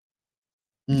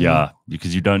 Yeah,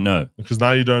 because you don't know. Because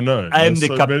now you don't know. I am the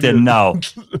captain now.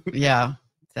 Yeah,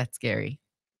 that's scary.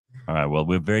 All right, well,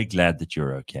 we're very glad that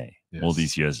you're okay all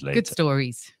these years later. Good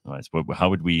stories. All right, so how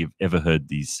would we have ever heard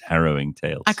these harrowing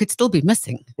tales? I could still be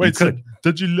missing. Wait, so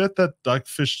did you let that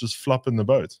fish just flop in the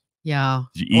boat? Yeah.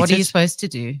 Did you eat What are you it? supposed to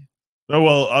do? No,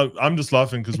 well, I'm just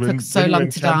laughing because It took so long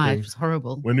to die. It was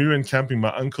horrible. When we went camping,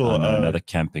 my uncle another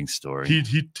camping story.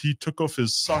 He took off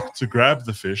his sock to grab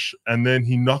the fish, and then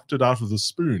he knocked it out with a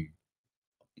spoon.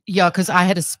 Yeah, because I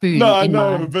had a spoon. No, I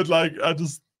know, but like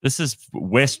This is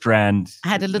West Rand. I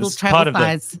had a little travel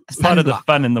size. Part of the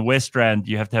fun in the West Rand,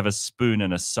 you have to have a spoon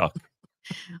and a sock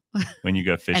when you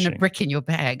go fishing. And a brick in your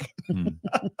bag.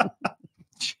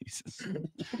 Jesus.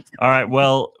 All right.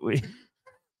 Well,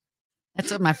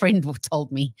 that's what my friend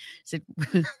told me. She said,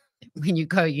 when you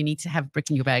go, you need to have a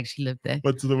brick in your bag. She lived there.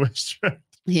 But to the West Rand.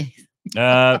 Yes.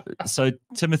 So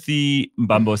Timothy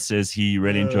Mbambo says he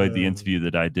really enjoyed the interview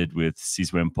that I did with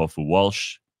Sizwe Mpofu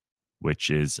Walsh,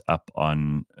 which is up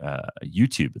on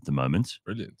YouTube at the moment.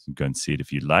 Brilliant. You can go and see it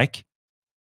if you'd like.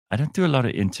 I don't do a lot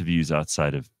of interviews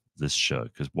outside of this show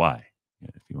because why?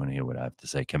 If you want to hear what I have to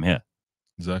say, come here.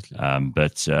 Exactly.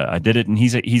 But I did it, and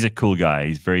he's a cool guy.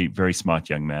 He's very, very smart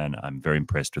young man. I'm very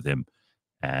impressed with him.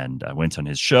 And I went on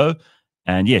his show.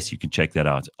 And yes, you can check that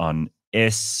out on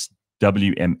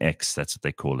SWMX. That's what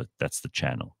they call it. That's the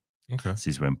channel. Okay.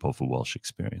 Sizwe Mpofu Walsh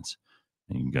Experience.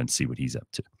 And you can go and see what he's up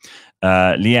to.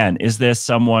 Leigh-Ann, is there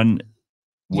someone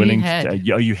willing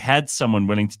you had someone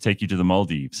willing to take you to the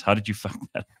Maldives? How did you fuck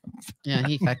that up? Yeah,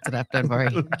 he fucked it up, don't worry.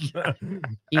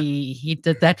 he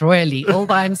did that royally all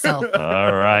by himself.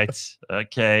 All right.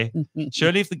 Okay.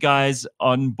 Surely if the guys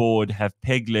on board have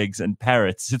peg legs and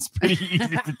parrots, it's pretty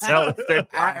easy to tell if they're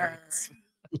parrots.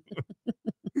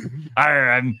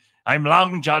 I'm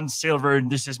Long John Silver and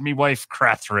this is me wife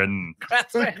Catherine.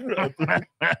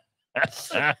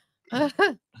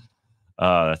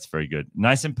 Oh, that's very good.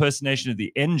 Nice impersonation of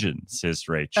the engine, says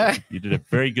Rachel. You did a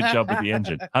very good job with the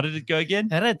engine. How did it go again?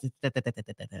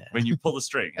 When you pull the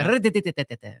string.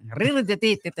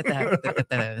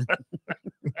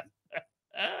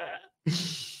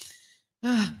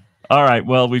 All right.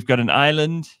 Well, we've got an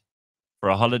island for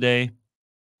a holiday.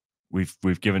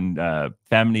 We've given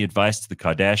family advice to the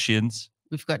Kardashians.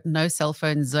 We've got no cell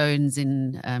phone zones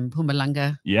in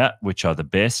Mpumalanga. Yeah, which are the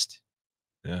best.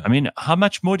 Yeah. I mean, how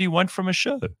much more do you want from a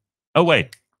show? Oh,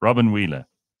 wait. Robin Wheeler.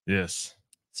 Yes.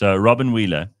 So Robin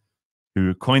Wheeler,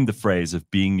 who coined the phrase of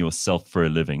being yourself for a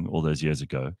living all those years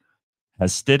ago,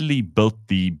 has steadily built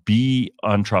the Be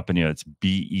Entrepreneur. It's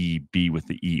B with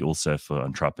the E also for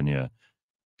entrepreneur.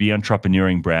 Be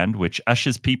Entrepreneuring brand, which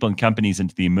ushers people and companies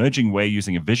into the emerging way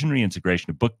using a visionary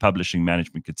integration of book publishing,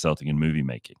 management consulting, and movie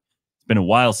making. It's been a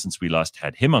while since we last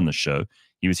had him on the show.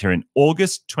 He was here in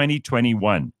August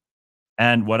 2021.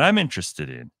 And what I'm interested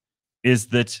in is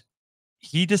that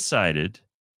he decided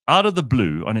out of the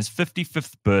blue on his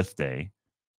 55th birthday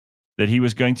that he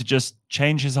was going to just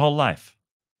change his whole life.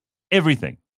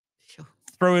 Everything. Sure.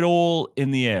 Throw it all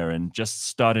in the air and just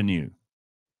start anew.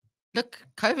 Look,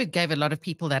 COVID gave a lot of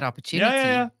people that opportunity.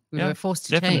 Yeah. We were forced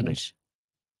to change.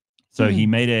 So he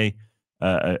made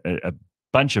a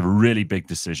bunch of really big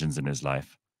decisions in his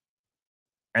life.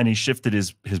 And he shifted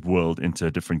his world into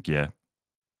a different gear.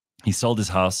 He sold his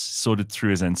house, sorted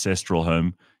through his ancestral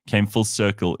home, came full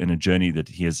circle in a journey that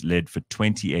he has led for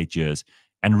 28 years,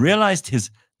 and realized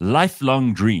his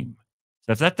lifelong dream.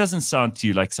 So if that doesn't sound to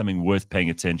you like something worth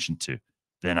paying attention to,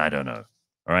 then I don't know.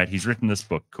 All right, he's written this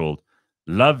book called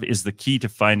Love is the Key to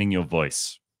Finding Your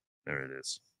Voice. There it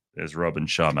is. There's Robin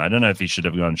Sharma. I don't know if he should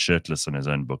have gone shirtless on his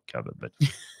own book cover, but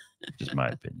just my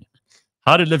opinion.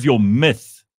 How to Live Your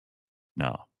Myth.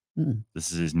 Now,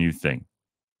 this is his new thing.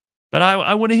 But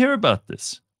I want to hear about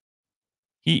this.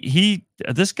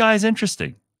 This guy is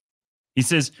interesting. He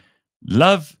says,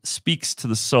 love speaks to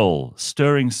the soul,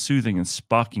 stirring, soothing, and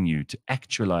sparking you to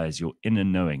actualize your inner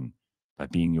knowing by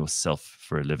being yourself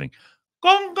for a living.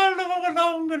 Ding,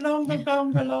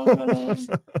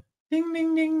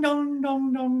 ding, ding, dong,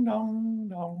 dong, dong, dong,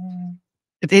 dong.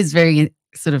 It is very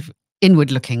sort of inward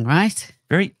looking, right?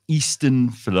 Very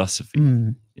Eastern philosophy.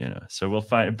 You know, so we'll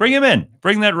find. Bring him in.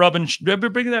 Bring that Robin.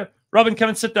 Bring that Robin. Come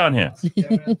and sit down here.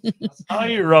 How are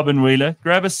you, Robin Wheeler?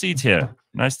 Grab a seat here.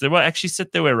 Nice. Well, actually,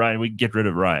 sit there where Ryan. We can get rid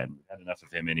of Ryan. We had enough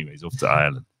of him, anyways. Off to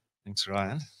Ireland. Thanks,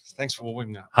 Ryan. Thanks for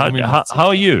warming up. How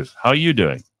are you? How are you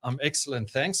doing? I'm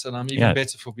excellent, thanks, and I'm even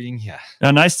better for being here.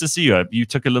 Nice to see you. You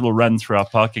took a little run through our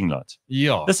parking lot.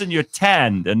 Yeah. Listen, you're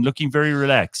tanned and looking very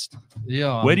relaxed.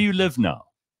 Yeah. Where do you live now?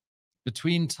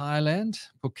 Between Thailand,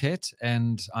 Phuket,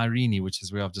 and Irene, which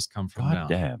is where I've just come from now.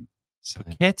 Damn. So,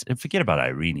 Phuket, and forget about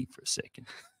Irene for a second.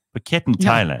 Phuket in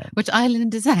Thailand. Which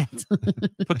island is that?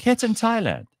 Phuket in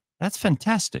Thailand. That's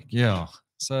fantastic. Yeah.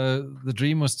 So the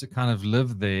dream was to kind of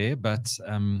live there, but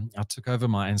I took over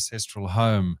my ancestral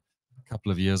home a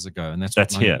couple of years ago, and that's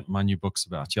what here. My new book's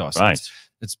about. Yeah, so right.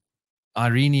 It's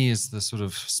Irene is the sort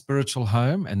of spiritual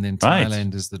home, and then Right.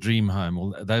 Thailand is the dream home.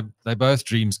 Well, they both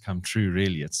dreams come true,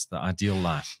 really. It's the ideal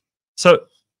life. So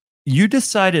you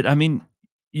decided, I mean,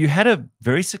 you had a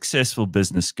very successful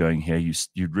business going here.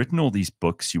 You'd written all these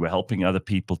books. You were helping other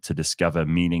people to discover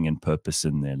meaning and purpose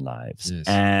in their lives. Yes.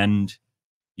 And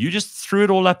you just threw it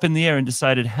all up in the air and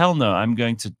decided, hell no, I'm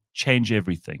going to change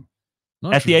everything.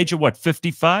 At the age of what,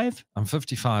 55? I'm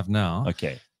 55 now.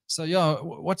 Okay. So yeah,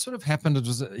 what sort of happened, it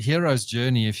was a hero's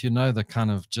journey. If you know the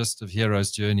kind of gist of hero's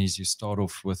journeys, you start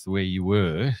off with where you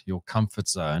were, your comfort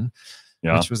zone,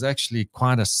 which was actually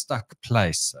quite a stuck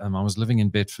place. I was living in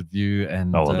Bedford View,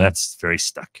 and oh, well, that's very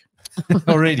stuck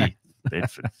already.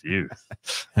 Bedford View.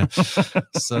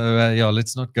 So yeah,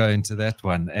 let's not go into that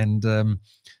one. And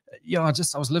yeah,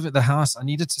 I was living at the house. I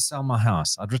needed to sell my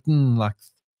house. I'd written like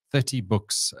 30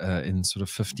 books in sort of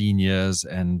 15 years,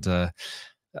 and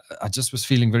I just was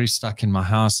feeling very stuck in my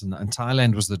house, and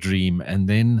Thailand was the dream. And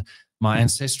then my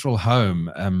ancestral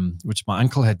home, which my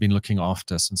uncle had been looking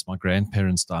after since my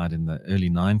grandparents died in the early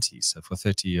 90s. So for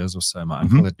 30 years or so, my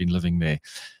uncle had been living there.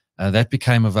 That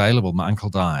became available. My uncle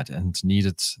died, and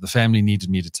the family needed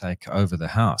me to take over the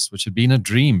house, which had been a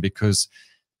dream, because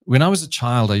when I was a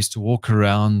child, I used to walk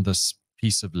around this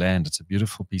piece of land. It's a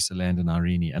beautiful piece of land in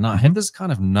Irene. And I had this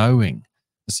kind of knowing,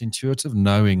 this intuitive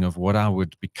knowing of what I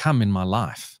would become in my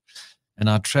life. And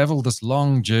I traveled this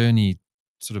long journey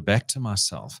sort of back to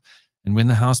myself. And when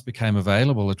the house became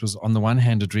available, it was on the one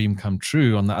hand a dream come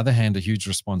true, on the other hand a huge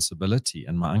responsibility.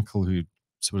 And my uncle, who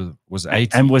sort of was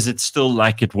 80. And was it still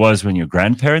like it was when your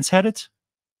grandparents had it?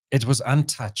 It was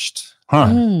untouched. Huh.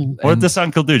 What did this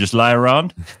uncle do? Just lie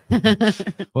around?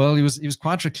 Well, he was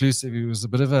quite reclusive. He was a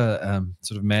bit of a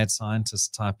sort of mad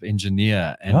scientist type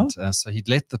engineer. And so he'd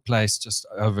let the place just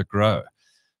overgrow.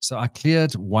 So I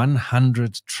cleared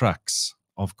 100 trucks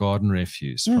of garden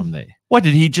refuse from there. What,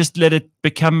 did he just let it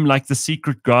become like the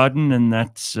secret garden and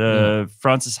that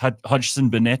Francis Hodgson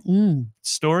Burnett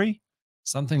story?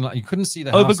 Something like, you couldn't see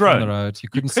the house from the road. You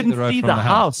couldn't see the road from the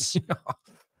house.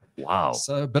 Wow.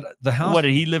 So, but the house. What,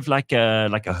 did he live like a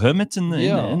hermit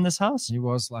in this house? He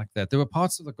was like that. There were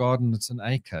parts of the garden that's an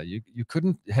acre. You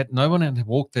couldn't, no one had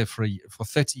walked there for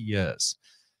 30 years.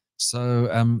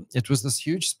 So it was this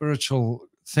huge spiritual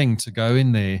thing to go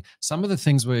in there. Some of the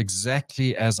things were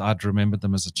exactly as I'd remembered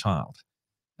them as a child.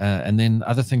 And then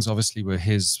other things obviously were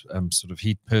his, sort of,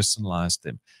 he'd personalized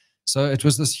them. So it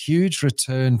was this huge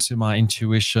return to my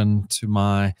intuition, to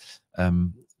my,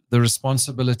 the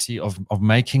responsibility of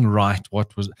making right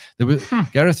what was,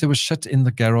 Gareth, there was shit in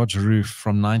the garage roof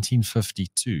from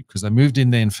 1952, because I moved in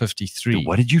there in 53.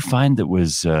 What did you find that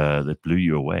was, that blew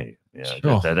you away?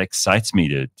 Yeah, that excites me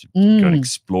to go and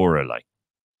explore a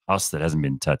house that hasn't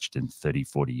been touched in 30,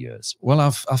 40 years. Well,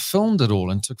 I've filmed it all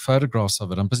and took photographs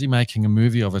of it. I'm busy making a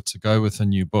movie of it to go with a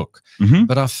new book.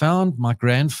 But I found my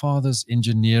grandfather's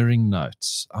engineering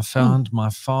notes. I found my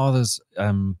father's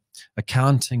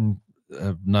accounting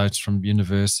notes from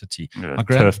university. I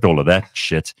turfed all of that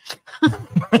shit.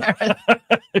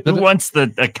 Who wants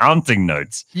the accounting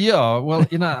notes? Yeah, well,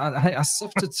 I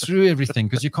sifted through everything,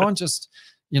 because you can't just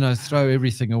throw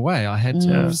everything away. I had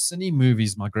cine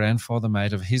movies my grandfather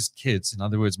made of his kids. In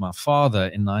other words, my father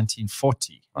in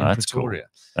 1940 in Pretoria. Cool.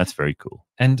 That's very cool.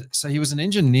 And so he was an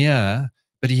engineer,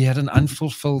 but he had an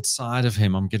unfulfilled side of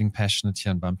him. I'm getting passionate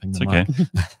here and bumping the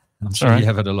mic. I'm sure you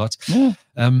have it a lot. Yeah.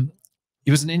 He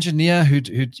was an engineer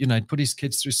who'd put his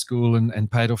kids through school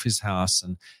and paid off his house.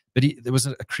 But there was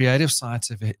a creative side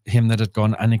of him that had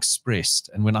gone unexpressed.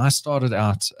 And when I started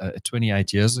out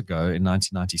 28 years ago in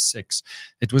 1996,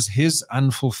 it was his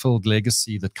unfulfilled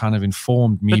legacy that kind of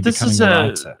informed me becoming a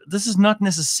writer. This is not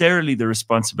necessarily the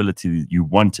responsibility that you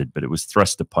wanted, but it was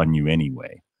thrust upon you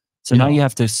anyway. So now you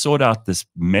have to sort out this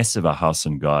mess of a house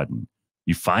and garden.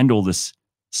 You find all this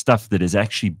stuff that is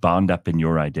actually bound up in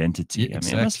your identity. Yeah, exactly.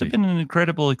 I mean, it must have been an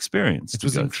incredible experience. It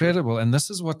was incredible. And this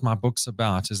is what my book's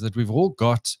about, is that we've all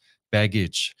got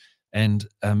baggage. And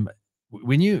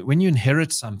when you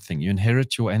inherit something, you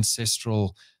inherit your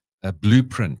ancestral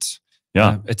blueprint.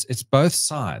 Yeah. It's both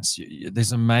sides.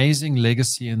 There's amazing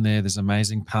legacy in there. There's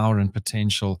amazing power and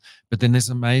potential, but then there's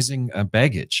amazing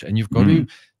baggage. And you've got to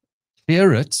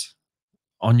clear it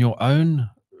on your own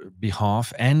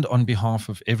behalf and on behalf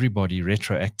of everybody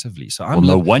retroactively. So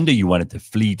no wonder you wanted to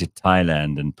flee to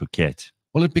Thailand and Phuket.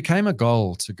 Well, it became a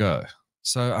goal to go.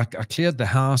 So I cleared the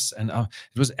house, and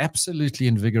it was absolutely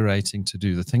invigorating to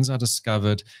do. The things I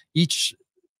discovered, each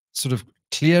sort of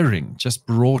clearing just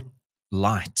brought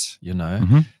light,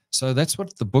 So that's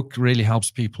what the book really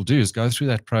helps people do, is go through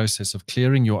that process of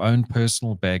clearing your own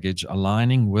personal baggage,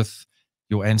 aligning with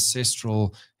your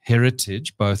ancestral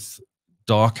heritage, both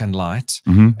dark and light,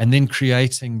 and then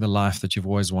creating the life that you've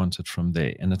always wanted from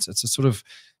there. And it's a sort of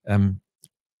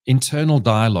internal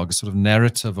dialogue, a sort of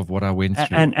narrative of what I went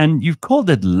through. And you've called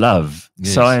it love.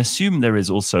 Yes. So I assume there is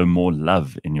also more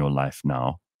love in your life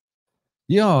now.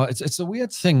 Yeah, it's a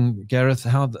weird thing, Gareth,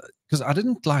 because I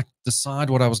didn't like decide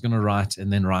what I was going to write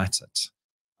and then write it.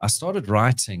 I started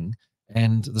writing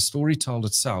and the story told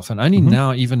itself. And only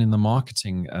now, even in the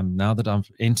marketing, now that I've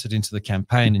entered into the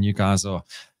campaign and you guys are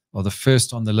the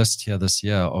first on the list here this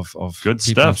year of good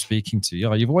people stuff I'm speaking to.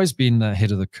 Yeah, you've always been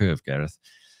ahead of the curve, Gareth.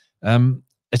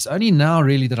 It's only now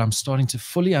really that I'm starting to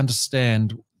fully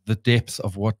understand the depth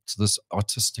of what this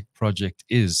artistic project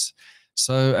is.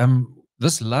 So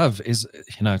this love is,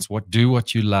 it's do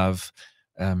what you love,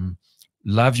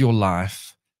 love your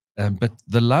life, but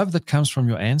the love that comes from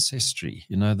your ancestry,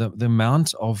 the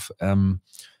amount of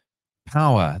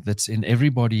power that's in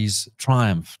everybody's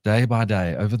triumph day by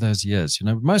day over those years.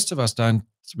 Most of us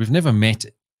we've never met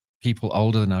people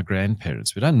older than our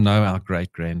grandparents. We don't know our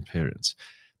great-grandparents.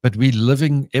 But we're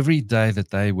living every day that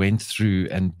they went through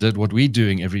and did what we're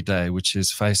doing every day, which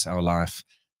is face our life.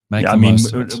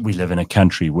 We live in a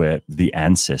country where the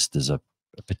ancestors are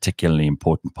a particularly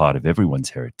important part of everyone's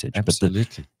heritage. Absolutely.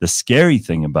 But the scary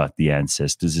thing about the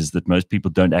ancestors is that most people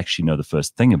don't actually know the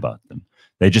first thing about them.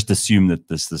 They just assume that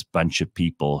there's this bunch of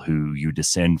people who you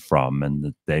descend from and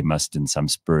that they must in some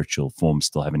spiritual form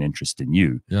still have an interest in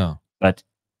you. Yeah. But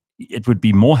it would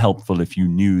be more helpful if you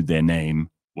knew their name,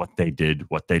 what they did,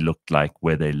 what they looked like,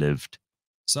 where they lived.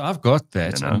 So I've got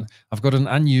that. And I've got an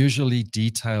unusually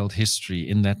detailed history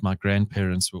in that my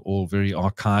grandparents were all very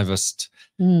archivist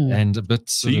and a bit.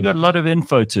 So you got a lot of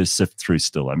info to sift through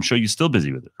still. I'm sure you're still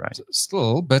busy with it, right?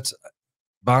 Still, but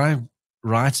by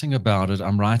writing about it,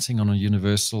 I'm writing on a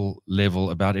universal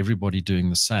level about everybody doing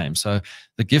the same. So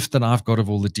the gift that I've got of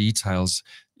all the details,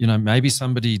 maybe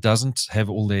somebody doesn't have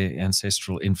all their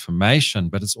ancestral information,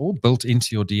 but it's all built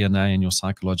into your DNA and your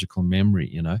psychological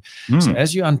memory, So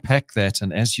as you unpack that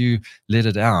and as you let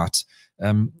it out,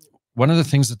 one of the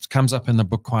things that comes up in the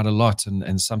book quite a lot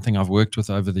and something I've worked with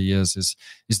over the years is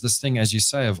this thing, as you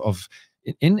say, of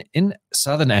in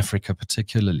Southern Africa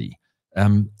particularly,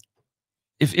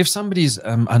 if somebody's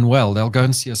unwell, they'll go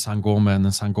and see a Sangoma, and the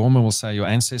Sangoma will say, your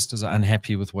ancestors are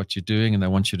unhappy with what you're doing and they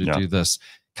want you to do this.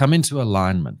 Come into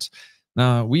alignment.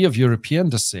 Now, we of European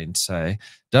descent, say,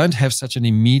 don't have such an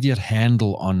immediate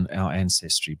handle on our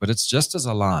ancestry, but it's just as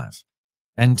alive.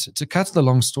 And to cut the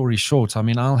long story short,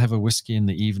 I'll have a whiskey in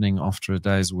the evening after a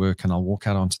day's work and I'll walk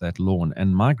out onto that lawn,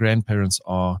 and my grandparents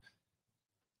are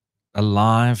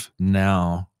alive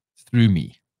now through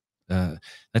me.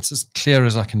 That's as clear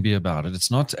as I can be about it.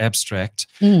 It's not abstract.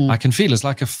 I can feel it's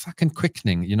like a fucking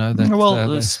quickening,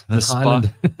 the spark.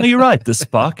 No, you're right. The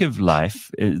spark of life,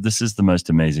 this is the most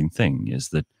amazing thing,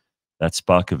 is that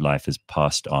spark of life is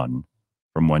passed on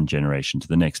from one generation to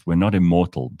the next. We're not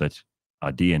immortal, but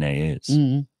our DNA is.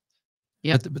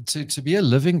 Yeah. But to be a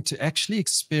living, to actually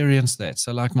experience that.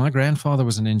 So like my grandfather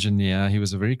was an engineer. He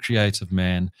was a very creative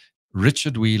man.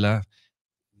 Richard Wheeler.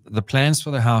 The plans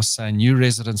for the house say new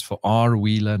residence for R.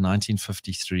 Wheeler,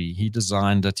 1953. He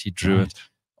designed it. He drew it.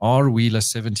 R. Wheeler,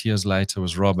 70 years later,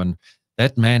 was Robin.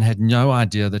 That man had no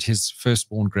idea that his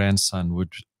firstborn grandson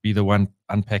would be the one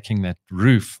unpacking that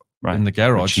roof in the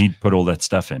garage. Which he'd put all that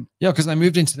stuff in. Yeah, because they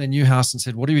moved into their new house and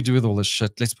said, what do we do with all this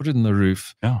shit? Let's put it in the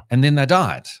roof. Yeah. And then they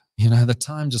died. The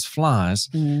time just flies.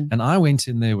 And I went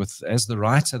in there as the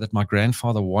writer that my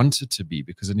grandfather wanted to be,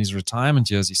 because in his retirement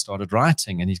years, he started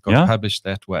writing and he got published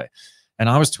that way. And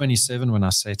I was 27 when I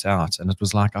set out, and it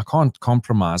was like, I can't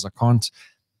compromise. I can't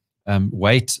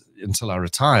wait until I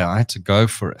retire. I had to go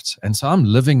for it. And so I'm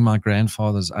living my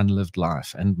grandfather's unlived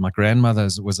life. And my grandmother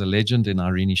was a legend in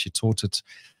Irene. She taught it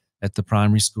at the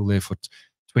primary school there for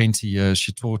 20 years.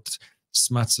 She taught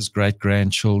Smuts'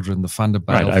 great-grandchildren, the Thunderbale.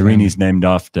 Right, Irene is named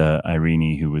after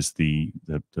Irene, who was the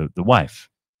wife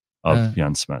of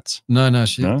Jan Smuts. No,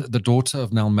 she's the daughter of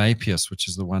Nalmapius, which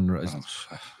is the one.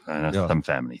 That's some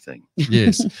family thing.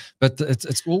 Yes, but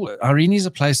it's all. Irene is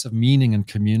a place of meaning and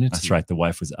community. That's right. The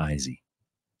wife was Izzy.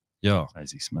 Yeah,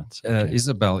 Izzy Smuts.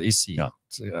 Isabel Issy. Yeah,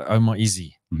 Omar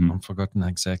Izzy. I've forgotten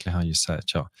exactly how you say it.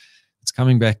 Yeah. It's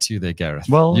coming back to you there, Gareth.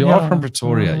 Well, you are from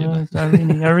Pretoria.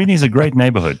 Irene is a great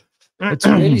neighborhood. It's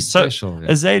really special. So,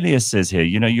 Azalea says here,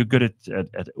 you're good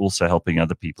at also helping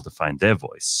other people to find their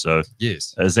voice. So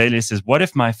yes, Azalea says, what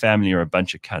if my family are a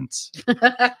bunch of cunts?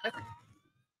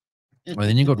 Well,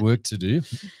 then you got work to do.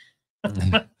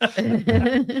 And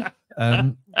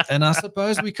I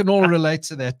suppose we can all relate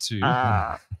to that too.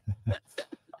 Yeah,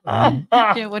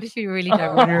 what if you really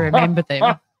don't want to remember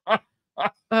them?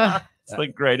 the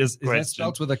greatest Is question. that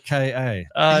spelled with a K-A?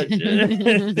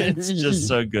 It's just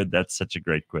so good. That's such a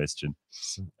great question.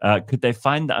 Could they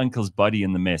find the uncle's body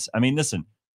in the mess? I mean, listen,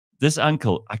 this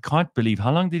uncle, I can't believe,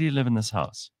 how long did he live in this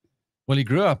house? Well, he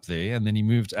grew up there and then he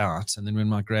moved out. And then when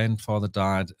my grandfather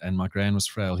died and my gran was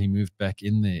frail, he moved back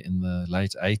in there in the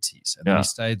late 80s. And then he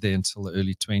stayed there until the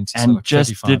early 20s. And so like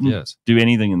just didn't do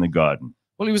anything in the garden.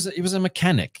 Well, he was a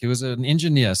mechanic. He was an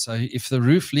engineer. So if the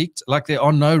roof leaked, like there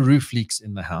are no roof leaks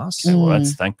in the house. Well,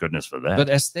 that's thank goodness for that. But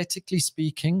aesthetically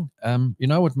speaking, you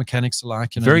know what mechanics are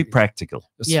like. You know, very practical.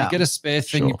 You get a spare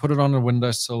thing, you put it on a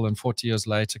windowsill, and 40 years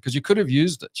later, because you could have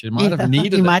used it, you might have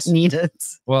needed it. You might need it.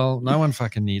 Well, no one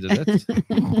fucking needed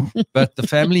it. But the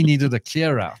family needed a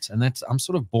clear out, and I'm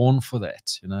sort of born for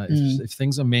that. You know, if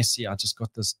things are messy, I just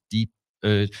got this deep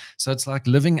urge. So it's like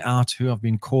living out who I've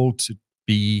been called to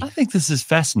be. I think this is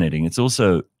fascinating.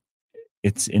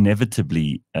 It's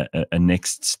inevitably a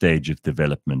next stage of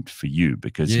development for you,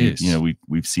 because you know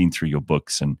we've seen through your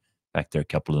books, and in fact there are a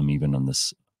couple of them even on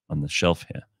the shelf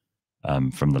here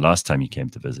from the last time you came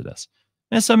to visit us.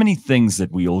 There's so many things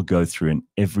that we all go through in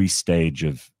every stage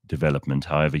of development,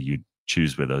 however you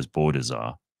choose where those borders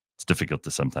are. It's difficult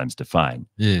to sometimes define.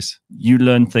 Yes, you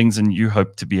learn things, and you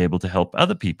hope to be able to help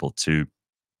other people to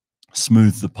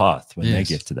smooth the path when they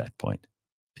get to that point.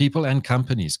 People and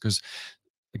companies, because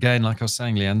again, like I was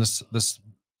saying, Leigh-Ann, this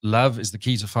love is the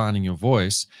key to finding your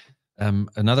voice.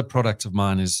 Another product of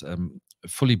mine is a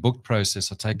fully booked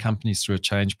process. I take companies through a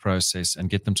change process and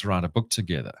get them to write a book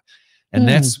together. And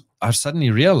I've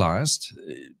suddenly realized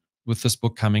with this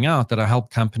book coming out that I help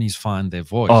companies find their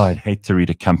voice. Oh, I'd hate to read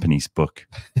a company's book.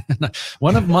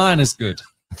 One of mine is good.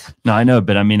 No, I know,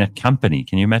 but I mean a company.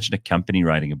 Can you imagine a company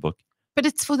writing a book? But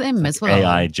it's for them as well.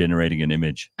 AI generating an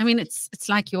image. I mean, it's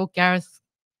like your Gareth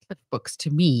books to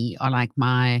me are like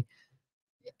my,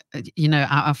 you know,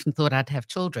 I often thought I'd have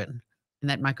children and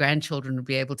that my grandchildren would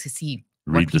be able to see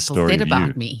read what the people story said about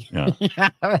you. me. Yeah.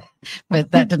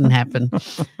 But that didn't happen.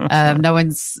 No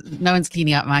one's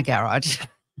cleaning out my garage.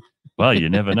 Well, you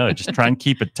never know. Just try and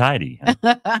keep it tidy.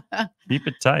 Huh? Keep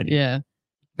it tidy. Yeah.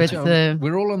 But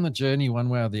we're all on the journey one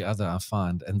way or the other, I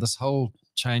find. And this whole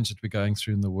change that we're going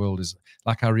through in the world is,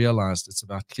 like I realized, it's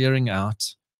about clearing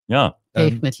out. Yeah.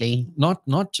 Definitely.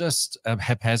 Not just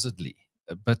haphazardly,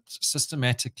 but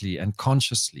systematically and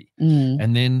consciously.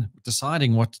 And then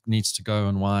deciding what needs to go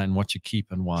and why, and what you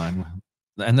keep and why.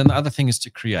 And then the other thing is to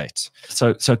create.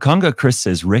 So Congo Chris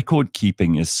says record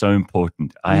keeping is so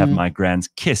important. I have my grands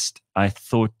kissed. I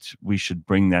thought we should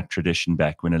bring that tradition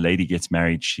back. When a lady gets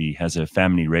married, she has her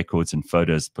family records and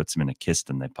photos, puts them in a kist,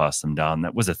 and they pass them down.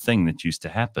 That was a thing that used to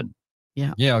happen.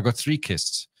 Yeah. Yeah, I got 3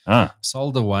 kists.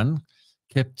 Sold the one,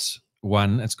 kept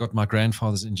one. It's got my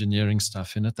grandfather's engineering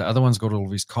stuff in it. The other one's got all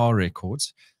of his car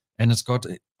records, and it's got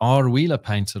R. Wheeler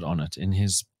painted on it in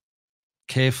his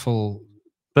careful.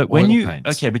 But when you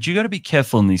but you got to be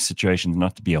careful in these situations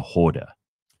not to be a hoarder.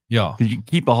 Yeah, because you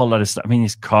keep a whole lot of stuff. I mean,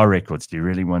 his car records. Do you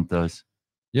really want those?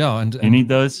 Yeah, and you need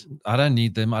those. I don't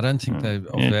need them. I don't think they're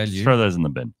of value. Just throw those in the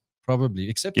bin. Probably,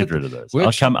 except get rid of those.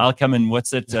 I'll come and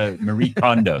what's it, Marie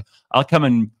Kondo? I'll come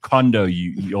and condo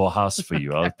your house for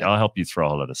you. I'll help you throw a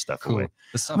whole lot of stuff away.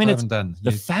 The stuff I haven't done.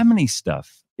 The family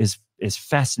stuff is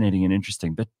fascinating and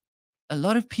interesting, but a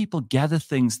lot of people gather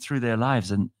things through their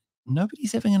lives and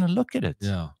nobody's ever going to look at it.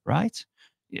 Yeah. Right.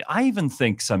 I even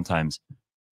think sometimes,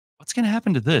 what's going to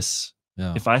happen to this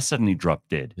if I suddenly drop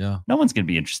dead? Yeah. No one's going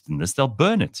to be interested in this. They'll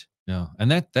burn it. Yeah.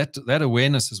 And that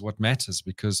awareness is what matters,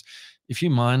 because if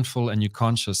you're mindful and you're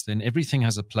conscious, then everything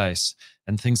has a place,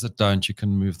 and things that don't, you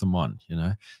can move them on, you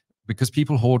know, because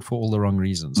people hoard for all the wrong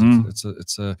reasons.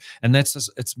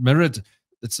 It's mirrored.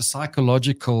 It's a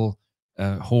psychological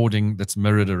hoarding that's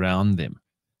mirrored around them.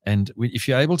 And if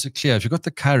you're able to clear, if you've got the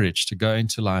courage to go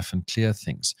into life and clear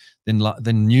things,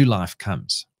 then new life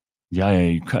comes. Yeah.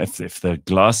 If the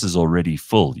glass is already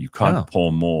full, you can't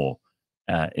pour more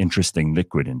interesting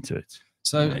liquid into it.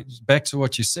 So back to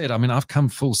what you said, I mean, I've come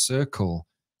full circle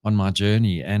on my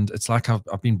journey, and it's like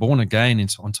I've been born again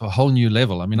onto a whole new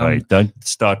level. I mean, don't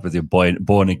start with your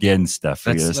born again stuff.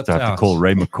 You're going to start to call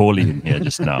Ray McCauley in here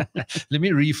just now. Let me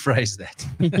rephrase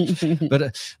that.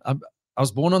 But I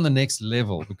was born on the next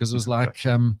level, because it was like,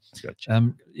 you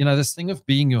know, this thing of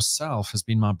being yourself has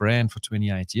been my brand for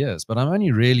 28 years, but I'm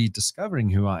only really discovering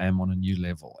who I am on a new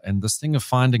level. And this thing of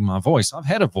finding my voice, I've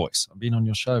had a voice. I've been on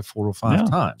your show 4 or 5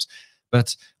 times,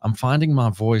 but I'm finding my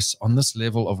voice on this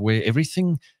level of where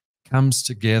everything comes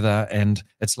together, and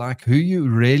it's like who you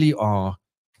really are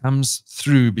comes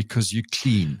through because you're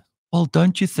clean. Well,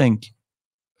 don't you think,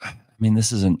 I mean,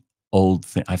 this is an old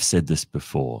thing. I've said this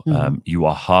before. You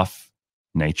are half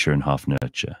nature and half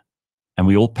nurture. And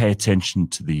we all pay attention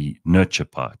to the nurture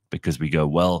part because we go,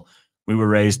 well, we were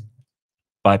raised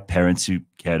by parents who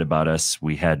cared about us.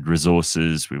 We had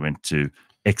resources. We went to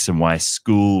X and Y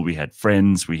school. We had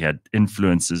friends. We had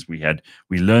influences. We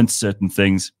learned certain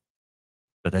things.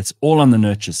 But that's all on the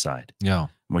nurture side. Yeah.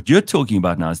 What you're talking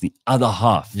about now is the other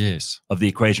half of the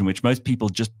equation, which most people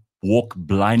just walk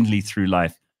blindly through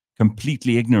life,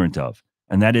 completely ignorant of.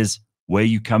 And that is where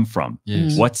you come from,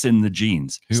 what's in the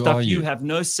genes, stuff you have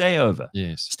no say over,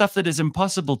 stuff that is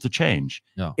impossible to change.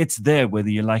 Yeah. It's there whether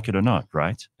you like it or not,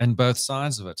 right? And both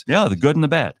sides of it. Yeah, the good and the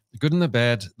bad. The good and the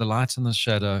bad, the light and the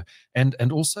shadow.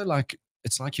 And also like,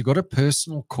 it's like you got a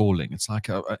personal calling. It's like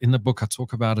in the book, I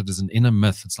talk about it as an inner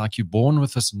myth. It's like you're born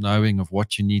with this knowing of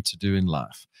what you need to do in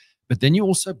life. But then you're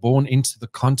also born into the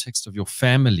context of your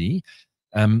family.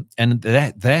 And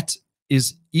that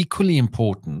is equally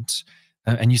important.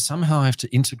 And you somehow have to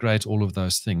integrate all of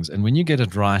those things. And when you get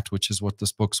it right, which is what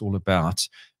this book's all about,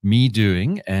 me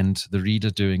doing and the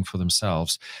reader doing for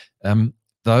themselves,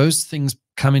 those things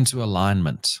come into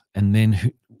alignment. And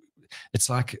then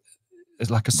it's like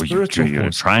a spiritual you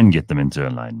try and get them into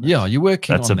alignment. Yeah, you're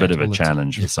working That's on a bit that of a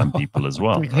challenge for some people as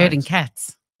well. Like herding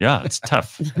cats. Yeah, it's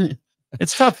tough.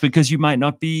 It's tough because you might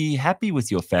not be happy with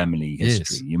your family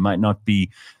history. You might not be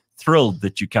thrilled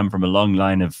that you come from a long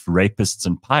line of rapists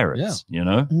and pirates, you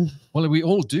know? Well, we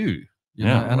all do. You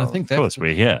know? And I think of course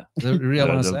we're here. The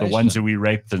realization. The ones who we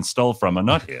raped and stole from are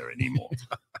not here anymore.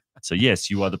 So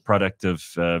yes, you are the product of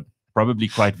probably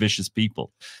quite vicious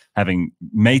people having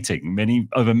mating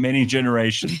over many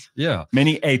generations. Yeah.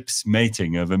 Many apes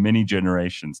mating over many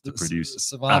generations to produce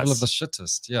survival us. of the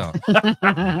shittest. Yeah.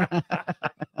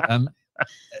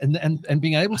 And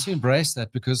being able to embrace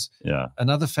that, because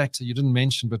another factor you didn't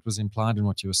mention but was implied in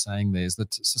what you were saying there is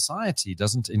that society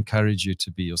doesn't encourage you to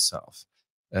be yourself.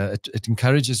 It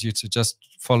encourages you to just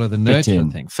follow the nurture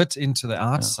thing, fit into the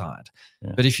outside.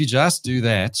 Yeah. But if you just do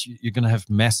that, you're going to have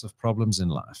massive problems in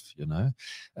life, you know.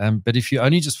 But if you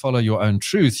only just follow your own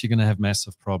truth, you're going to have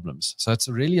massive problems. So it's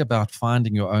really about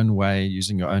finding your own way,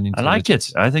 using your own intelligence. I like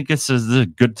it. I think it's a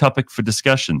good topic for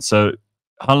discussion. So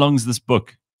how long is this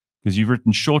book? Because you've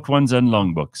written short ones and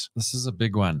long books. This is a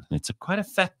big one. It's quite a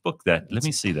fat book, that. Let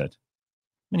me see that.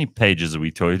 How many pages are we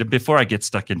talking? Before I get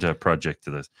stuck into a project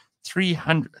to this.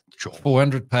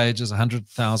 400 pages,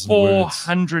 100,000 words.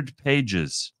 400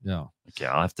 pages. Yeah. Okay,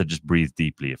 I'll have to just breathe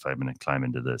deeply if I'm going to climb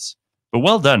into this. But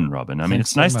well done, Robin. I mean,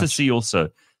 it's nice to see also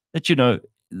that, you know,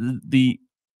 the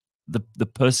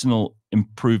personal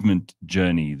improvement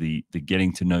journey, the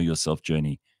getting to know yourself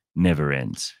journey never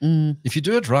ends. If you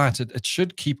do it right, it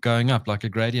should keep going up like a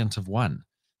gradient of one.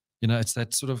 You know, it's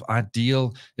that sort of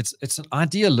ideal, it's an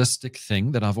idealistic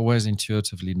thing that I've always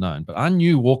intuitively known. But I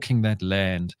knew walking that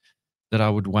land that I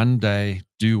would one day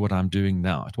do what I'm doing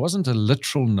now. It wasn't a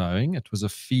literal knowing, it was a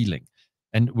feeling.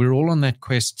 And we're all on that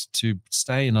quest to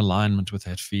stay in alignment with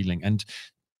that feeling and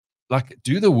like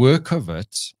do the work of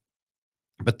it.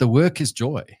 But the work is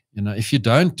joy. You know, if you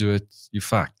don't do it, you're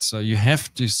fucked. So you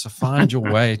have to find your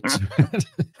way to it.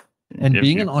 And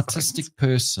being an autistic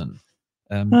person,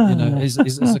 you know, is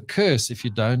a curse if you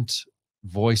don't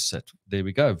voice it. There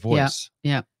we go, voice.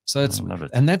 Yeah. So it's,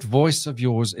 and that voice of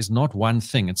yours is not one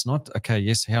thing. It's not, okay,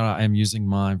 yes, here I am using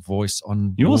my voice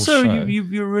on you your also, show.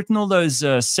 You've written all those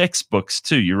sex books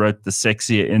too. You wrote The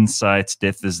Sexier Insights,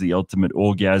 Death is the Ultimate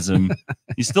Orgasm.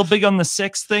 You still big on the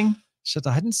sex thing? Shit,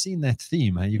 I hadn't seen that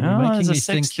theme. You've been making there's me a sex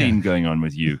think theme going on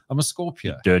with you. I'm a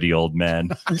Scorpio. You dirty old man.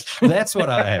 That's what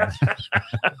I am.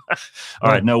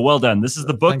 All right, no, well done. This is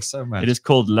the book. Thanks so much. It is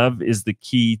called Love is the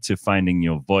Key to Finding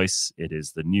Your Voice. It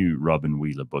is the new Robin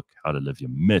Wheeler book, How to Live Your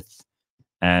Myth,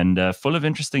 and full of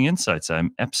interesting insights,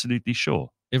 I'm absolutely sure.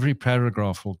 Every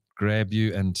paragraph will grab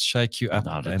you and shake you up.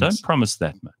 No, don't promise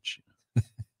that much.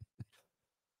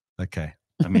 Okay.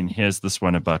 I mean, here's this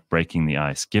one about breaking the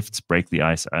ice. Gifts break the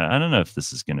ice. I don't know if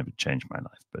this is going to change my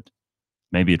life, but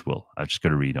maybe it will. I've just got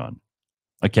to read on.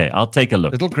 Okay, I'll take a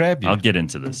look. It'll grab you. I'll get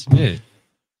into this. Yeah.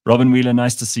 Robin Wheeler,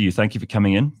 nice to see you. Thank you for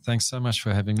coming in. Thanks so much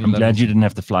for having me. I'm glad you didn't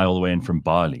have to fly all the way in from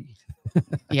Bali.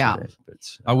 Yeah. Today,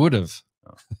 but, I would have.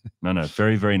 No,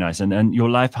 very, very nice. And your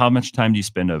life, how much time do you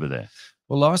spend over there?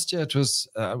 Well, last year it was,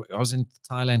 I was in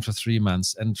Thailand for 3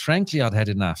 months, and frankly, I'd had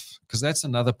enough, because that's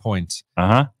another point.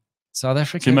 Uh-huh. South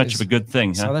Africa. Too much of a good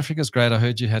thing, huh? South Africa's great. I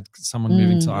heard you had someone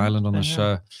moving to Ireland on the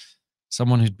show,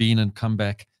 someone who'd been and come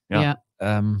back. Yeah.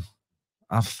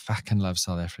 I fucking love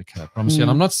South Africa, I promise you.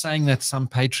 And I'm not saying that's some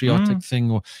patriotic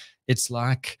thing, or it's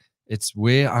like, it's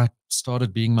where I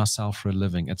started being myself for a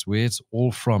living. It's where it's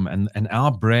all from. And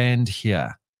our brand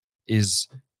here is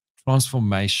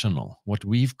transformational. What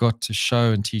we've got to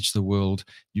show and teach the world,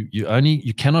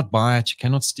 you cannot buy it, you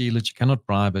cannot steal it, you cannot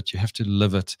bribe it, you have to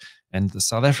live it. And the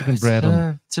South African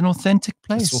brand, it's an authentic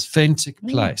place. It's an authentic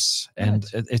place, and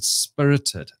it's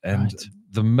spirited. And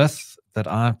the myth that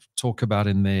I talk about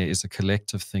in there is a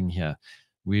collective thing here.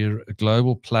 We're a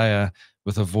global player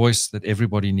with a voice that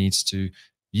everybody needs to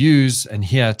use and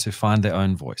hear to find their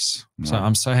own voice. So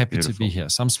I'm so happy to be here.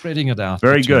 So I'm spreading it out.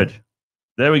 Very good.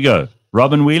 There we go.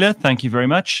 Robin Wheeler, thank you very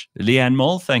much. Leigh-Ann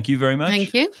Moll, thank you very much.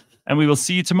 Thank you. And we will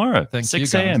see you tomorrow,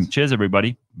 6 a.m. Cheers,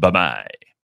 everybody. Bye-bye.